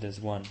counted as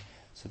 1.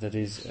 So that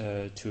is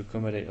to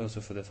accommodate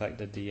also for the fact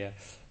that the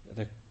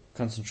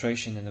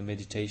concentration and the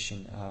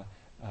meditation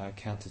are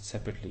counted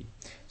separately.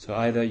 So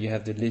either you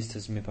have the list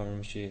as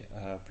Mipham Rinpoche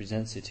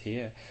presents it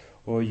here,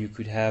 or you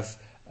could have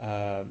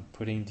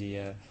putting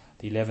the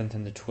 11th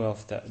and the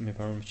 12th that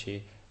Mipham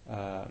Rinpoche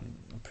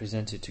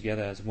presented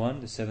together as 1,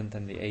 the 7th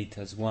and the 8th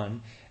as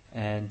 1,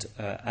 and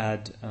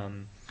add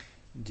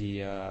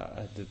the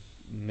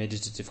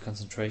meditative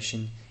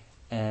concentration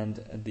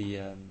and the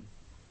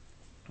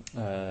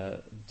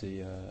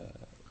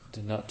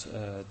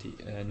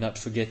not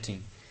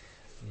forgetting,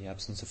 the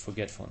absence of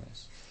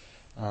forgetfulness.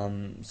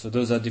 So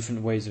those are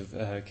different ways of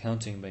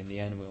counting, but in the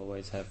end we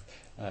always have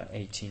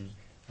 18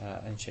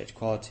 unshared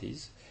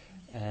qualities,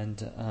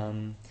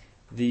 and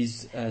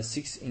these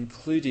 6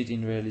 included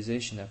in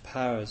realization are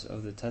powers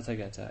of the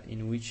Tathagata,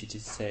 in which it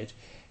is said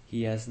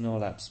he has no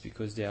lapse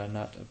because they are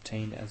not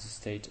obtained as a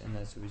state and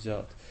as a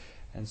result.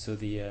 And so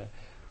the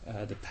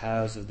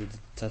powers of the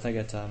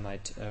Tathagata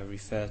might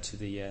refer to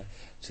the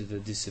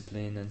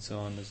discipline and so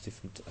on, those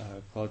different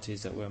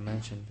qualities that were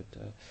mentioned, but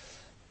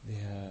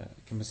the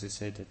Khyentse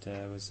said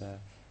that was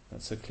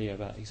not so clear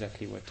about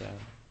exactly what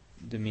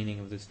the meaning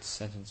of this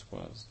sentence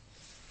was.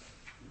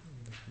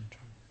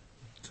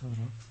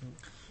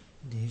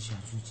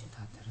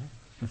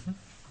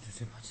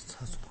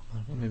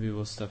 Maybe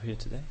we'll stop here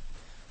today.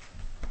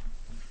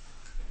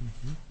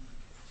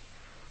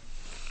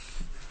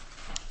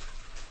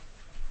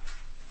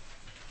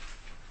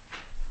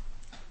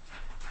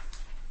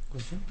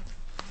 Question?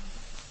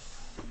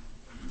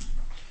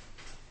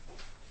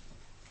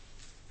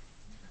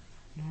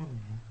 No.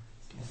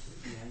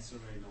 The answer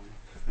very long.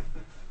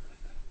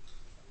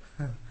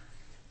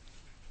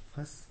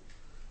 First,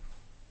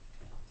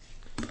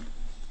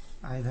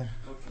 either.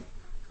 Okay.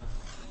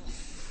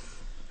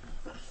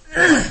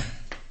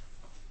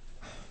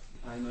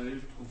 I'm a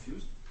little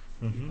confused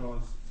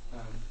because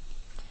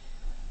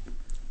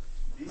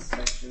this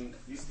section,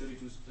 these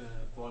 32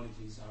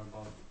 qualities are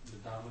about the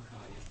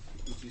dharmakaya,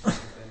 which is for the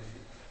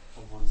benefit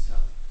of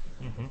oneself.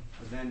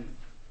 But then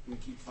we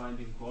keep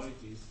finding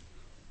qualities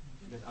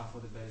that are for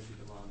the benefit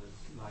of others,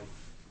 like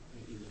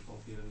in the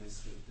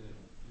fearlessnesses,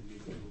 the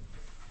middle.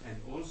 And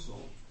also,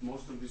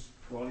 most of these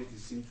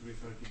qualities seem to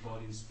refer to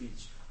body and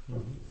speech,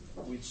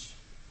 which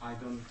I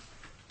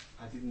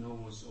didn't know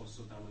was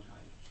also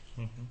dharmakaya.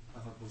 I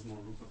thought it was more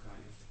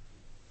rupakaya.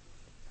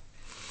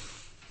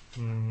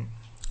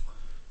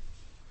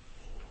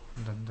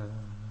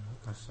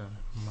 That's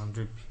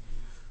mandrip.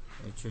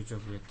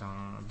 Chuchobita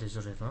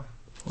desoreta.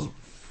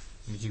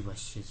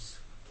 Mijibashis.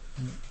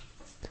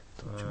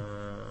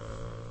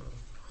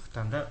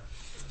 Tanda.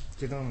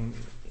 Tidon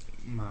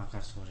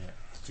Makasore.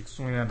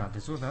 Chiksuya da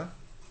desoda.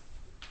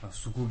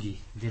 Sukugi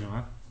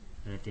dirama.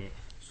 Rete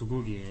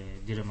Sukugi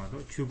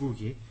diramado.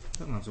 Chukugi.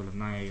 Tangazola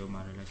Nayo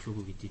Marilla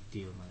Chukugi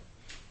Titio Mar.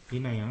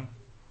 Pinayang.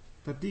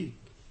 Tati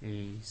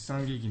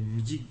Sangi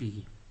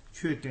Mijibigi.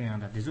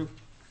 Chuetayanda deso.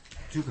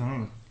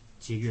 Chukan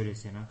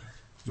Chigyoresena.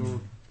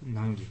 So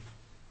Nangi.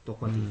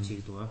 똑같이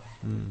지기도와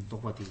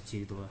똑같이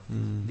지기도와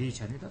네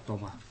자네다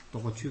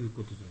똑같이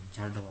추기고도 좀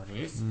잘도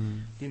말해스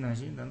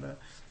디나시 난다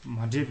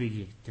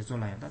마제비기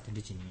대sol라야다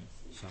된지니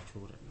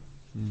샤초그래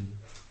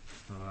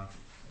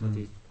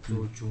어디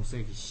또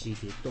중세기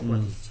시기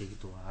똑같이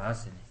지기도와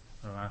세네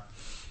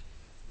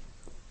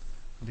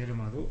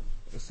데르마도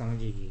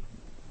상기기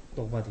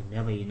똑같이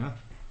매바이나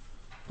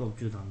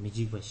똑주다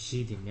미지바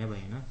시디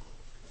매바이나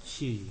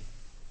시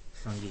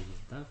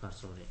상기기다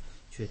가서래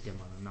So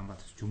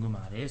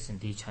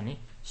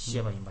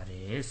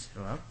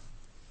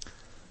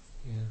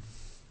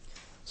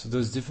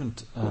those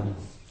different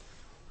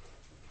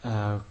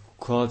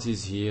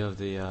qualities here of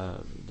the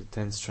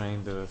 10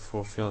 strength, the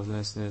 4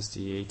 fearlessness,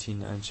 the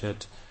 18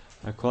 unshared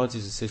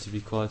qualities are said to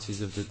be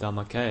qualities of the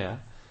dharmakaya,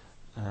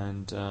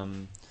 and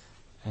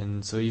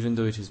so even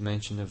though it is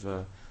mentioned of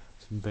some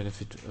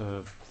benefit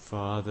for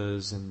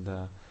others and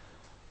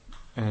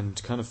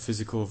kind of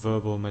physical,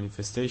 verbal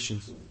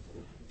manifestations,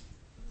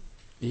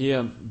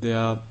 here they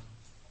are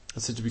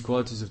said to be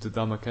qualities of the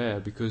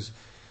dharmakaya, because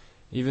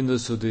even though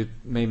so they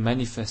may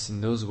manifest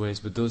in those ways,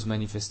 but those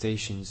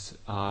manifestations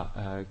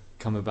are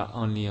come about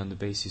only on the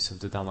basis of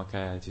the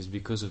dharmakaya. It is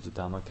because of the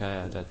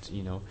dharmakaya that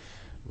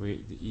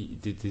we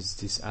did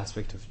this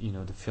aspect of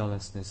the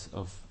fearlessness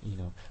of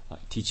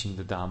like teaching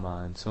the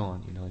dharma and so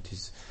on. It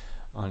is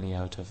only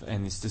out of,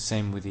 and it's the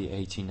same with the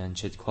 18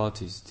 unshared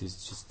qualities. It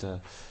is just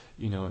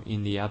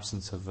in the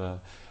absence of the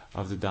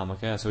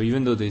dharmakaya. So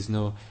even though there's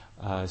no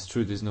it's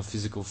true, there's no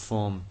physical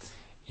form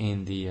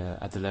in the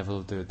at the level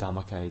of the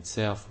dharmakaya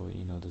itself, or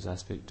those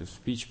aspects of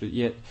speech, but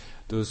yet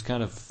those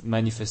kind of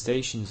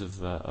manifestations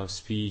of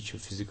speech or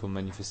physical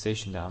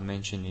manifestation that are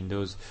mentioned in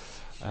those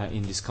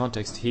in this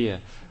context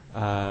here,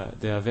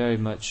 they are very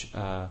much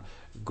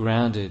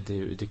grounded.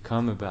 They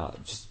come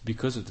about just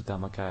because of the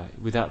dharmakaya.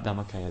 Without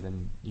dharmakaya,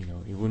 then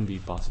it wouldn't be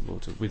possible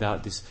to.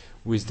 Without this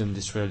wisdom,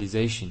 this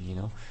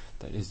realization,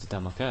 that is the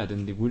dharmakaya,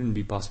 then it wouldn't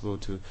be possible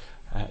to,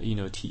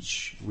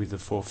 teach with the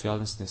four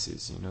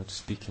fearlessnesses. To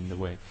speak in the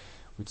way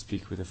we'd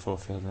speak with the four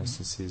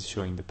fearlessnesses,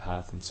 showing the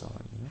path and so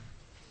on.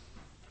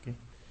 Okay.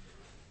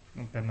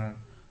 그러니까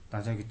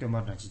다자기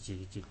때마다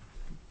지지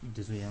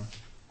되서야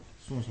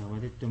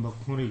송샤와데 템바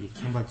콘리기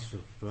켐바티소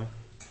그래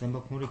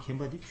템바 콘리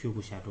켐바디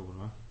쥐고 샤도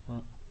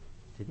그래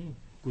되니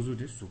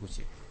구조될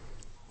수고지.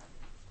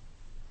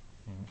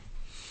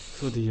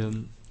 So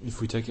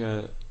if we take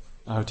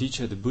our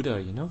teacher, the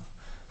Buddha,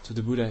 so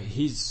the Buddha,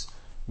 his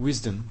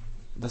wisdom,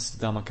 that's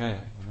the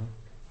dharmakaya,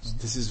 So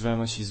this is very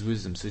much his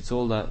wisdom. So it's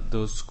all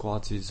those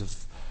qualities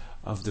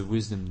of the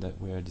wisdom that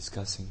we are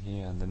discussing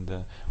here, and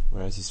then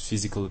whereas his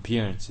physical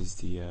appearance is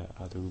the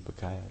other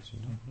rupakayas,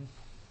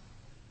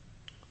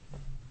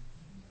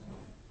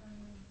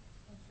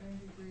 I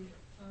agree.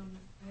 I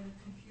had a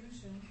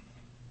confusion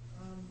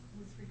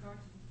with regard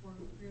to the four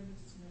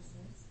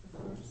fearlessnesses. The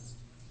first,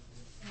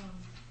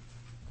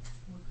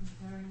 we're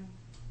comparing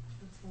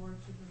the four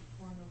to the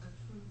Four Noble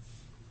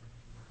Truths,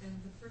 and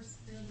the first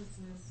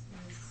fearlessness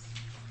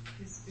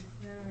is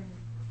declaring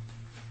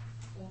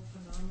all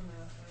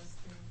phenomena as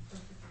being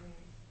perfectly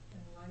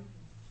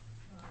enlightened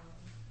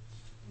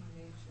in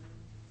nature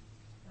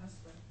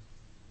aspect.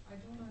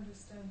 I don't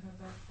understand how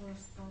that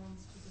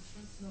corresponds to the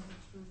first noble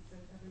truth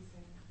that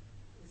everything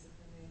is of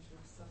the nature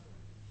of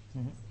suffering.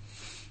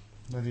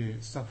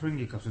 나디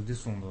suffering 값을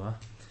뒤송도와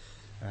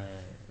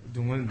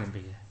동을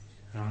덤베게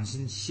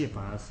랑신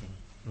시바세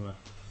그래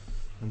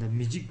근데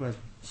미직바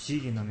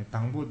시기 나네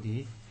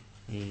당보디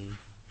이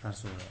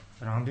가서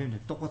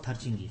랑된데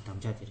똑같아진기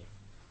담자들이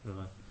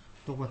그래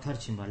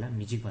똑같아진 발라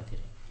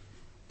미직바들이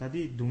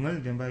다디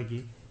동을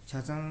덤바기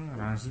차장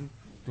랑신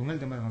동을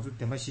덤바 가서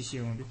덤바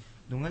시시용데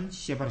동을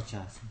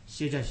시바르차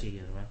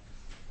시자시게 그래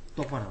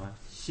똑바로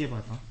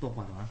시바도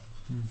똑바로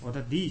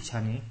어다 디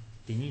차네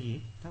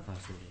되니기 다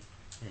가서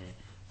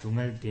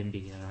동을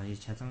댐비가 이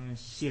차장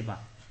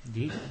시바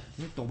디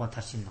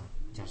똑바타신다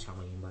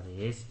자샤고 이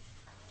말이에요.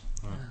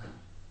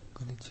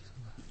 그렇지.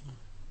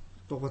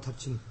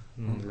 똑바타친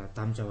라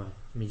담자와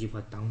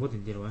미지바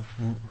당보된 데로와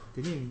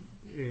되니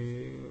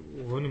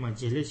원이만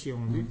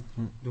제레시온데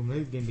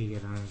동을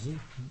댐비가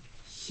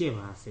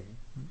시바세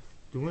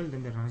동을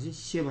댐비가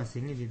시바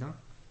생이디다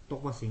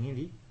똑바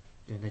생이디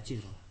된다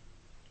지로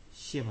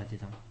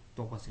시바디다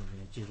똑바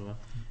생이디 지로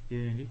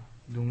이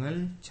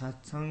동을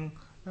차창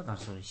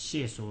나가서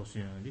시에서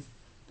오시는데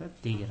다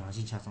되게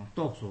라시 차상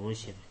똑소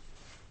오시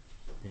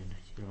된다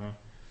지금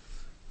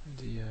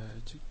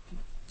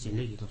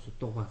제레기도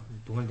똑바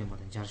동안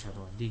되면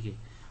자샤도 되게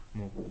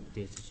뭐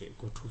대체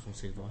그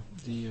초송세도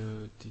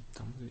디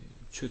담도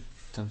추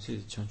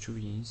담세 장추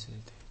인세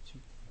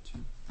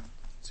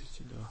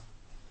지지도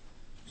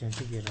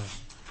장추게라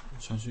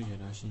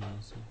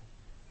신인세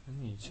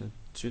아니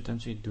저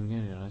담세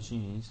동행이라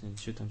신인세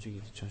저 담세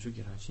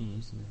장추게라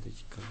신인세인데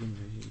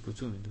가긴 이거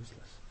좀 힘들었어.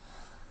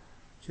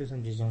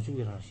 최선지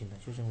장축이라 하신다.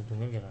 최선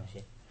동행이라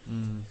하시.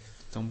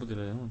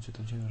 정부들은 저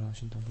단체가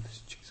하신 정부들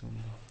직선.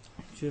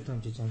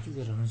 최선지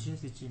장축이라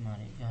하신지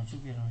말이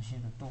장축이라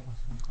하신다 또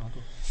가서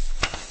가도.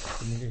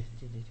 근데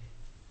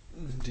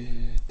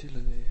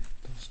딜레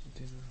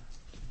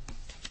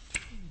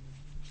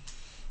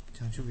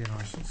장축이라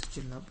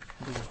하신지 나.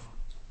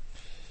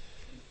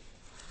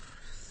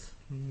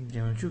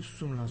 장축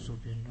숨라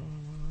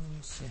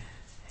소변노세.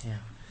 야.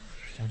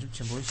 장축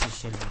좀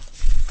보시실.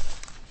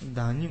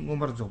 다니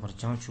고마르 조버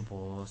장추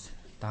보스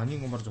다니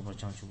고마르 조버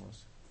장추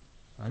보스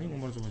아니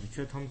고마르 조버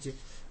최 탐지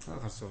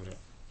가서 그래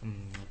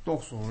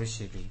똑소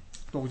시비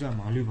똑자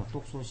말리바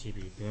똑소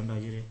시비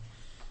변다지래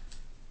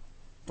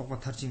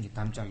똑같아진 게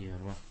담짝이야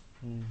여러분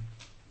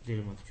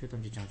내려면 최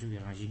탐지 장추에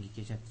하신 게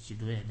계좌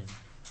지도해야 돼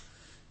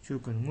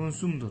최근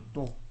원숨도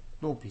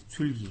똑비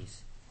출기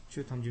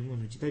최 탐지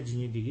원을 지다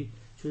진이 되기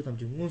최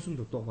탐지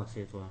원숨도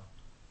똑같아요 또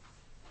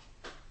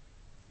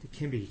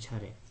캠비기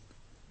차례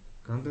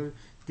간들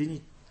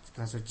되니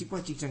가서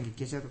찍과 직장기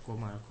계셔도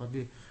고마워.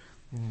 거기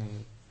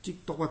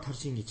찍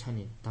똑같아진 게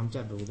차니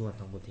담자 로도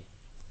왔던 거대.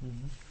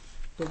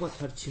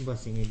 똑같아진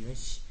바생이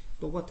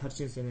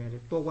똑같아진 생에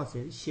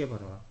똑같이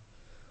시해봐라.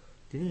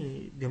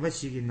 되니 내가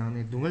시기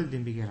나네 동을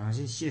댐비게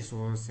라신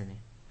시에서세네.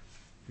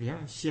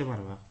 그냥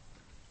시해봐라.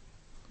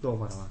 또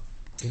봐라.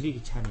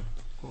 되니 차니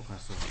꼭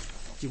가서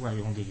찍과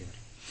용되게 그래.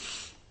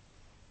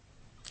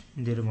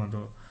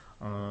 내려만도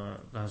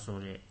가서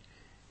그래.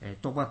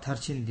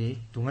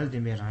 똑같아진데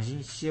동알되면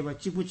라신 시에바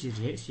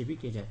찌부지래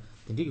시비께자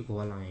근데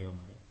고발랑해요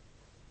말이야.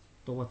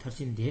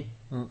 똑같아진데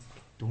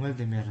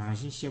동알되면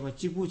라신 시에바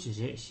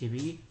찌부지래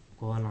시비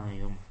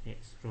고발랑해요 말이야.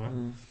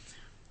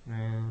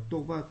 그래서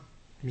똑같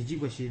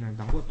미지것이는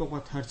당고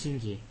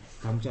똑같아진게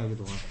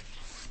담자기도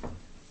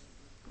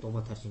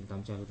똑같아진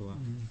담자기도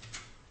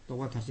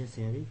똑같아진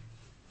세리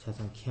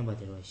자산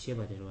캠바대로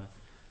시에바대로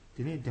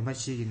되니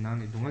대마시기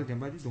나네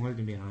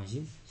동알되면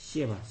라신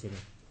시에바 세네.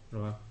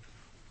 그러나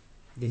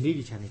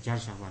딜리기 차네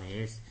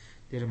자샤바레스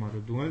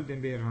데르마도 동을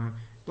덴베랑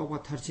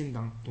똑바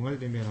탈친당 동을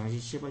덴베랑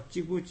시바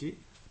찌고지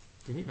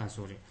되니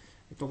가소래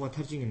똑바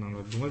탈친이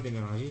나는 동을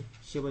덴베랑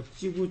시바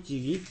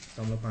찌고지기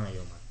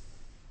담로파나요 말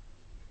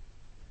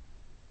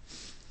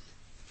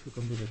저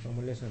컴퓨터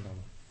장벌레서 나와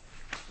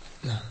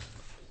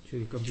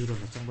저기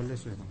컴퓨터가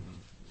장벌레서 나와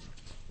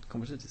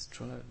컴퓨터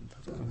디스트로이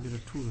컴퓨터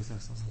툴을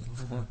썼어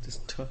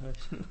디스트로이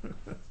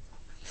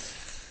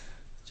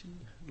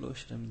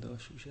로시랍니다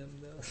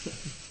슈시랍니다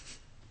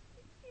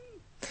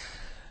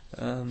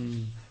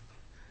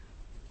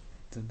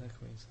된다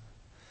거기서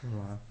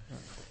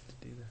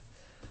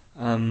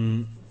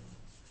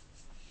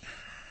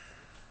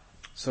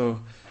so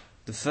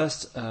the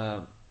first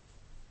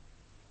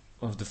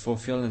of the four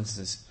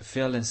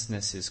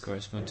fearlessnesses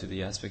correspond to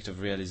the aspect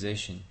of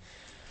realization.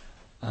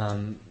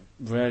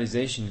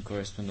 Realization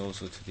corresponds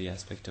also to the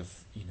aspect of,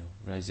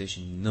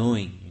 realization,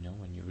 knowing,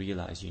 when you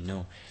realize,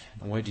 And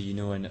where do you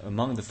know? And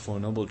among the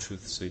Four Noble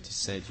Truths, so it is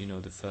said,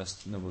 the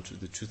first Noble Truth,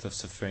 the truth of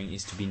suffering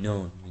is to be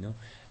known,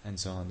 and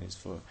so on is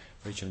for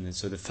each of them.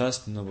 So the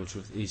first Noble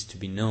Truth is to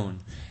be known.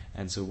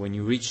 And so when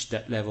you reach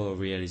that level of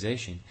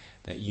realization,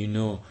 that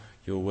you're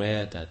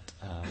aware that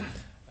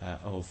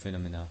all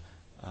phenomena,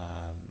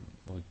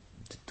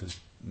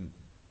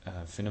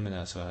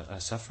 phenomena are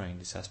suffering,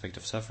 this aspect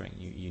of suffering,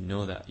 you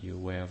know that, you're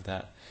aware of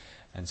that.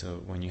 And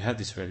so when you have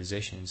this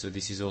realization, so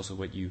this is also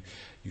what you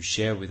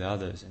share with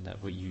others, and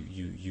that what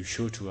you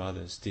show to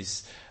others,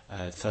 this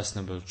first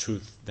noble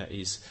truth that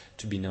is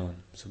to be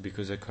known. So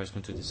because that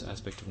corresponds to this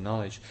aspect of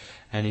knowledge.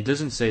 And it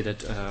doesn't say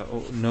that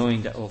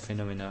knowing that all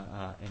phenomena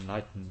are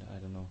enlightened, I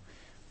don't know,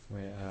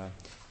 where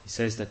he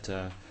says that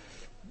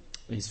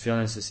his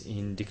fearlessness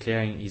in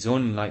declaring his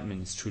own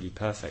enlightenment is truly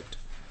perfect.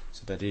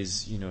 So that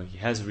is, he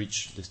has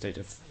reached the state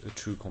of a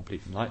true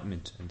complete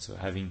enlightenment, and so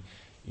having,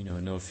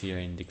 no fear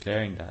in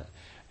declaring that,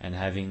 and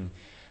having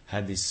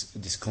had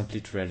this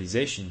complete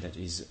realization that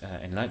is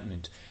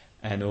enlightenment,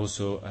 and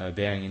also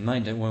bearing in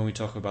mind that when we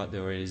talk about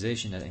the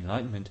realization, that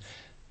enlightenment,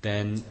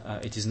 then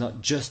it is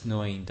not just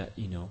knowing that,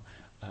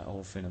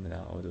 all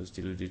phenomena, or those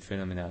deluded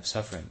phenomena of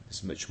suffering.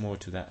 There's much more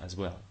to that as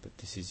well, but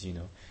this is,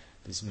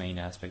 this main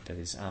aspect that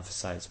is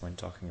emphasized when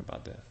talking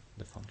about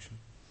the function.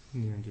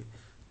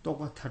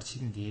 똑바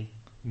탈친디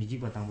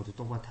미지바 당부도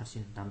똑바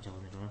탈친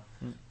남자거든요.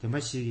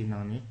 덴바시기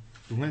나니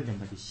동을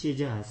덴바디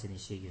시자 하스니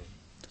시겨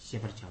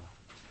시버자와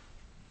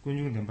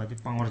군중 덴바디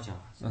빵어자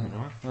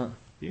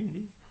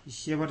이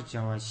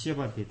시버자와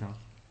시버디다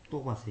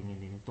똑바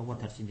생기네 똑바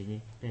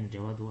탈친디니 된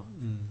대화도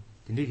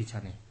근데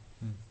귀찮네.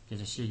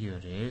 그래서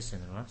시기어래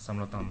세너와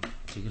삼로탄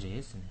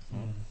지그래 세네.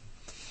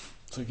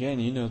 So again,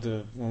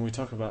 when we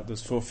talk about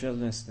those four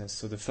fearlessnesses,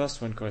 so the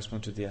first one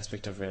corresponds to the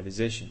aspect of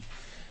realization.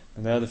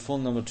 And they are the Four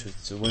Noble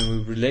Truths. So when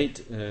we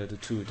relate the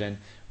two, then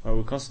what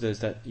we consider is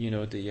that,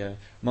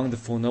 among the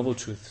Four Noble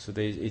Truths, so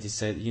it is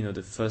said,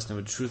 the first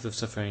noble truth of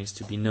suffering is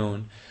to be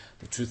known,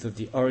 the truth of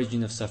the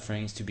origin of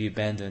suffering is to be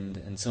abandoned,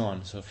 and so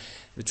on. So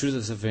the truth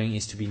of suffering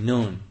is to be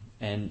known,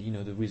 and,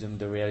 the wisdom,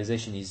 the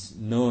realization is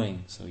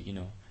knowing. So,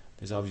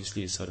 there's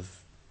obviously a sort of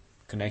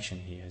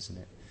connection here, isn't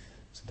it?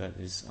 So that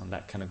is on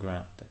that kind of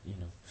ground that,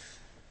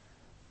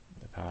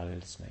 the parallel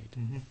is made.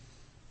 Mm-hmm.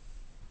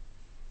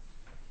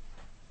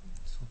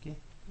 Okay.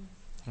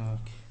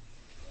 Okay.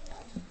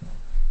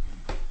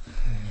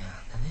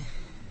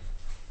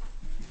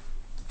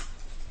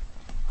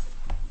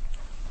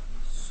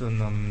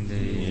 Sunam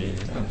de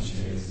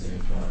tamshi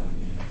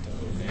sepani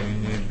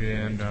eni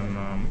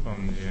bendamam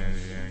pamjen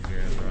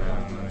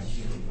gerama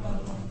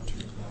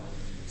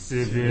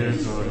sibe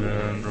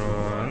solen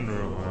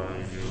ro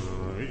yu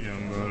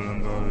yangalan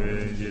bawe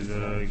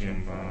jidra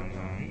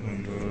kimpanam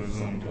kundu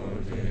zombo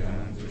de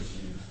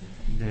anzushi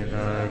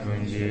Deda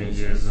kunji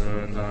jesu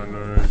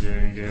dalo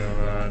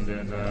jengewa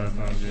deda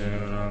tamje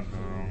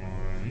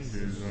rakamon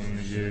Dizum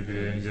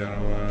jebe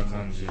jawa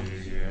tamje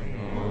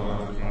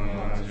gemoa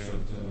kama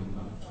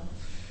shotoma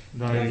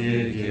Dagi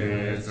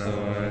kiwe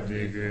sawa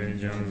digun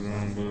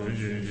jamzon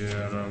buju je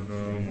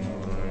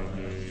rakamora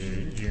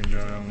ge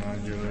Jinda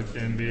majo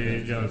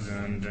tembi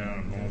jazan den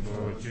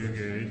honto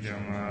chuge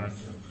jama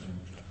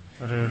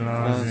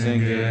Rila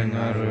senge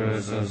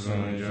naru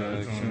sasun ja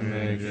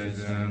tsume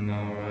gezen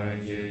nawa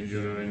ge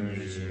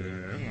junji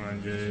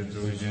Manje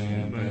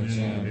tujin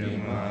banjin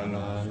bima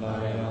la la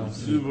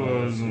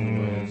Suba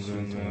zungo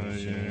zungo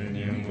yin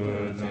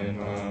nimbo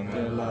tenpa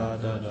pela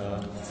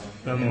dada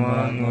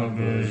Dhamma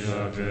nobe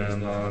shabe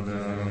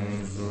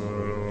nadan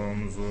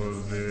surum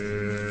susde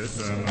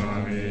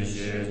Sanami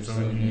ye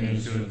tsuni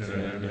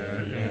chudrele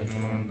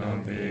lenton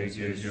dampe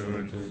ge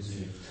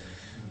jutuzi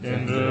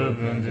Dendra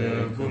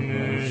bende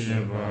kumi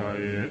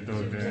shibaye to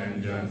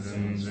den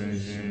jansin zin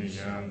shin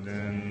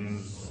shabden